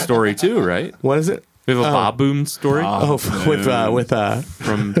named Boone Brett. story too, right? What is it? We have a Bob Boone story from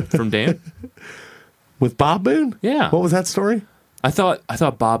Dan. with Bob Boone. Yeah. What was that story? I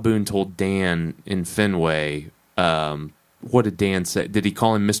thought Bob Boone told Dan in Fenway. What did Dan say? Did he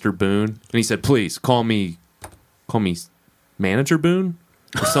call him Mr. Boone? And he said, "Please call me Manager Boone,"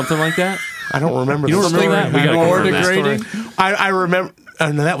 or something like that. I don't remember. You don't the remember story. that? We gotta More confirm that degrading? story. I remember.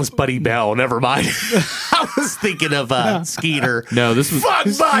 Oh, no, that was Buddy Bell. Never mind. I was thinking of Skeeter. No, this was Fuck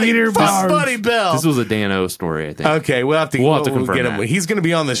Skeeter Fuck Barnes. Buddy Bell. this was a Dan O story, I think. Okay, we'll have to confirm get him. that. He's going to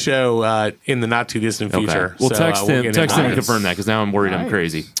be on the show in the not too distant Okay. future. We'll So, text we'll him. get Text him and Nice. confirm that because now I'm worried I'm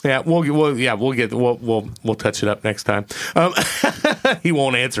crazy. Yeah, we'll touch it up next time. He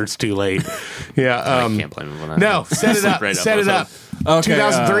won't answer; it's too late. Yeah, I can't blame him on that. no, set it up. Right Set it up. Okay,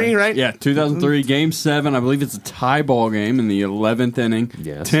 2003, right? Yeah, 2003, Game 7. I believe it's a tie ball game in the 11th inning.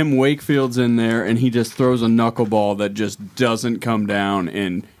 Yes. Tim Wakefield's in there, and he just throws a knuckleball that just doesn't come down,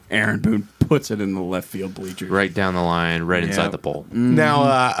 and Aaron Boone puts it in the left field bleachers. Right down the line, right inside Yep. the pole.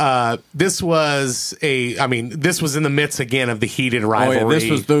 Now, this was this was in the midst again of the heated Oh, rivalry. yeah, this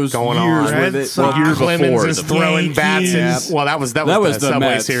was those going years on. where Red they, Sox. the year Clemens before. is throwing bats. Yankees. In, well, that was That the was the Subway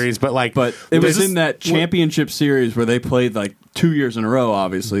Mets. Series, but But it was this- in that championship series where they played like 2 years in a row,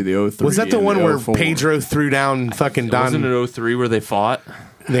 obviously, the 03 Was that the and one the where 04. Pedro threw down fucking Wasn't Don? it 03 where they fought?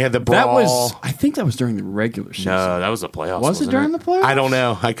 They had the That brawl. was, I think that was during the regular season. No, that was the playoffs. was it wasn't during the playoffs? I don't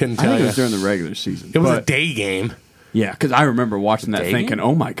know. I couldn't I tell think it you. was during the regular season. It was a But- day game. Yeah, because I remember watching that Day thinking, game?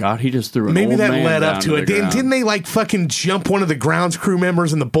 "Oh my god, he just threw an Maybe old that man led up down to it. the ground." Didn't they like fucking jump one of the grounds crew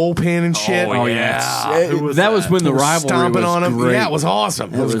members in the bullpen and shit? Oh yeah, Who was that was when the They were rivalry stomping was on him. great. Yeah, it was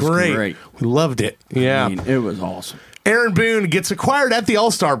awesome. It was was great. great. We loved it. Yeah. I mean, it was awesome. Aaron Boone gets acquired at the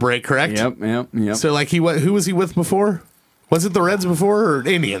All-Star break, correct? Yep. So like who was he with before? Was it the Reds before or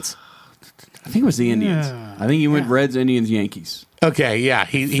Indians? I think it was the Indians. I think he went Reds, Indians, Yankees. Okay, yeah.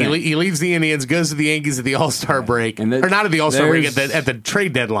 He leaves the Indians, goes to the Yankees at the All-Star break. And that- or not at the All-Star break, there's- at the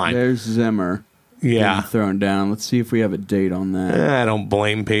trade deadline. There's Zimmer. Yeah. getting thrown down. Let's see if we have a date on that. I don't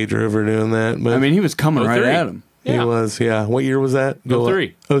blame Pedro for doing that. But I mean, he was coming right 03. at him. he was, yeah. What year was that?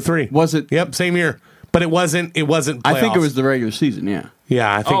 03. 03. Was it? Yep, same year. But it wasn't playoffs. I think it was the regular season. Yeah.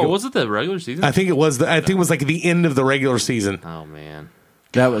 Yeah, I think Oh, it was it the regular season? I think it was I think it was like the end of the regular season. Oh man,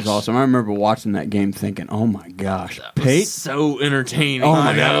 That was awesome. I remember watching that game thinking, "Oh my gosh, that was Pate! so entertaining. Oh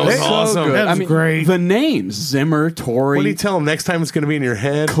my I god, know, it was it's so awesome. good. That was great. The names: Zimmer, What do you Torrey, tell him next time it's going to be in your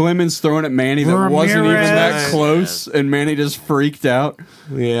head? Clemens throwing at Manny that wasn't even that Ramirez. close, and Manny just freaked out.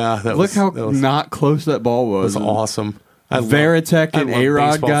 Yeah, that Look was, how that was, not close that ball was. was awesome. Veritek and I love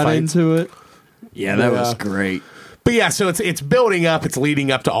A-Rod baseball got fights. into it. Yeah, that was Yeah. great. But yeah, so it's building up, it's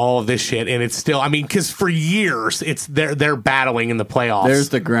leading up to all of this shit, and it's still, I mean, because for years they're battling in the playoffs. There's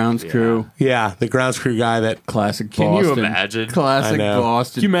the grounds crew. yeah, the grounds crew guy that Classic Can Boston. you imagine? Classic I know.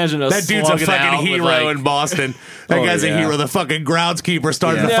 Boston. Can you imagine us that dude's a slugging fucking out with, hero like, in Boston. That Oh, guy's yeah. a hero. The fucking groundskeeper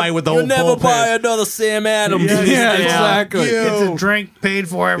started Yeah. to fight with the whole bullpen. another Sam Adams. Yeah, exactly. Yeah. It's a drink paid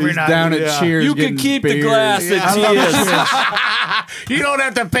for every He's night. down at Yeah. Cheers. You can getting keep the beers. glass that he is. You don't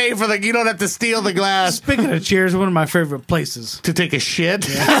have to pay for you don't have to steal the glass Speaking of Cheers, one of my favorite places. to take a shit.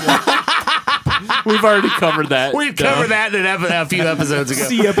 We've already covered that. We've covered that in a few episodes ago.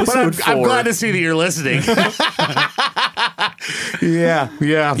 See episode But I'm 4. glad to see that you're listening. yeah.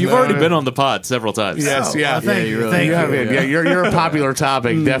 You've already been on the pod several times. Yes, yeah. Thank you you. really Thank Yeah, you. man, yeah, you're a popular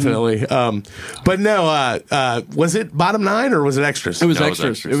topic, definitely. But no, was it bottom 9 or was it extras? It was No, it was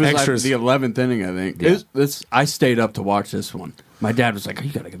extras. extras. It was Extras. like the 11th inning, I think. Yeah. I stayed up to watch this one. My dad was like, "Oh,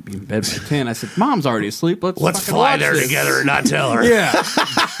 you gotta be in bed by 10." I said, "Mom's already asleep. Let's Let's fucking fly watch there this." together and not tell her. Yeah.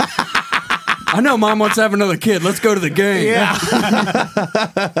 I know Mom wants to have another kid. Let's go to the game. Yeah.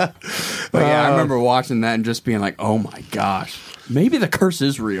 But yeah, I remember watching that and just being like, oh my gosh, maybe the curse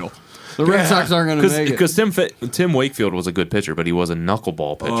is real. The Red Sox aren't going to make it. Because Tim Wakefield was a good pitcher, but he was a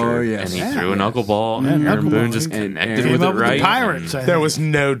knuckleball pitcher. Oh, yes. And he Yeah, threw a knuckleball, and Aaron Boone just connected Came with up it with right. the Pirates. and- I There think. was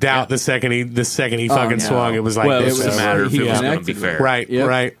no doubt the second he fucking no. swung, it was like Well, it this. was a matter if it was going to be connected fair. Right, Yep.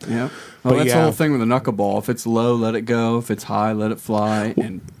 right. Yep. But Well, that's yeah. the whole thing with a knuckleball. If it's low, let it go. If it's high, let it fly.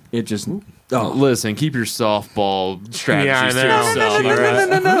 And it just... Listen, keep your softball strategies Yeah, I to know. yourself. No, all right?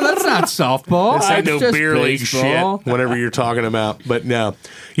 No, that's not softball. This ain't It's no just beer league baseball. shit, whatever you're talking about. But no.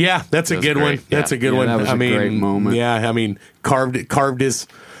 Yeah, that's a was good great. one. That's Yeah. a good Yeah, one. that was I a mean, great moment. Yeah, I mean, carved his.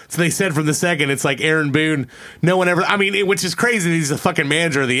 So they said from the second, it's like Aaron Boone. No one ever. I mean, which is crazy. He's the fucking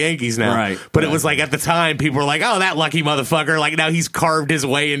manager of the Yankees now. Right. But it was like at the time, people were like, "Oh, that lucky motherfucker!" Like now he's carved his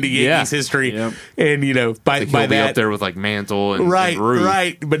way into Yankees history, Yep. and by Like, by he'll be that up there with like Mantle and right, and Ruth.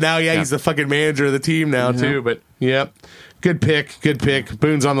 right. But now, he's the fucking manager of the team now too. But yep, good pick.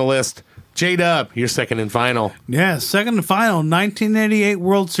 Boone's on the list. J-Dub, you're second and final. Yeah, second and final, 1988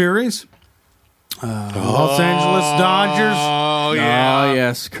 World Series. Los Angeles Dodgers Oh yeah, Oh,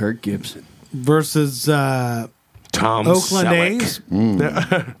 yes. Kirk Gibson. versus Tom Oakland Selleck.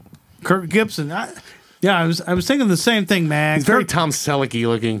 A's. Kirk Gibson. I was thinking the same thing, man. He's very Kirk, Tom Sellecky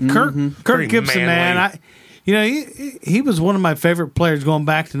looking. Kirk Very Gibson, manly. man. He was one of my favorite players going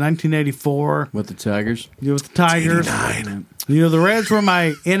back to 1984 With the Tigers. with the Tigers. 89. The Reds were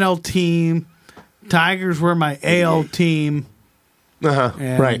my NL team. Tigers were my AL team.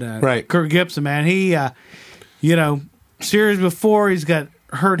 And, Right. Kirk Gibson, man, he, series before he's got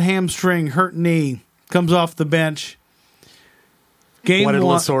hurt hamstring, hurt knee, comes off the bench. Game What did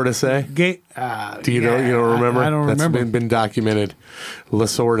one. Lasorda say? Do you know? You don't remember? I don't remember. That's been documented.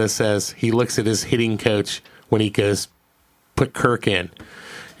 Lasorda says he looks at his hitting coach when he goes, "Put Kirk in,"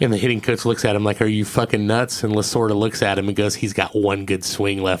 and the hitting coach looks at him like, "Are you fucking nuts?" And Lasorda looks at him and goes, "He's got one good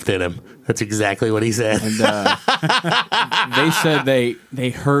swing left in him." That's exactly what he said. And they said they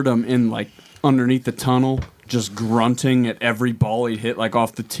heard him in like underneath the tunnel, just grunting at every ball he hit, like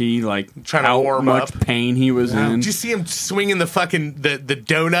off the tee, like Trying to how warm much up. pain he was in. Did you see him swinging the fucking the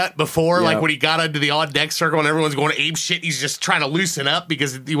donut before, Yeah. like when he got into the odd deck circle and everyone's going ape shit? He's just trying to loosen up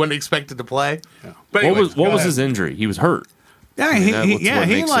because he wasn't expected to play. Yeah. But What anyway, was go ahead. his injury? He was hurt. Yeah, that he was what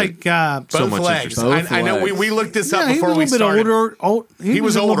makes like Both so much legs? interesting. I know we looked this up he was before a we little bit started. older. He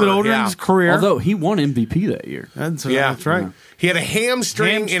was a little bit older, older yeah. in his career. Although he won MVP that year. that's Yeah. right. He had a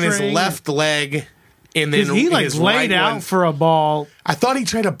hamstring in his Hamstring. left leg, and then Because he like his laid right out one- for a ball. I thought he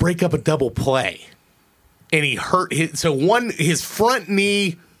tried to break up a double play, and he hurt his. So his front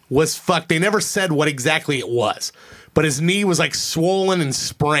knee was fucked. They never said what exactly it was, but his knee was like swollen and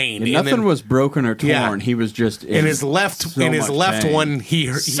sprained. And and nothing then- was broken or torn. Yeah. He was just in his left. so in his much left pain. one,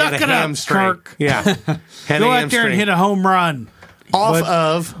 he Suck had a it up, hamstring. Kirk. Yeah, had Go a out there and hamstring. hit a home run. off but-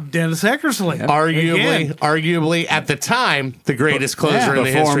 of Dennis Eckersley. arguably at the time the greatest closer in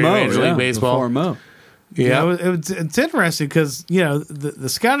the Before history Mo, of Major League yeah, Baseball. Before Mo. Yeah, It's interesting because, the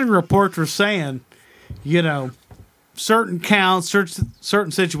scouting reports were saying, certain counts,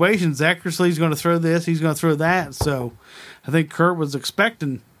 certain situations, Eckersley's going to throw this, he's going to throw that. So I think Kurt was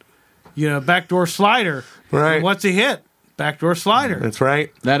expecting, backdoor slider. Right. And what's he hit? Backdoor slider. that's right.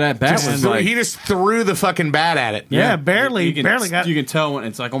 That at bat was like He just threw the fucking bat at it. Yeah, barely you can, got. You can tell when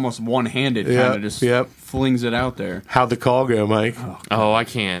it's like almost one handed, Yep, kind of just yep. flings it out there. How'd the call go, Mike? Oh, I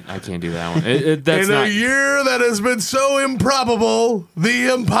can't do that one. That's In a not. year that has been so improbable,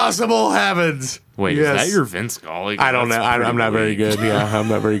 the impossible happens. Wait, Yes. is that your Vince Scully? I don't know. That's I'm pretty not very weak. good. Yeah, I'm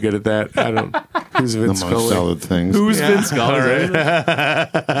not very good at that. I don't. Who's The Vince most Scully? solid things. Who's Vince Scully?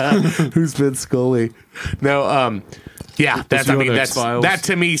 Who's Vince Scully? No. Yeah, that's. he I on mean, the that's X-Files? that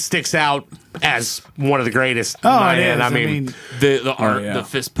to me sticks out as one of the greatest. in Oh, my it head. is. I mean, The art, yeah. the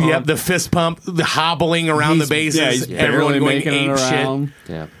fist pump. yep, the fist pump, the hobbling around the bases, Yeah, he's everyone barely going making it ape shit. around.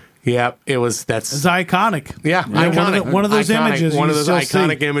 Yeah. Yep, it was. That's It's iconic. yeah, iconic. one of those Iconic. images One you of those still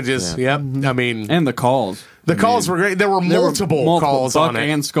iconic see. images. Yep. I mean, And the calls. the calls were great. There were multiple calls Buck on it.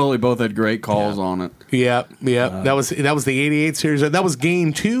 and Scully both had great calls on it. Yep. That was the '88 series. That was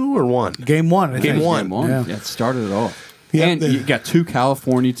game 2 or 1. Game one. I Game think. one. Game one. Yeah. Yeah, it started it off. Yeah. And you got two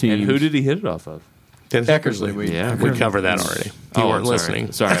California teams. And who did he hit it off of? Dennis Eckersley. Yeah. We covered that already. You weren't I'm sorry.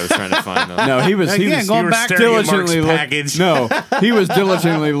 listening. Sorry, I was trying to find them. No, he was Again, going You were back to staring at Mark's diligently package. No, he was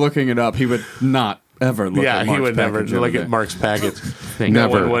diligently looking it up. He would not ever look Yeah, at he Mark's would never package look every at day. Mark's package. No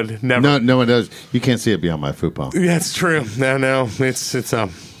one would. Never. No, no one does. You can't see it beyond my football. That's true. No. It's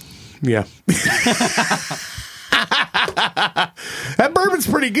yeah. That bourbon's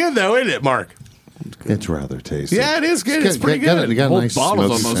pretty good though, isn't it, Mark? It's rather tasty. Yeah, it is good. It's pretty got good. a Whole nice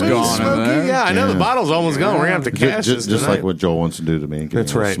bottle's smoky almost finish. gone. Smoky, yeah, I know the bottle's almost gone. We're going to have to cash this Just tonight. like what Joel wants to do to me. Get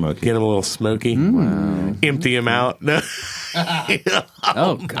That's me a little right. Smoky. Get him a little smoky. Empty him out. No.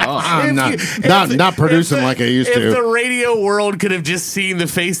 Oh God! I'm If not producing like I used If to. the radio world could have just seen the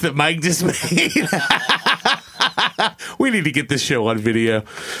face that Mike just made. We need to get this show on video.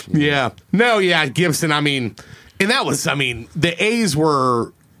 Yeah. No, yeah, Gibson, I mean, and that was, I mean, the A's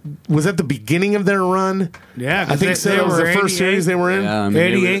was that the beginning of their run? Yeah, I think so. It was the first 88, series they were in. Yeah, I mean,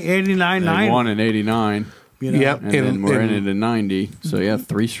 88, 89, they 90. won in '89, You know? Yep. and then we're in it in '90. So yeah,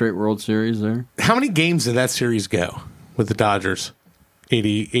 3 straight World Series there. How many games did that series go with the Dodgers?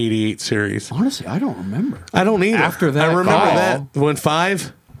 88 series. Honestly, I don't remember. I don't either. After that I remember call- that. Went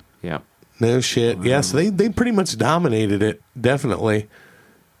 5? Yeah. No shit. Yeah, so they pretty much dominated it. Definitely.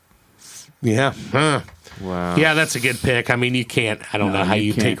 Yeah. Huh. Wow. Yeah, that's a good pick. I mean, you can't. I don't No, know how you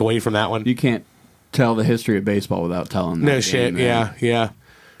you can't. take away from that one. You can't tell the history of baseball without telling. That No game shit. there. Yeah, yeah.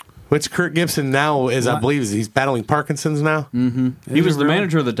 Which Kirk Gibson now is, I believe, he's battling Parkinson's now. He was the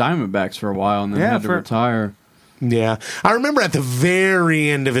manager of the Diamondbacks for a while, and then Yeah, had to retire. Yeah, I remember at the very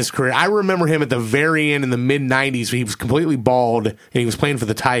end of his career. I remember him at the very end in the mid '90s. He was completely bald and he was playing for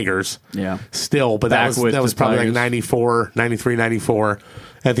the Tigers. Yeah. Still, but Back with that was the probably Tigers. like 94, 93, 94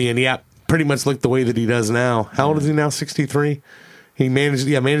 at the end. Yeah, pretty much looked the way that he does now. How old is he now? 63. He managed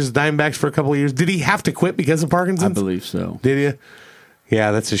the Diamondbacks for a couple of years. Did he have to quit because of I Parkinson's? believe so. Did you? Yeah,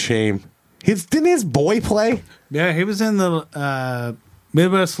 that's a shame. Didn't his boy play? Yeah, he was in the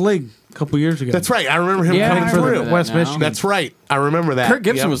Midwest League a couple years ago. That's right. I remember him Yeah, coming I through. remember that West now. Michigan. That's right. I remember that. Kirk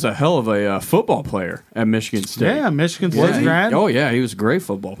Gibson Yep. was a hell of a football player at Michigan State. Yeah, Michigan Yeah, State grad. oh yeah, he was a great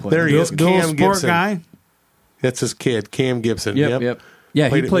football player. There he is. Dual Cam sport Gibson. guy. That's his kid, Cam Gibson. Yep. Yeah,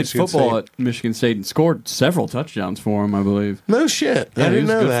 Played he at played Michigan football State. at Michigan State and scored several touchdowns for him, I believe. No shit. Yeah, I he didn't was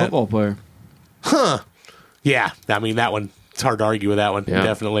a know good that. football player. Yeah, I mean, that one, it's hard to argue with that one, Yeah.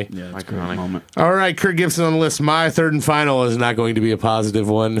 definitely. Yeah, it's a great Iconic. moment. All right, Kirk Gibson on the list. My third and final is not going to be a positive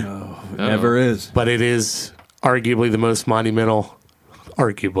one, It never is. but it is arguably the most monumental.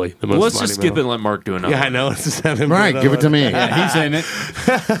 Arguably the most Let's just skip it monumental. and let Mark do another. Yeah, I know. Let's just have him Right, do give it to me. Yeah, he's in it.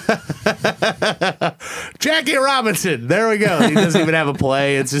 Jackie Robinson. There we go. He doesn't even have a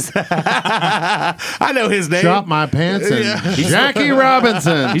play. It's just I know his name. Drop my pants and Jackie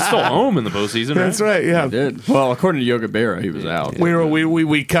Robinson. He's still home in the postseason. That's right. Yeah. Did. Well, according to Yogi Berra, he was out.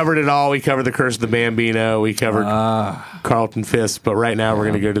 We covered it all. We covered the Curse of the Bambino. We covered Carlton Fisk. But right now we're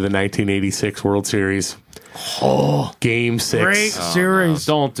going to go to the 1986 World Series. Game 6. Great series.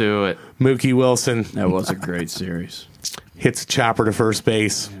 Don't do it. Mookie Wilson That was a great series. hits a chopper to first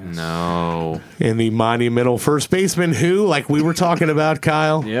base. No. And the monumental first baseman who, like we were talking about,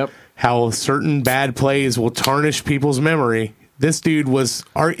 Kyle, Yep. how certain bad plays will tarnish people's memory. This dude is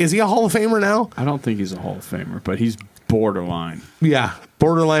he a Hall of Famer now? I don't think he's a Hall of Famer, but he's borderline. Yeah,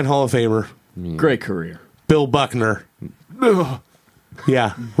 borderline Hall of Famer. Great career. Bill Buckner.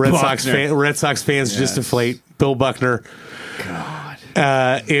 Yeah, Red Sox fans just Yes. deflate. Bill Buckner. God.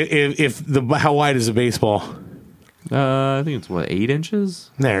 How wide is a baseball? I think it's 8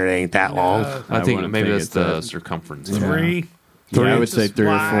 inches. There, it ain't that long. I think wouldn't maybe think that's it's the that. circumference. 3. Yeah, I would say 3 or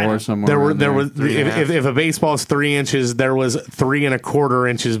wide. 4 somewhere. There around was Yeah. if a baseball is 3 inches, there was 3 1/4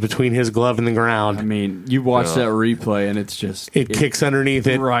 inches between his glove and the I ground. mean, you watch Yeah. that replay, and it's just It kicks underneath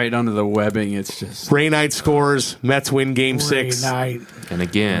it. right under the webbing. It's just Ray Knight scores. Mets win Game 6, Night. And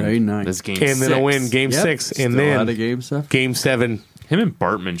again, Very nice. this game and then a win Game Yep, 6, and still out of then game stuff. Game 7. Him and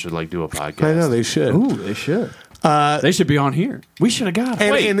Bartman should do a podcast. I know they should. Ooh, they should. They should be on here. We should have got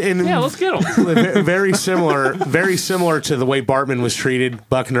them. And Yeah, let's get him. very similar to the way Bartman was treated.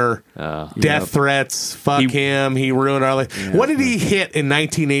 Buckner, death Yep. threats, fuck him. He ruined our life. What did he hit in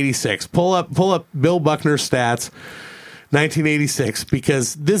 1986? Pull up Bill Buckner's stats. 1986,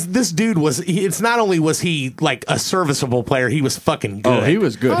 because this dude it's not only was he like a serviceable player, he was fucking good. Oh, he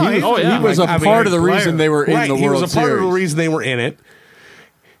was good. Oh, he he's- was, yeah. he was a I mean, part of the player. reason they were in right. the He World was a part Series. of the reason they were in it.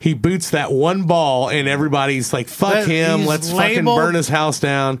 He boots that one ball, and everybody's like, "Fuck But him! he's Let's fucking labeled- burn his house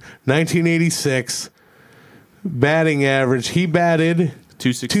down." 1986 batting average. He batted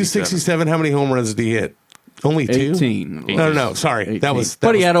 267. How many home runs did he hit? Only 2. 18. No, sorry. That was.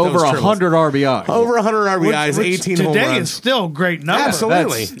 But he had over 100. 100 RBIs. Over 100 RBIs, Which 18 home today runs. is still a great number.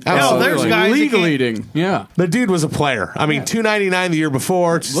 Absolutely. That's Absolutely. there's guys that league can't- leading. Yeah. The dude was a player. I mean, 299 the year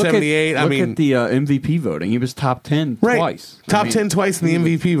before, Look 78. At, I mean, at the MVP voting. He was top 10 right. twice. Top I mean, 10 twice in the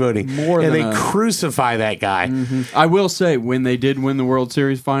MVP voting. more and than they a- crucify that guy. I will say, when they did win the World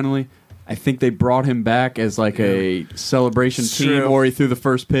Series finally, I think they brought him back as like a celebration It's team, true. or he threw the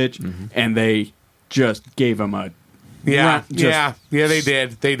first pitch, and they just gave him a Yeah, Just yeah, they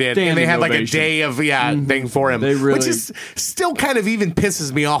did. They did. And they standing had like a ovation. day of thing for him. They really- which is still kind of even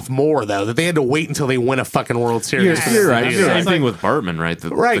pisses me off more though that they had to wait until they win a fucking World Series. You're right. Do You're that. Same thing with Bartman, right? The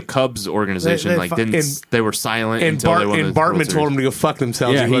Right. Cubs organization, They like fu- didn't and- they were silent And, until they won the Bartman World told him Series. to go fuck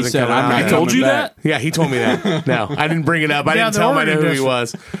themselves. Yeah, he he wasn't said, coming "I'm out. not I told you coming that. Yeah, he told me that. No, I didn't bring it up. I Yeah, didn't the tell him I know Oregon who he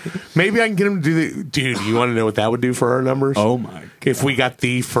was. Maybe I can get him to do the. Dude, you want to know what that would do for our numbers? Oh my! If we got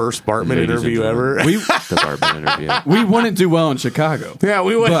the first Bartman Ladies and interview ever. gentlemen, the Bartman interview. We wouldn't do well in Chicago. Yeah,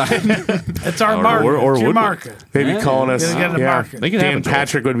 we would. It's our Or- market. or It's your would we? market. They'd be Yeah, calling us. gotta get in the market. They can have Dan it, Joel.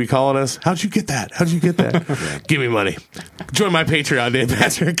 Patrick would be calling us. How'd you get that? How'd you get that? Give me money. Join my Patreon, Dan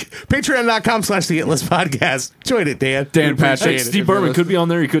Patrick. Patreon.com/the Hitless Podcast. Join it, Dan. Dan We Patrick, appreciate it. Steve Bartman could be on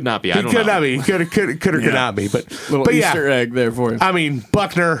there. He could not be. I He don't could know. not be. He could or could not be. But Little yeah. Easter egg there for you. I mean,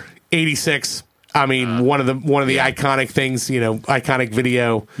 Buckner, 86. I mean, one of the iconic things, iconic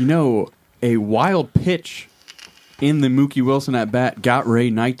video. You know, a wild pitch in the Mookie Wilson at bat got Ray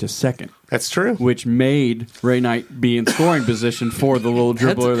Knight to second, That's true. which made Ray Knight be in scoring position for the little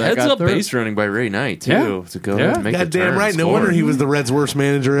dribbler that Heads got up through. base running by Ray Knight too Yeah. to go Yeah. ahead and make the Goddamn turn right. and No score. wonder he was the Reds' worst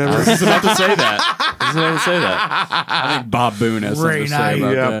manager ever. I was about to say that. I was about to say that. I think Bob Boone has something Ray to say Knight.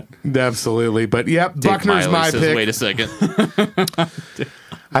 about Yep, that. absolutely. But yep, Dave Buckner's Miley my says, pick. Wait a second.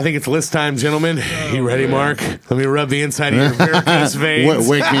 I think it's list time, gentlemen. You ready, Mark? Let me rub the inside of your varicose veins.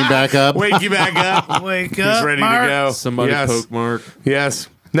 Wake me back up. Wake you back up. Wake He's up, ready Mark. to go. Somebody yes. poke Mark, Yes.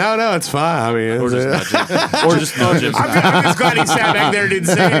 No, it's fine. I mean, or just nudge him, or just nudge him. I'm just glad he sat back there and didn't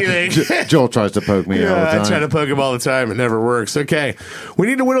say anything. Joel tries to poke me all Yeah, the I time. try to poke him all the time. It never works. Okay. We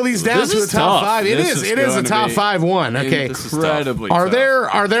need to whittle these down This to a is top tough. five. It This is. is It is a going to top be 5-1. Okay. This is Incredibly Are tough.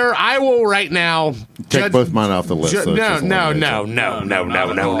 there, I will right now. Take both mine off the list. so it No, just no, eliminates no,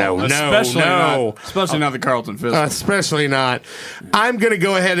 it. no. Especially not the Carlton Fist. Especially not. I'm going to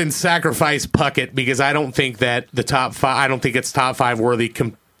go ahead and sacrifice Puckett because I don't think that the top five. I don't think it's top five worthy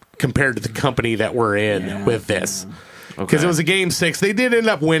compared to the company that we're in with this. Because it was a game 6. They did end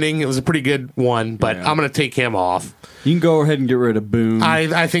up winning. It was a pretty good one, but Yeah. I'm going to take him off. You can go ahead and get rid of Boone.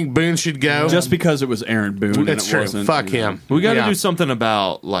 I think Boone should go. just because it was Aaron Boone. and It's it true. wasn't, Fuck you know. him. We got to Yeah. do something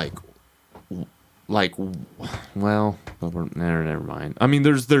about well, never mind. I mean,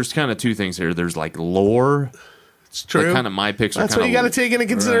 there's kind of two things here. There's like lore. It's true. Like kind of my picks. That's what you got to take into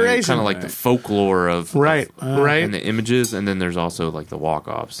consideration. Kind of like the folklore of Right. and the images, and then there's also like the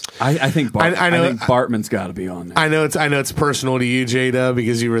walk-offs. I think I know- I think Bartman's got to be on there. I know it's personal to you, Jada,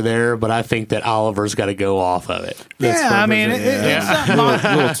 because you were there, but I think that Oliver's got to go off of it. That's Yeah, I mean, perfect. it's not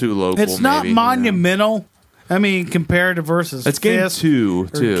A little too local. it's not maybe. monumental. I mean, compared to versus It's game Fisk 2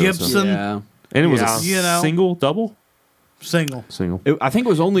 or too. Gibson yeah. And it was Yeah. a You know. single, double, single. single. I think it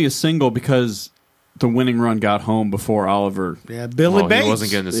was only a single because the winning run got home before Oliver. Yeah, Billy Well, Bates. he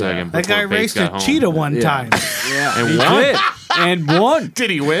wasn't getting the second. that guy before Bates raced a got home. cheetah one time. Yeah, And he won. did. And won. Did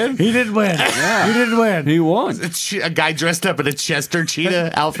he win? He did win. He did win. He won. A guy dressed up in a Chester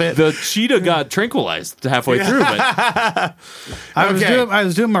cheetah outfit. The cheetah got tranquilized halfway through, but I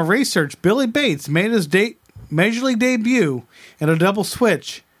was doing my research. Billy Bates made his major league debut in a double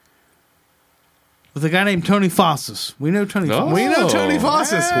switch with a guy named Tony Fossis. We know Tony Oh. Fossis. We know Tony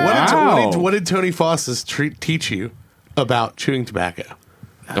Fossis. Wow. What did Tony Fossis teach you about chewing tobacco?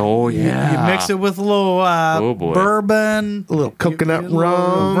 oh yeah, You mix it with a little Oh, boy. bourbon. A little coconut Give it a rum.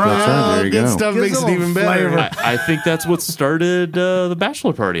 little rum. That's right, there you Good go. stuff Gives makes it it a even little better. flavor. I think that's what started the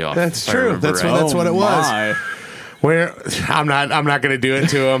bachelor party off. That's if I true. remember That's right. what- that's what it was. My. Where I'm not going to do it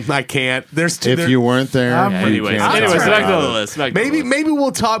to him. I can't. There's two. If you weren't there, I'm you Anyways, can't I'll talk back try. to about the it. list. Back to the Maybe list.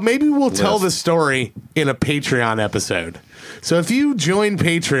 we'll talk. Maybe we'll tell List. the story in a Patreon episode. So if you join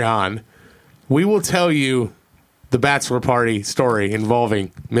Patreon, we will tell you the bachelor party story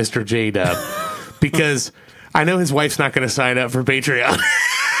involving Mr. J Dub because I know his wife's not going to sign up for Patreon.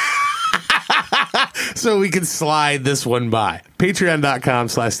 So we can slide this one by.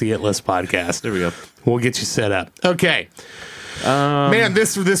 Patreon.com/the It List Podcast. There we go. We'll get you set up. Okay. Man,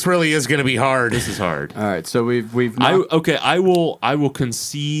 this really is going to be hard. This is hard. All right, so we've I knocked- I will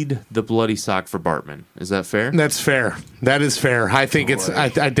concede the bloody sock for Bartman. Is that fair? That's fair. That is fair. I think it's. I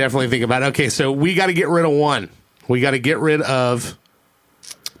definitely think about it. Okay, so we got to get rid of one. We got to get rid of.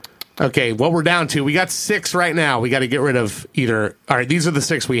 Okay, what we're down to? We got 6 right now. We got to get rid of either. All right, these are the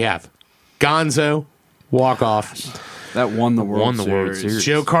 6 we have: Gonzo, walk off; that won the World Series.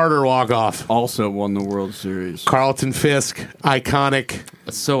 Joe Carter, walk off; Also won the World Series. Carlton Fisk, iconic;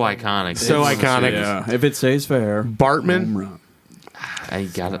 It's so iconic. so iconic; Yeah, if it stays fair. Home Bartman, run. I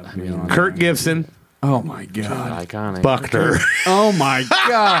got it. I mean, Kurt Gibson, Oh my god. iconic. Buckner. Oh my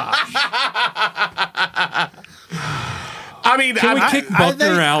god. I mean, Can we kick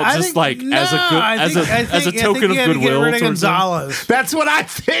Buckner out as a token of goodwill towards him? Gonzalez. That's what I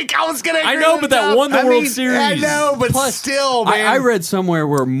think. I was going to. I know, but that won the World Series. I know, but still, man. I read somewhere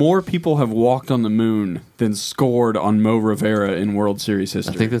where more people have walked on the moon than scored on Mo Rivera in World Series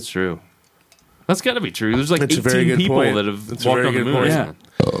history. I think that's true. That's got to be true. There's like That's a very 18 good people point. that have That's a walked very on the good moon. point. Yeah.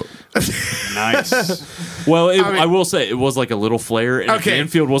 Nice. Well, I will say it was like a little flare, and if Okay. the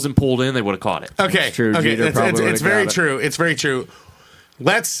infield wasn't pulled in, they would have caught it. Okay, It's true. okay, Jeter probably it's would've very got it. true. It's very true.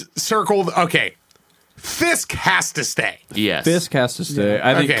 Let's circle. Okay, Fisk has to stay. Yes. Fisk has to stay.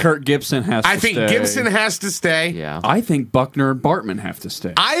 I think Okay. Kurt Gibson has to stay. I think Gibson has to stay. Yeah. I think Buckner and Bartman have to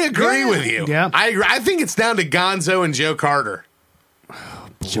stay. I agree with you. Yeah. I agree. I think it's down to Gonzo and Joe Carter.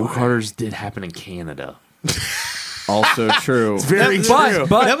 Joe Carter's did happen in Canada. Also true. Very But- true.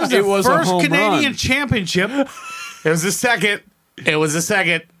 but That was it the was a first home Canadian run. championship. It was the second. It was the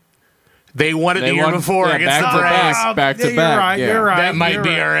second. They won it They the year won- before yeah, against back the to Braves. back. Back to You're back, right. yeah. You're right. That might you're be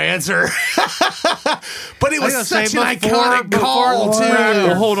right. our answer. But it was gonna such say an before- iconic call, before- too.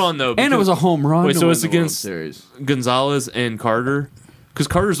 Well, hold on though. And it because- was a home run. Wait, to so win it's the World against Series. Gonzalez and Carter? Because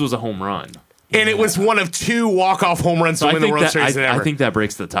Carter's was a home run. And it was one of two walk-off home runs to So win the World Series I ever. think that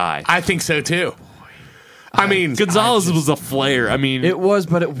breaks the tie. I think so, too. I mean, Gonzalez was a flare. I mean, It was,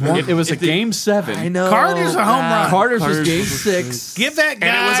 but it was a if the- game 7. I know. Carter's a home run. Carter's was Carter's game was 6. Give that guy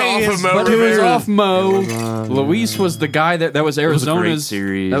And it was off of his- Mo But it was Rivera. off Mo. Luis was the guy that was was a great Arizona's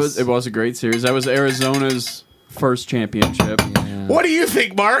series. It was a great series. That was Arizona's first championship. what do you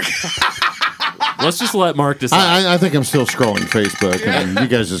think, Mark? Let's just let Mark decide. I think I'm still scrolling Facebook, and you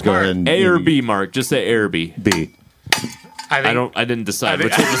guys just go ahead and A or B, Mark. Just say A or B. B. I didn't decide. I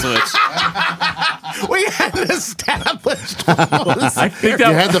Which think- one was which? We hadn't established. I think You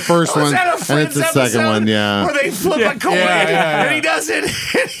that had the first Was one, that a and it's Friends the second episode one. Yeah. where they flip a coin and he does it,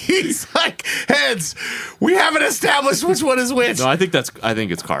 and he's like, heads. We haven't established which one is which. No, I think it's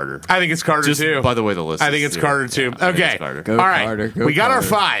Carter. I think it's Carter Just too. by the way the list. I think is it's here. Carter too. Yeah, I think Okay. it's Carter. Go All right. Carter, go We got our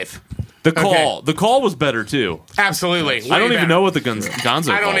Carter. 5. The call was better too. Absolutely. I don't Way even better. know what the Gonzo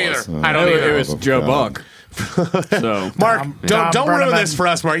I don't call either. is. I don't either. It was Joe Buck. So Mark, don't Tom ruin Brenneman. this for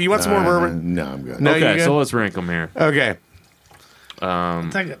us, Mark. You want some more bourbon? No, I'm good. No, you Okay, good? so let's rank them here. Okay.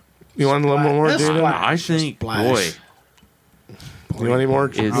 Take it. You want a little more, This dude? one. I think, Splash. boy, You want any more?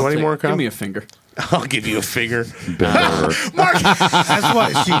 You want any more? Kyle? give me a finger. I'll give you a figure. Bend over. Mark, That's what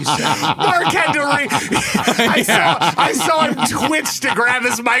she said. Mark had to ring. I saw him twitch to grab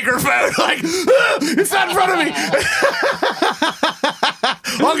his microphone. Like, it's not in front of me.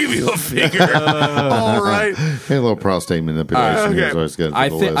 I'll give you a figure. All right. Hey, a little prostate manipulation here okay. is always good. For I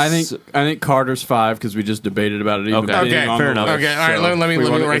the think list. I think Carter's 5 because we just debated about it. Even Okay. being Okay, on fair the enough. list. Okay, all right, let me- if we let me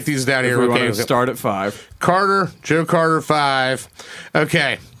wanna- write if- these down if here. We Okay, want to okay. start at 5. Carter, Joe Carter, 5.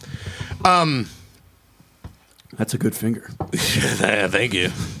 Okay. That's a good finger. Thank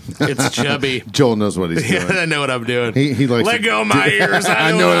you. It's chubby. Joel knows what he's doing. I know what I'm doing. He likes Let to- go of my ears.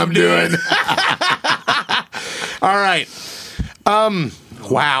 I know what I'm doing. All right.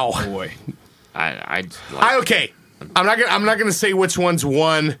 Wow. Boy. Okay. I'm not gonna say which one's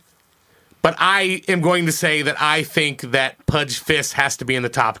won, but I am going to say that I think that Pudge Fisk has to be in the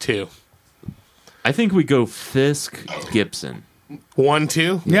top 2. I think we go Fisk Gibson. 1,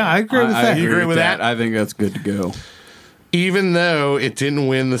 2. Yeah, I agree with that. You agree with that? I think that's good to go. Even though it didn't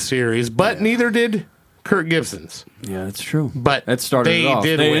win the series, but neither did Kirk Gibson's. Yeah, that's true. But that started they it off.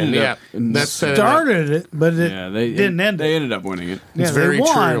 did They win. ended Yeah, up- that's Started it, but it didn't end They it. ended up winning it. Yeah, It's they very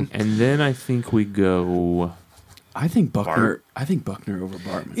won. true. And then I think we go. I think Buckner. I think Buckner over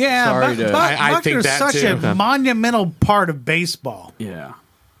Bartman. Yeah, Sorry to. I think Buckner's that such too. a monumental part of baseball. Yeah,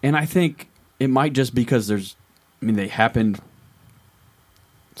 and I think it might just because they happened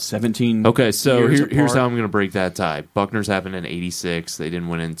 17. Okay, so years here's apart. how I'm going to break that tie. Buckner's happened in '86. They didn't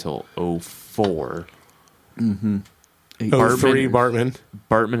win until 04. 03 Bartman.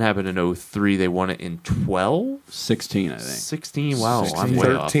 Bartman happened in 03. They won it in 12? 16, I think. 16? Wow, I'm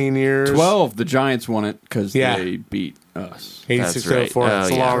way off. 13 years. 12. The Giants won it because Yeah. they beat us. 86 That's right. 04.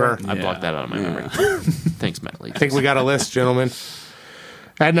 It's Oh, yeah. longer. I Yeah. blocked that out of my Yeah. memory. Thanks, Matt Lee. I think we got a list, gentlemen.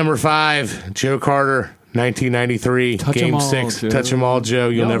 At number 5, Joe Carter, 1993, Touch 'em Game all, 6. Joe. Touch 'em all, Joe.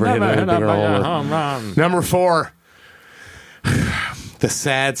 You'll never hit a bigger homer. Number 4, the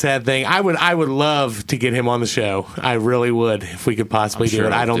sad thing. I would love to get him on the show. I really would if we could possibly do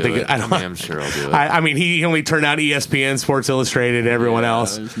it. I don't think I don't. I'm sure I'll do it. I mean, he only turned out ESPN, Sports Illustrated, everyone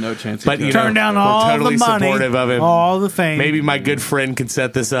else. There's no chance. But he you could. know, Turn down we're all totally the money, supportive of him. all the fame. Maybe my good friend can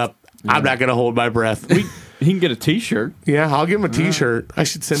set this up. I'm not going to hold my breath. he can get a T-shirt. Yeah, I'll give him a T-shirt. I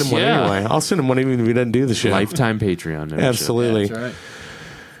should send him one Yeah. anyway. I'll send him one even if he doesn't do the show. Lifetime Patreon. membership. Absolutely. That's right.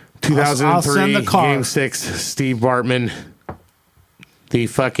 2003, I'll send the car. Game 6, Steve Bartman. The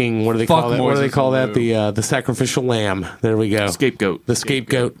fucking what do they call that? What do they call that? The sacrificial lamb. There we go. Scapegoat. The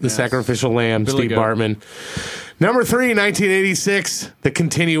scapegoat. The yes. sacrificial lamb. Billy Steve Goat. Bartman. Number 3, 1986. The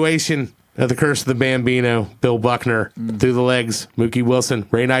continuation of the Curse of the Bambino. Bill Buckner through the legs. Mookie Wilson.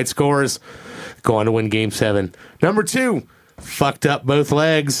 Ray Knight scores. Go on to win Game 7. Number 2. Fucked up both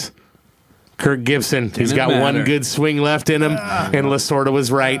legs. Kirk Gibson, who's got one good swing left in him, and Lasorda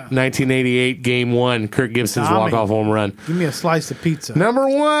was right. 1988, Game 1, Kirk Gibson's Tommy. walk-off home run. Give me a slice of pizza. Number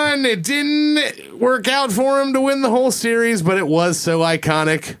 1, it didn't work out for him to win the whole series, but it was so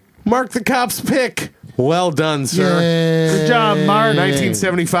iconic. Mark the Cop's pick. Well done, sir. Good job, Mark.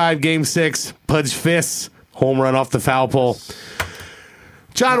 1975, Game 6, Pudge Fists, home run off the foul pole.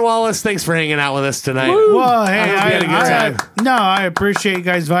 John Wallace, thanks for hanging out with us tonight. Well, hey, I hope you had a good time. I appreciate you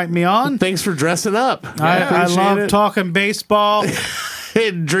guys inviting me on. Thanks for dressing up. I appreciate love it. talking baseball,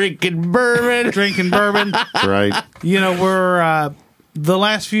 Drinking bourbon. drinking bourbon. Right. You know, we're the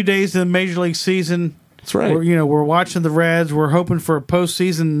last few days of the Major League season. That's right. We're watching the Reds. We're hoping for a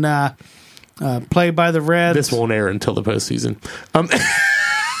postseason play by the Reds. This won't air until the postseason.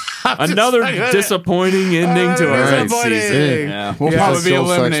 Another disappointing ending to our Reds disappointing. season. Yeah, we'll Yeah. probably be Joel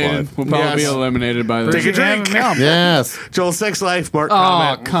Sex eliminated. Life. We'll probably be Yes. eliminated by Take a this. drink. Yes. Joel Sex Life, Mark Oh,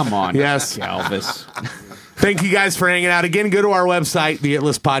 comment. come on. Yes. Elvis. Thank you guys for hanging out. Again, go to our website,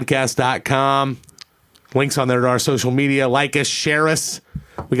 theitlistpodcast.com. Links on there to our social media. Like us, share us.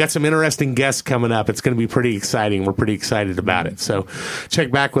 We got some interesting guests coming up. It's going to be pretty exciting. We're pretty excited about it. So check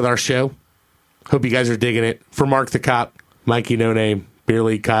back with our show. Hope you guys are digging it. For Mark the Cop, Mikey No Name, Beer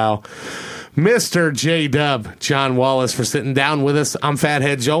League Kyle, Mr. J-Dub, John Wallace for sitting down with us. I'm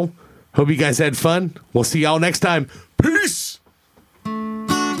Fathead Joel. Hope you guys had fun. We'll see y'all next time. Peace!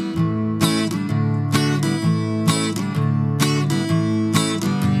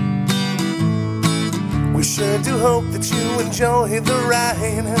 We sure do hope that you enjoy the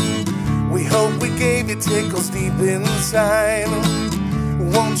ride. We hope we gave you tickles deep inside.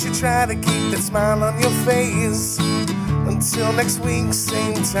 Won't you try to keep that smile on your face? Until next week,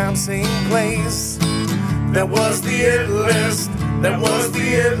 same time, same place. That was the It List. That was the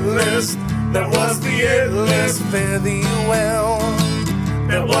It List. That was the It List. Fare thee well.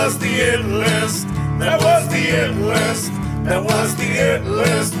 That was the It List. That was the It List. That was the It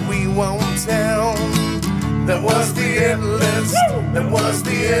List. We won't tell. That was the It List. That was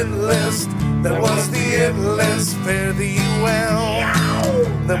the It List. That was the It List. Fare thee well.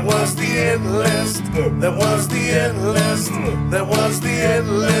 That was the It List. That was the It List. That was the It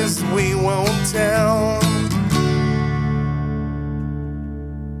List. We won't tell.